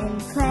and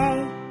play.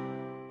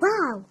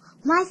 Wow,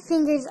 my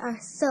fingers are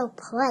so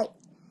polite.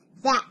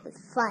 That was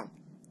fun.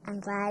 I'm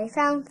glad I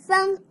found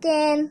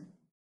Thumpkin.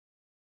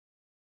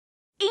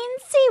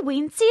 Eensy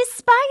Weensy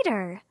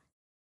Spider.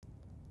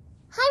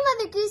 Hi,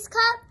 Mother Goose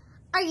Club.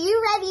 Are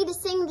you ready to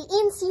sing the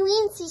Eensy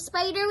Weensy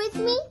Spider with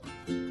me?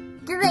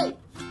 Great.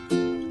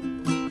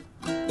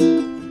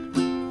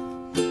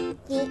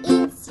 The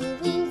Eensy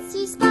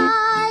Weensy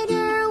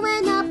Spider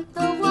went up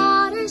the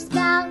water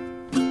spout.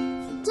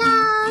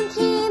 Down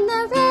came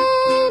the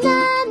rain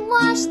and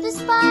washed the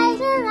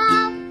spider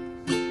out.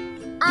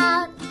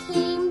 Out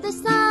came the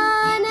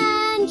sun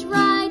and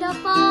dried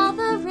up all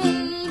the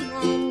rain.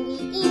 And the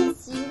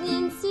Eensy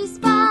Weensy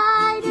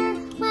Spider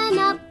went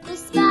up the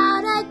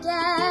spout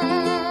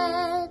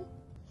again.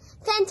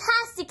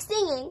 Fantastic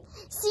singing.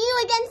 See you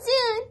again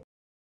soon.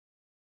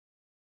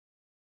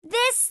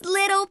 This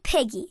Little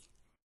Piggy.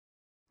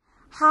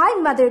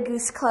 Hi, Mother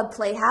Goose Club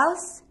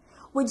Playhouse.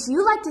 Would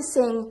you like to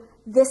sing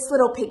This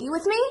Little Piggy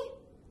with me?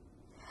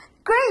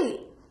 Great!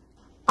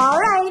 All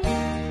right,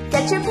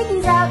 get your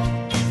piggies out.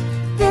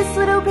 This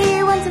little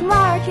piggy went to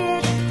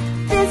market.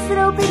 This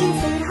little piggy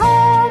stayed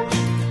home.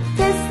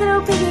 This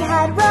little piggy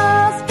had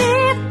roast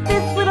beef.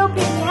 This little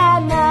piggy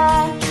had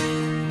none.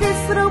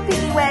 This little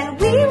piggy went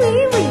wee,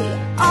 wee, wee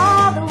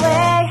all the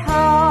way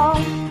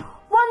home.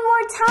 One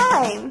more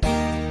time.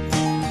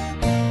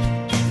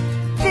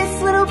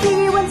 This little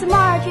piggy went to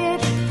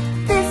market.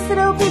 This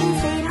little piggy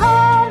stayed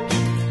home.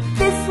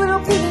 This little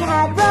piggy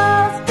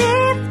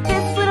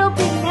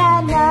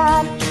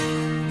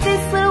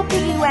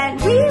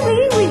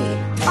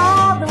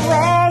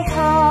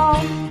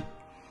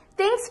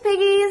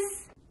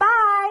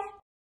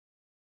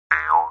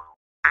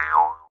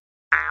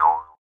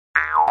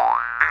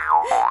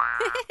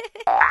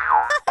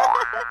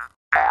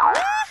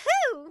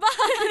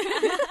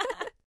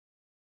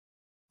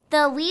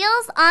The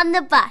wheels on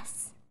the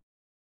bus.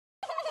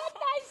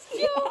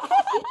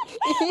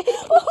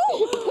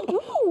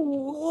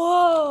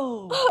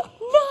 Whoa!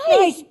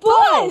 Nice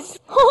bus!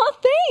 Oh,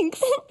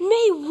 thanks!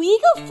 May we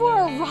go for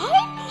a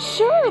ride?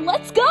 Sure,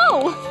 let's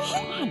go!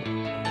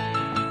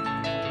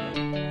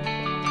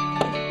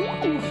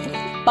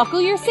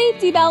 Buckle your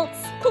safety belts.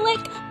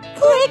 Click,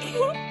 click.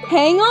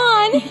 Hang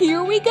on,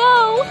 here we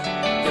go.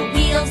 The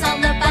wheels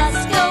on the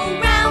bus go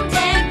round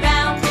and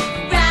round,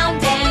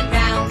 round and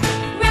round,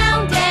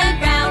 round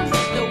and round.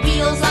 The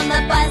wheels on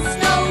the bus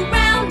go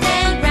round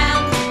and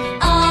round,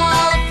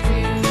 all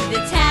through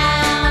the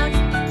town.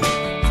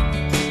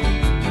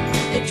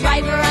 The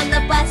driver on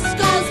the bus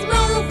goes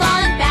move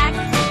on back,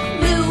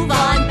 move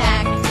on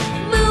back,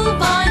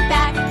 move on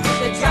back.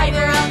 The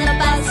driver on the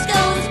bus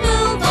goes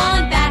move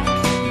on back,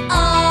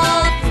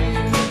 all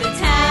through the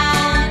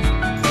town.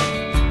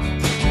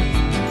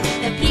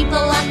 The people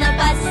on the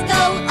bus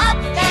go up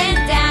and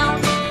down,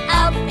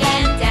 up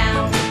and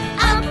down,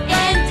 up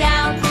and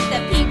down. The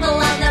people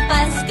on the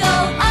bus go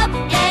up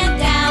and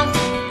down,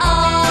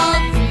 all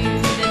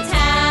through the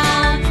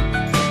town.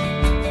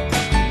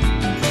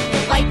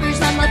 The wipers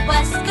on the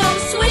bus go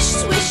swish,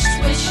 swish,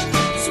 swish,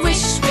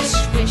 swish, swish,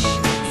 swish,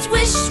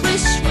 swish,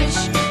 swish, swish.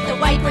 The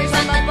wipers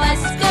on the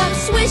bus go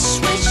swish,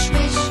 swish,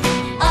 swish,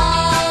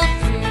 all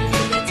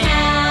through the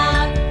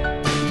town.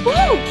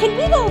 Whoa, can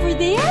we go over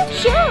there?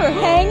 Sure,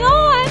 hang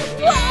on.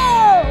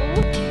 Whoa!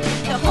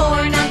 The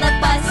horn on the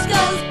bus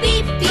goes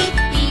beep, beep,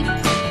 beep,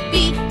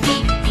 beep,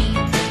 beep, beep,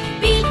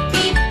 beep,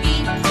 beep,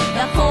 beep.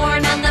 The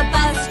horn on the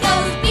bus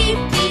goes beep,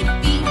 beep,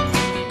 beep,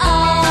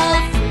 all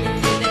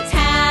through the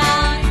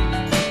town.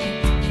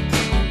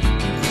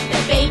 The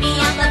baby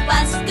on the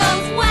bus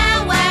goes wow,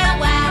 wow,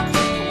 wow,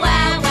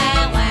 wow,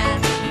 wow, wow,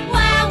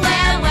 wow,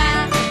 wow,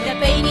 wow. The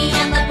baby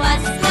on the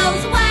bus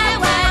goes wow,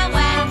 wow,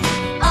 wow,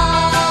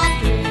 all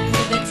through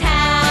the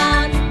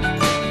town.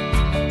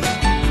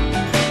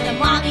 The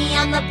mommy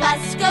on the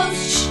bus goes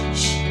shh,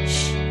 shh,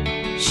 shh,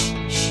 shh,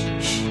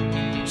 shh,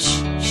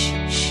 shh, shh,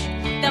 shh.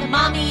 The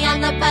mommy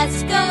on the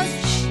bus goes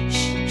shh,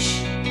 shh,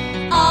 shh,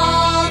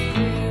 all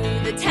through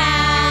the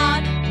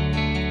town.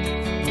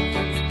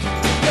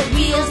 The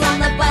wheels on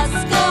the bus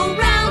go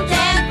round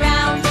and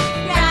round,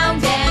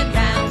 round and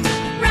round,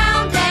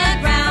 round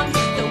and round.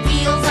 The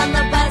wheels on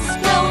the bus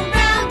go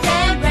round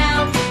and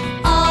round,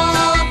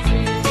 all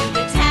through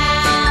the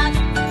town,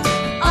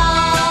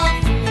 all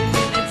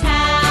through the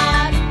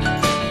town,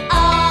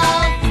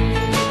 all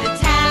through the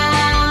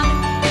town.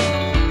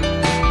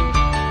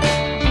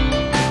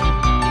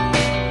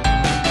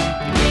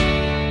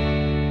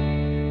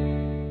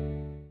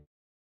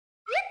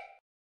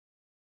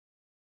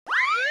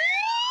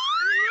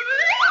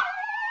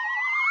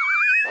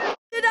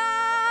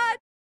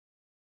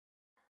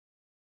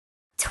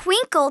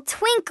 Twinkle,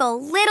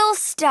 twinkle, little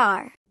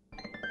star.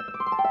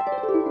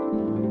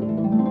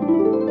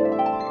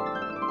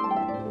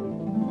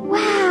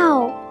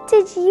 Wow,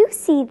 did you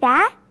see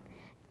that?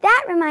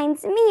 That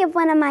reminds me of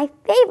one of my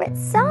favorite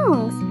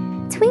songs,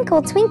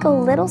 Twinkle,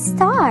 Twinkle, Little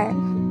Star.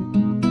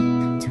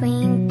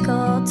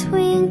 Twinkle,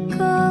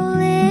 twinkle,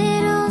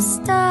 little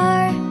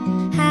star,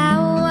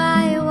 how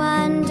I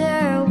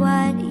wonder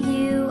what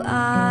you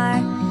are.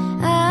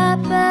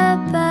 Up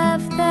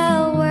above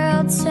the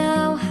world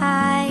so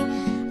high,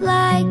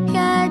 like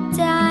a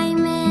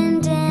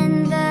diamond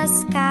in the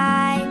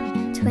sky.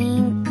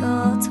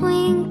 Twinkle,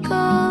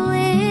 twinkle,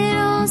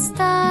 little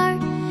star,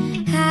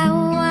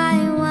 how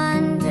I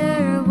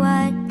wonder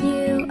what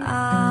you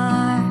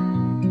are.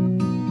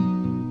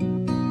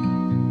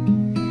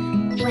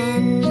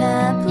 When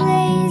the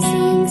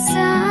blazing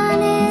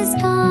sun is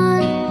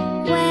gone,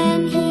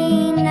 when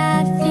he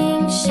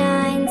nothing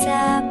shines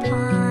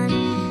upon,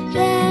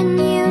 then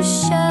you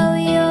show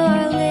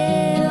your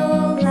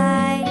little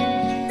light.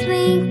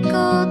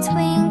 Twinkle,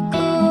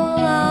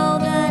 twinkle all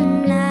the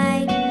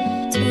night.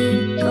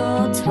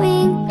 Twinkle,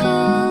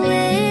 twinkle,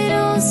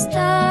 little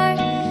star,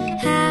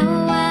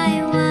 how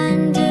I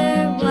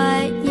wonder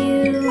what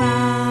you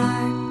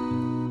are.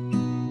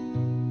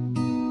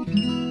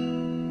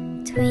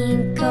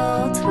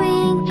 Twinkle,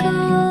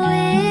 twinkle,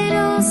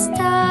 little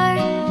star,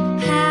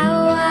 how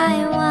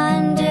I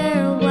wonder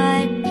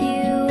what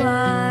you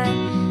are.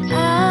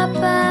 Up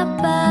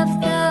above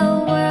the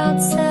world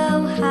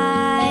so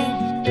high,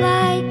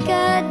 like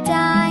a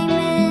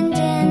diamond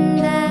in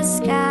the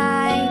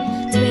sky.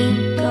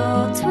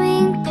 Twinkle,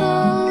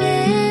 twinkle,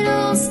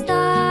 little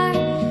star,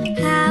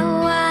 how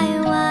I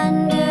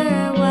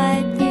wonder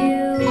what you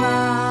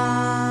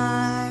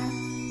are.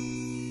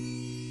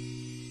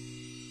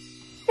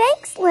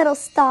 Thanks, little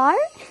star.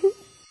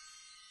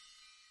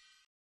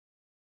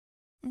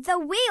 The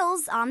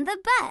wheels on the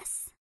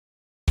bus.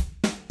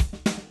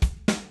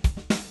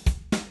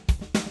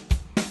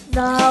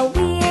 The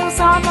wheels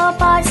on the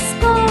bus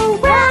go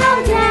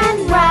round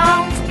and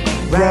round,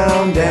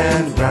 Round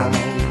and round,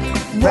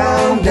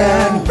 round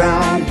and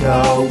round.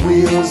 The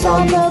wheels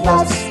on the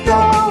bus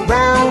go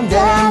round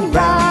and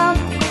round,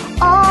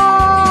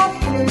 all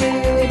through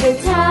the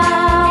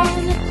town.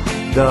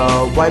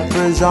 The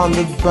wipers on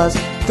the bus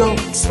go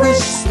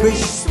swish,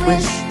 swish,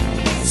 swish.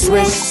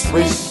 Swish,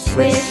 swish,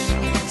 swish.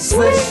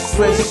 Swish,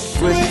 swish,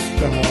 swish.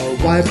 The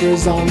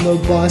wipers on the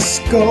bus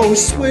go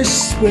swish,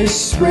 swish,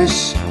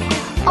 swish.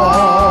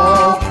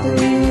 All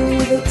through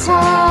the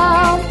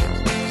town.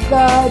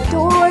 The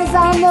doors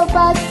on the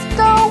bus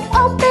go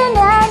open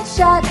and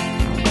shut.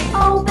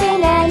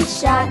 Open and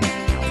shut.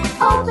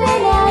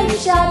 Open and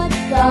shut.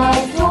 The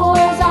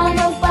doors on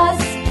the bus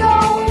go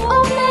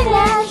open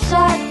and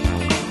shut.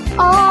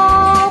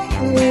 All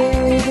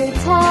through the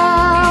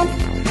town.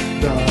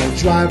 The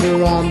driver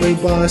on the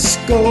bus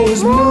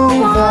goes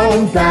move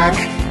on back.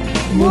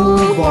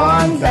 Move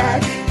on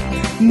back.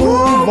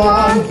 Move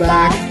on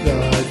back. The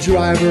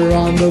driver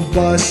on the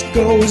bus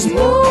goes move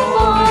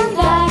on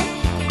back.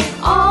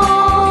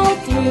 All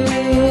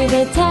through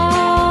the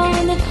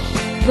town.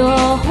 The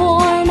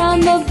horn on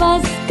the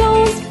bus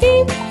goes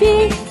beep,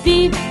 beep,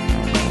 beep.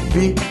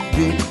 Beep,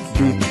 beep,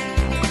 beep.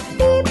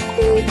 Beep,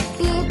 beep,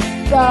 beep.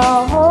 The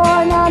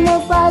horn on the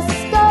bus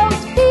goes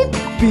beep,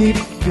 beep,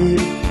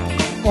 beep.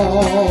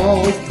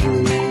 All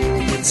through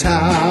the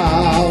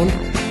town.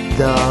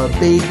 The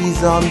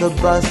babies on the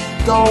bus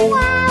go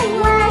wow,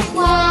 wow,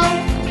 wow.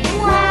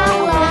 Wow,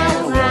 wow,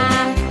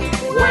 wow.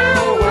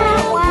 Wow,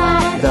 wow,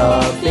 wow. The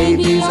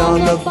babies on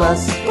the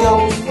bus go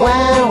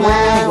wow,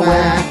 wow,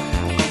 wow.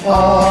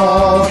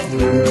 All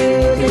through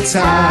the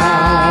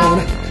town.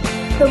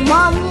 The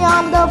mommy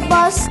on the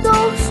bus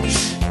goes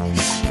shh,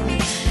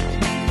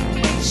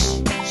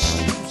 shh,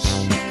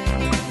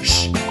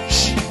 shh,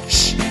 shh,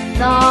 shh.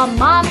 The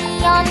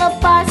mommy on the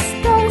bus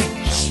goes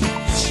shh,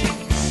 shh,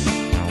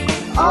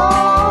 shh.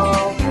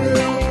 All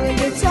through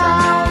the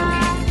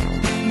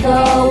town. The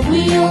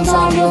wheels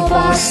on the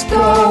bus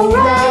go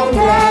round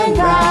and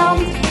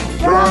round,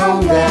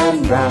 round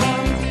and round.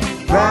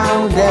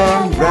 Round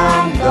and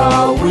round,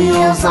 the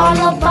wheels on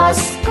the bus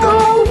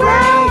go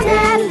round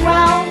and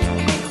round,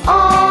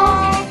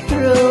 all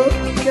through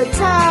the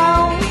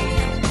town.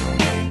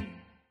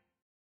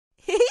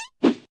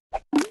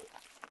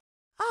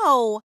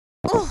 Oh.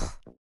 Ugh.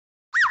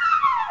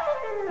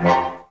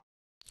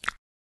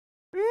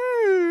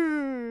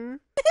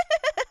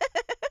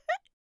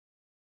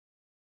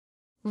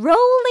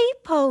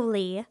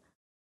 Roly-poly.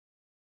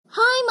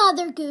 Hi,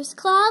 Mother Goose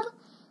Club.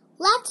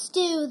 Let's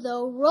do the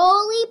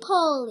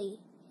roly-poly.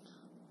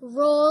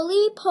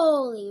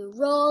 Roly-poly,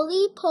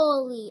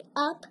 roly-poly,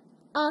 up,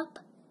 up,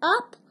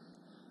 up.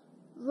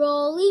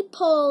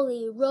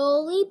 Roly-poly,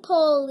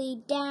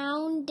 roly-poly,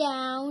 down,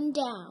 down,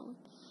 down.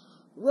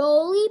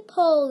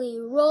 Roly-poly,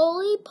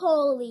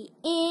 roly-poly,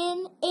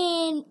 in,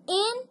 in.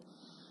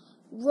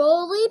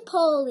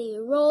 Roly-poly,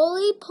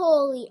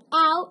 roly-poly,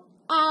 out,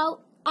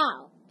 out,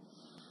 out.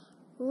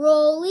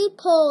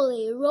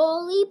 Roly-poly,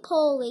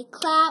 roly-poly,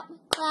 clap,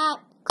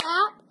 clap,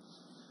 clap.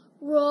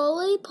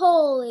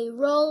 Roly-poly,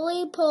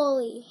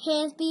 roly-poly,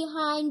 hands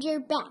behind your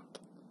back.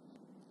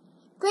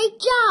 Great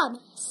job!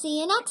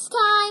 See you next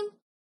time!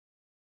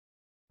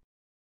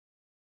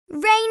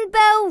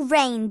 Rainbow,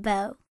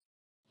 rainbow.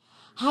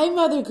 Hi,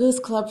 Mother Goose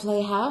Club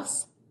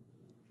Playhouse.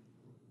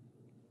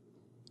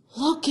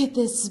 Look at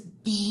this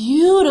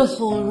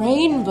beautiful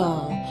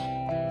rainbow.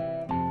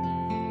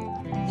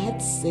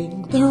 Let's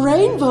sing the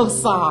rainbow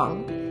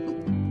song.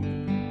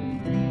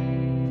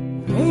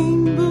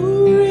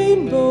 Rainbow,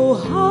 rainbow,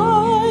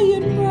 high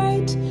and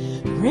bright.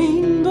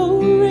 Rainbow,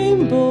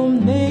 rainbow,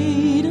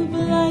 made of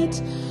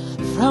light.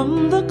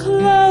 From the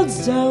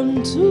clouds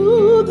down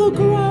to the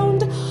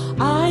ground,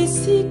 I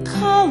see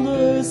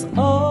colors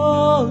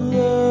all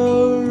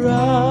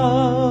around.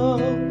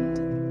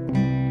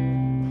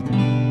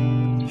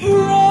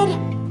 Red,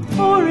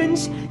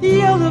 orange,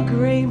 yellow,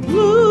 gray,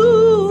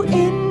 blue,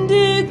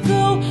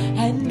 indigo,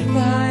 and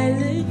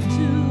violet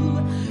too.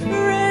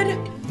 Red,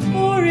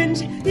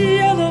 orange,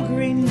 yellow,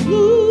 green,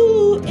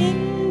 blue,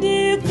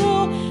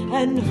 indigo,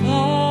 and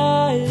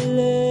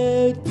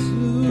violet too.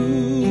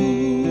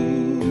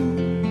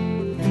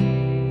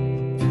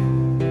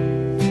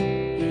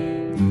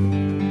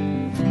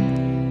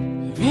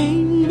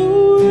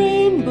 Rainbow,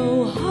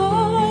 rainbow,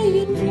 high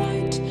and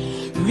bright.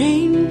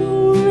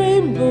 Rainbow,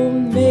 rainbow,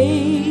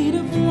 made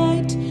of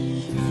light.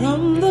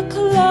 From the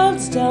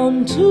clouds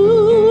down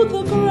to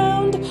the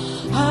ground,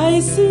 I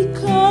see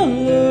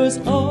colors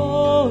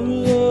all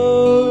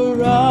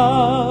around.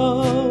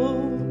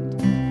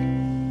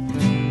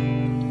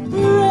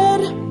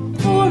 Red,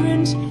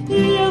 orange,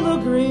 yellow,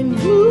 green,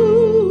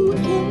 blue,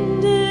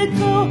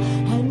 indigo,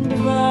 and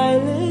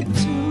violet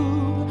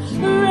too.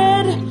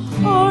 Red,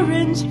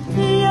 orange,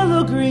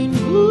 yellow, green,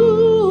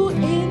 blue,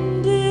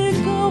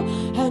 indigo,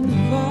 and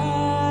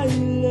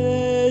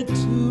violet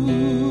too.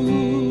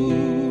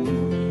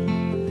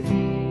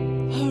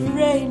 A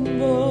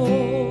rainbow,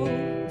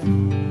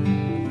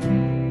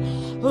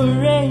 a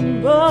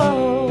rainbow,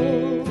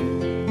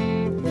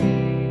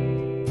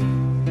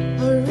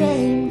 a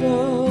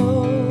rainbow.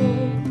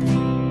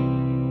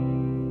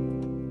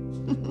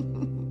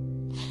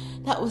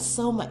 That was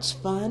so much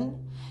fun.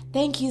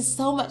 Thank you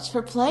so much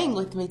for playing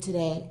with me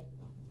today.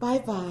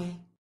 Bye-bye.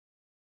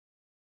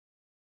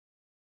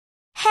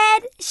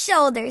 Head,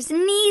 shoulders,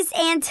 knees,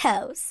 and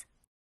toes.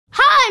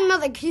 Hi,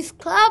 Mother Goose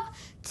Club.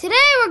 Today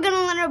we're going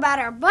to learn about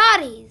our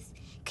bodies.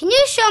 Can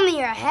you show me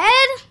your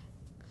head?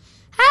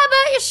 How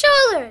about your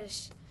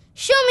shoulders?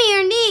 Show me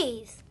your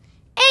knees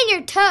and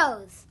your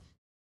toes.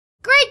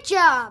 Great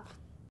job.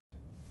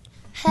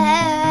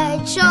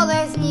 Head,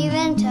 shoulders, knees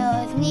and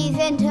toes, knees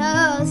and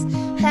toes.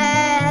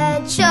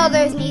 Head,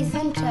 shoulders, knees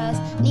and toes,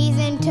 knees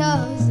and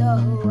toes.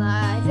 Oh,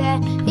 eyes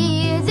and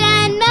ears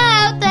and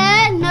mouth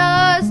and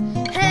nose.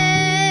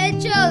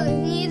 Head, shoulders,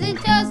 knees and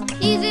toes,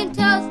 knees and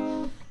toes.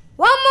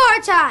 One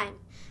more time.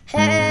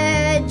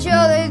 Head,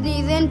 shoulders,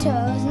 knees and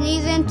toes,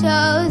 knees and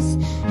toes.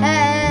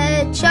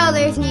 Head,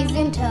 shoulders, knees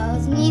and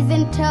toes, knees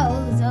and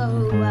toes.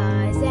 Oh,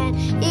 eyes and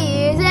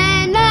ears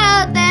and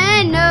mouth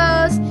and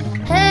nose.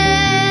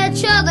 Head,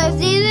 shoulders,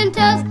 knees and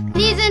toes,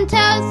 knees and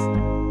toes.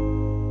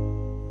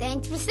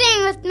 Thanks for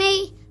singing with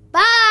me.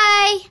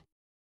 Bye.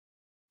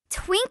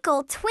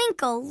 Twinkle,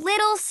 twinkle,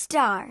 little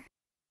star.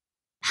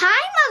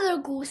 Hi,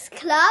 Mother Goose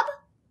Club.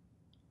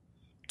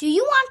 Do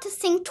you want to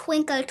sing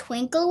Twinkle,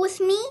 Twinkle with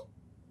me?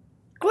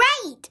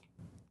 Great!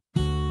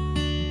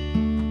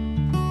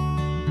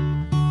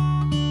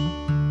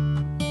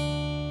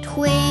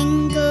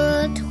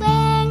 Twinkle,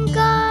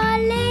 twinkle,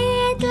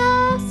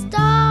 little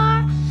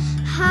star,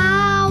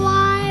 how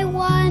I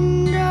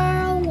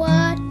wonder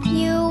what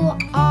you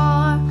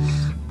are.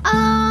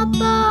 Up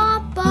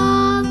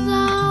above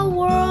the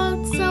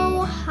world so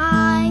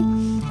high,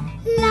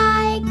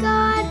 like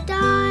a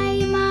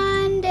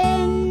diamond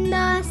in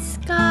the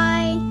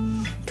sky.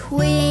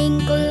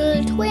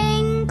 Twinkle,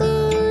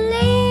 twinkle,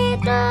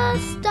 little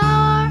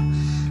star,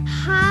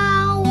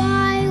 how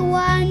I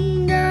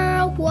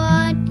wonder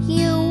what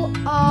you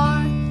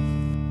are.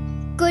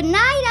 Good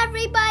night,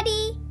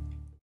 everybody.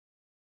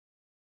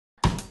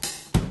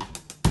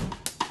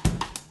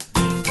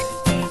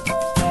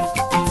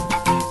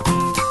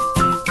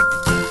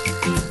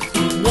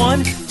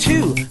 One,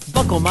 two,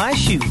 buckle my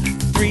shoe.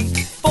 3,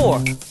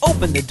 4,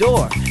 open the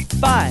door.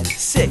 5,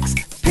 6,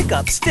 pick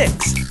up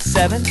sticks.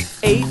 7,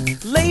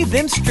 8, lay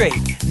them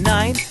straight.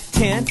 9,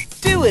 10,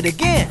 do it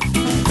again.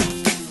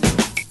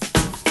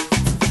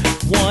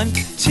 1,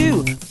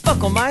 2,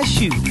 buckle my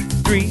shoe.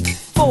 3,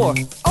 4,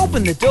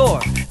 open the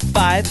door.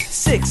 5,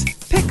 6,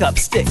 pick up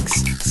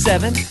sticks.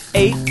 7,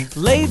 8,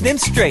 lay them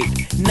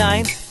straight.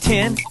 9,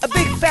 10, a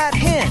big fat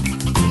hen.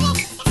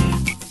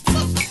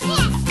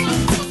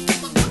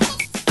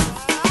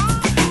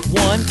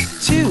 1,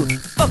 2,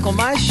 buckle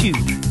my shoe.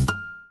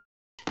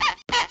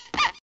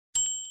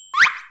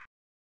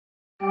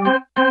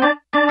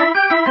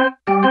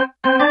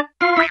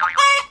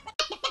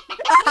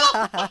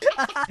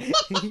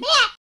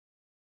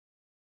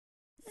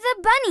 The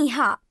bunny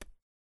hop.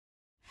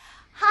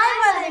 Hi,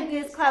 Mother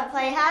Goose Club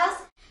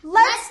Playhouse.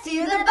 Let's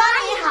do the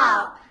bunny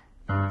hop.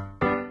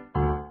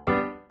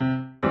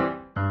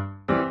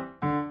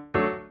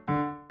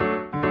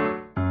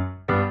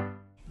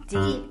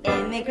 Deep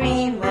in the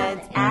green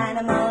woods,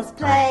 animals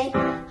play,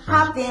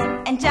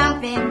 hopping and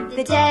jumping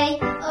the day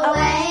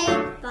away.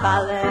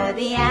 Follow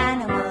the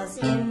animals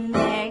in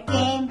their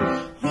game.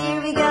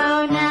 Here we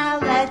go now,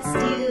 let's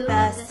do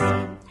the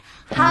same.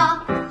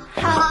 Hop,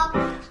 hop,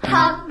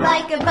 hop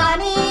like a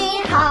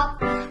bunny.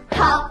 Hop,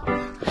 hop,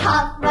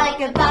 hop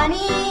like a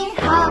bunny.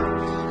 Hop,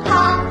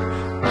 hop,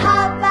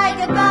 hop like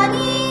a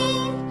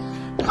bunny.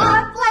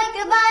 Hop like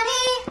a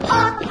bunny.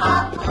 Hop,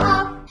 hop,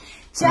 hop.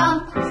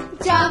 Jump,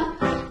 jump,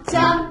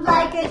 jump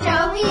like a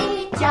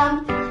joey.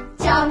 Jump,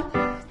 jump,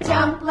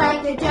 jump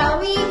like a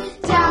joey.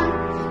 Jump,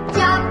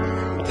 jump,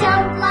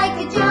 jump like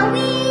a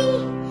joey.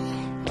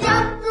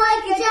 Jump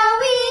like a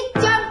joey.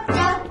 Jump,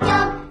 jump,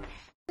 jump.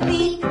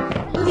 Leap,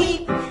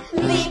 leap,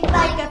 leap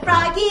like a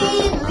froggy.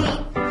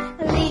 Leap,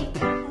 leap,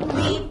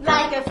 leap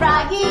like a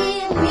froggy.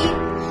 Leap,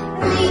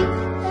 leap,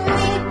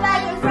 leap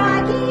like a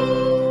froggy.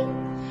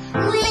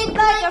 Leap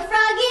like a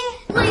froggy.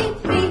 Leap,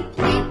 leap,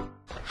 leap.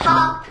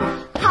 Hop,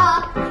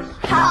 hop,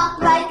 hop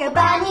like a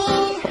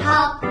bunny.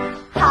 Hop,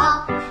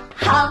 hop,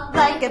 hop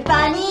like a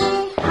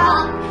bunny.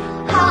 Hop,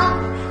 hop,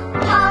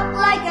 hop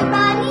like a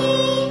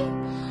bunny.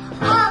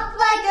 Hop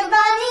like a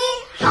bunny.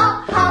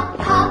 Hop, hop,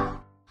 hop.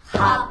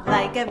 Hop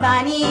like a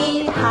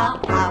bunny.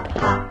 Hop, hop,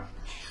 hop.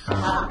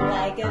 Hop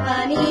like a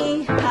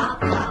bunny.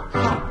 Hop, hop,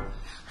 hop.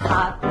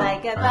 Hop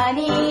like a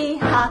bunny.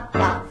 Hop,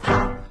 hop,